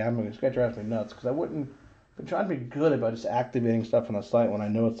 Yeah, it's going to drive me nuts because I wouldn't. I'm trying to be good about just activating stuff on the site when I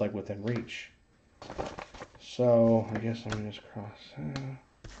know it's like within reach. So I guess I'm gonna just cross.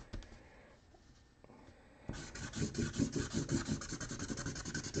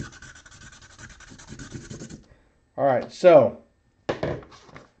 All right, so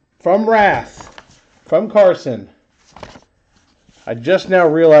from Wrath, from Carson, I just now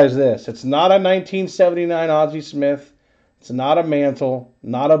realized this. It's not a 1979 Ozzie Smith. It's not a Mantle,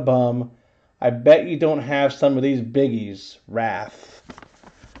 not a Bum. I bet you don't have some of these biggies, Wrath.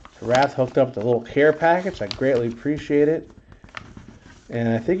 Wrath hooked up the little care package. I greatly appreciate it. And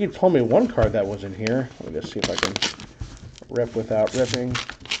I think he told me one card that was in here. Let me just see if I can rip without ripping.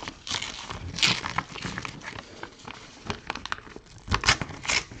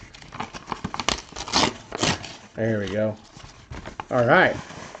 There we go. All right.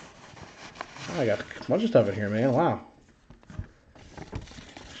 I got a bunch of stuff in here, man. Wow.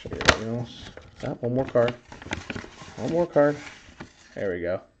 Show you anything else. Oh, one more card. One more card. There we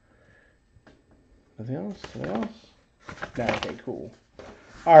go. Anything else? What else? No, okay, cool.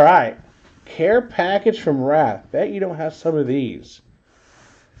 All right. Care package from Wrath. Bet you don't have some of these.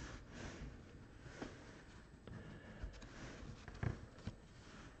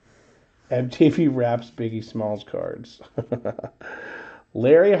 MTV Wraps Biggie Smalls cards.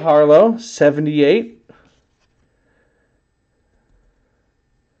 Larry Harlow, 78.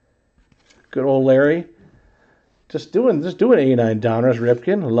 Good old Larry. Just doing 89 downers,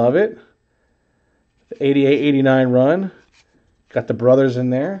 Ripken. Love it. The 88-89 run. Got the brothers in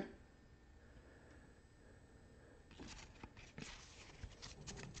there.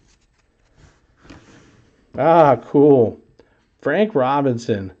 Ah, cool. Frank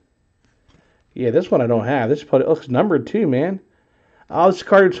Robinson. Yeah, this one I don't have. This probably looks numbered too, man. Oh, this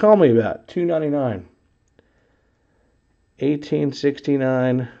card you're telling me about. $2.99.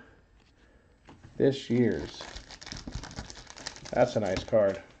 1869. This year's. That's a nice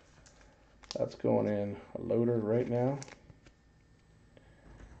card. That's going in a loader right now.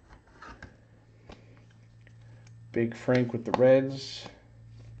 Big Frank with the Reds.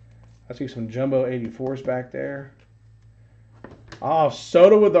 I see some jumbo 84s back there. Oh,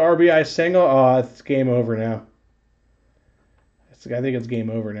 Soto with the RBI single. Oh, it's game over now. I think it's game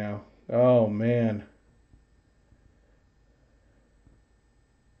over now. Oh, man.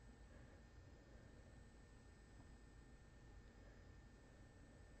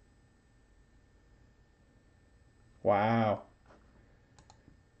 Wow.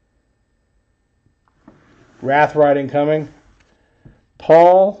 Wrath riding coming.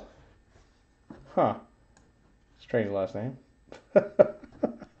 Paul. Huh. Strange last name.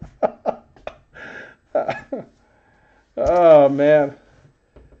 Oh, man.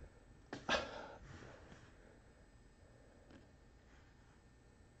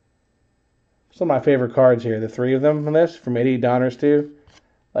 Some of my favorite cards here. The three of them on this from 88 Donners too.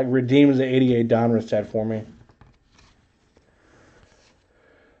 Like redeems the 88 Donners set for me.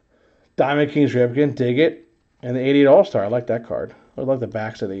 Diamond Kings Ripken, dig it. And the 88 All-Star, I like that card. I like the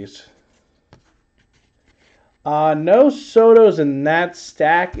backs of these. No Sotos in that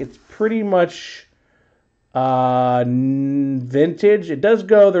stack. It's pretty much vintage. It does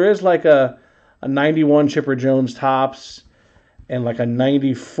go, there is like a 91 Chipper Jones Topps and like a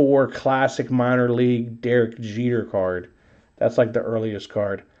 94 Classic Minor League Derek Jeter card. That's like the earliest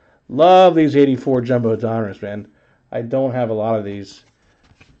card. Love these 84 Jumbo Donners, man. I don't have a lot of these.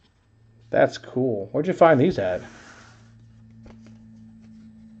 That's cool. Where'd you find these at?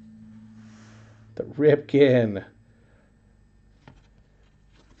 The Ripken.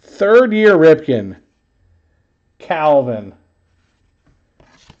 Third year Ripken. Calvin.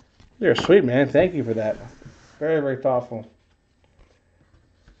 You're sweet, man. Thank you for that. Very, very thoughtful.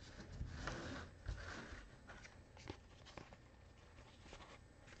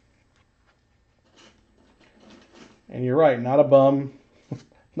 And you're right, not a bum.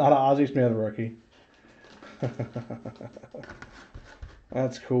 Not an Ozzie Smith rookie.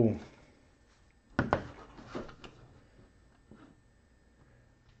 That's cool.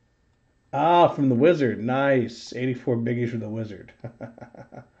 Ah, from the Wizard. Nice. 84 biggies from the Wizard.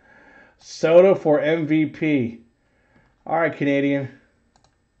 Soto for MVP. All right, Canadian.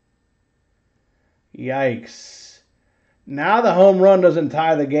 Yikes. Now the home run doesn't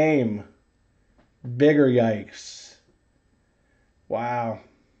tie the game. Bigger yikes. Wow.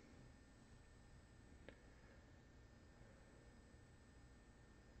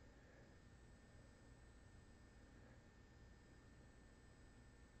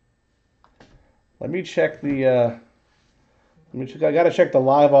 Let me check the. I gotta check the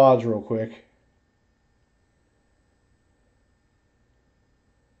live odds real quick.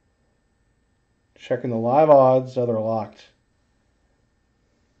 Checking the live odds. Oh, they're locked.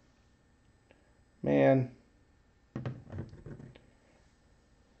 Man.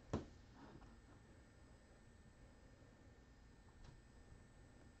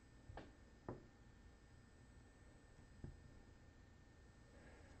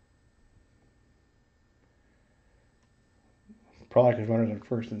 Probably because runners on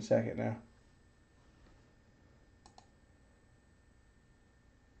first and second now.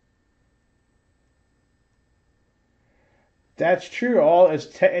 That's true.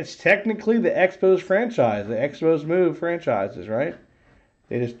 It's technically the Expos franchise, the Expos Move franchises, right?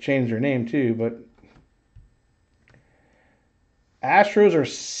 They just changed their name too, but Astros are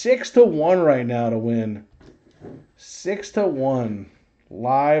 6-1 right now to win. 6-1.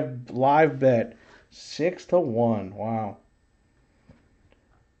 Live bet. 6-1. Wow.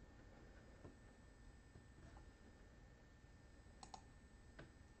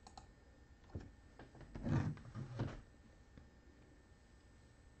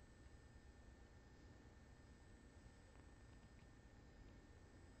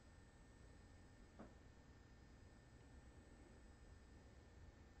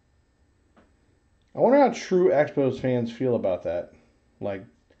 I wonder how true Expos fans feel about that. Like,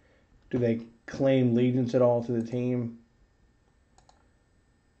 do they claim allegiance at all to the team?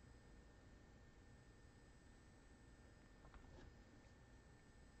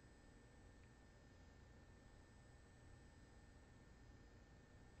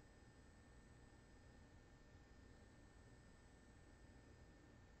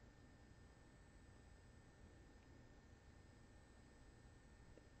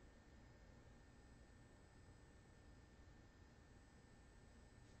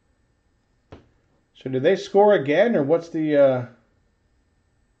 So did they score again, or what's the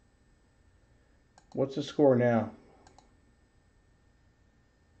score now?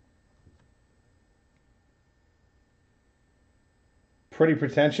 Pretty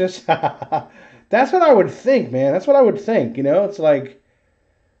pretentious. That's what I would think, man. That's what I would think. You know, it's like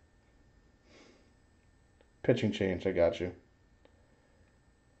pitching change. I got you.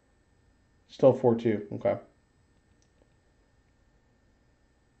 Still 4-2. Okay.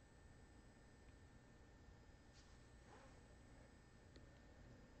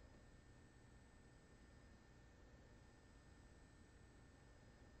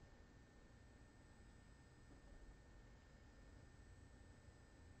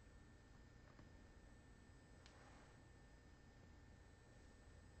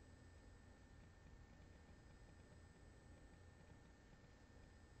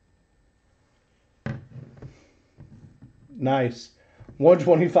 Nice.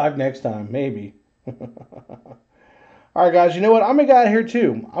 125 next time, maybe. All right, guys. You know what? I'm gonna get out of here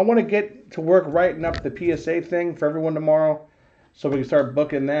too. I want to get to work writing up the PSA thing for everyone tomorrow, so we can start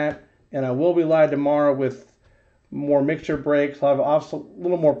booking that. And I will be live tomorrow with more mixture breaks. I'll have also a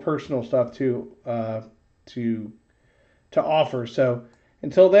little more personal stuff too to offer. So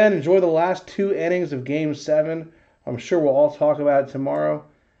until then, enjoy the last 2 innings of Game 7. I'm sure we'll all talk about it tomorrow.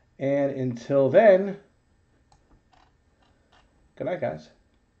 And until then, good night, guys.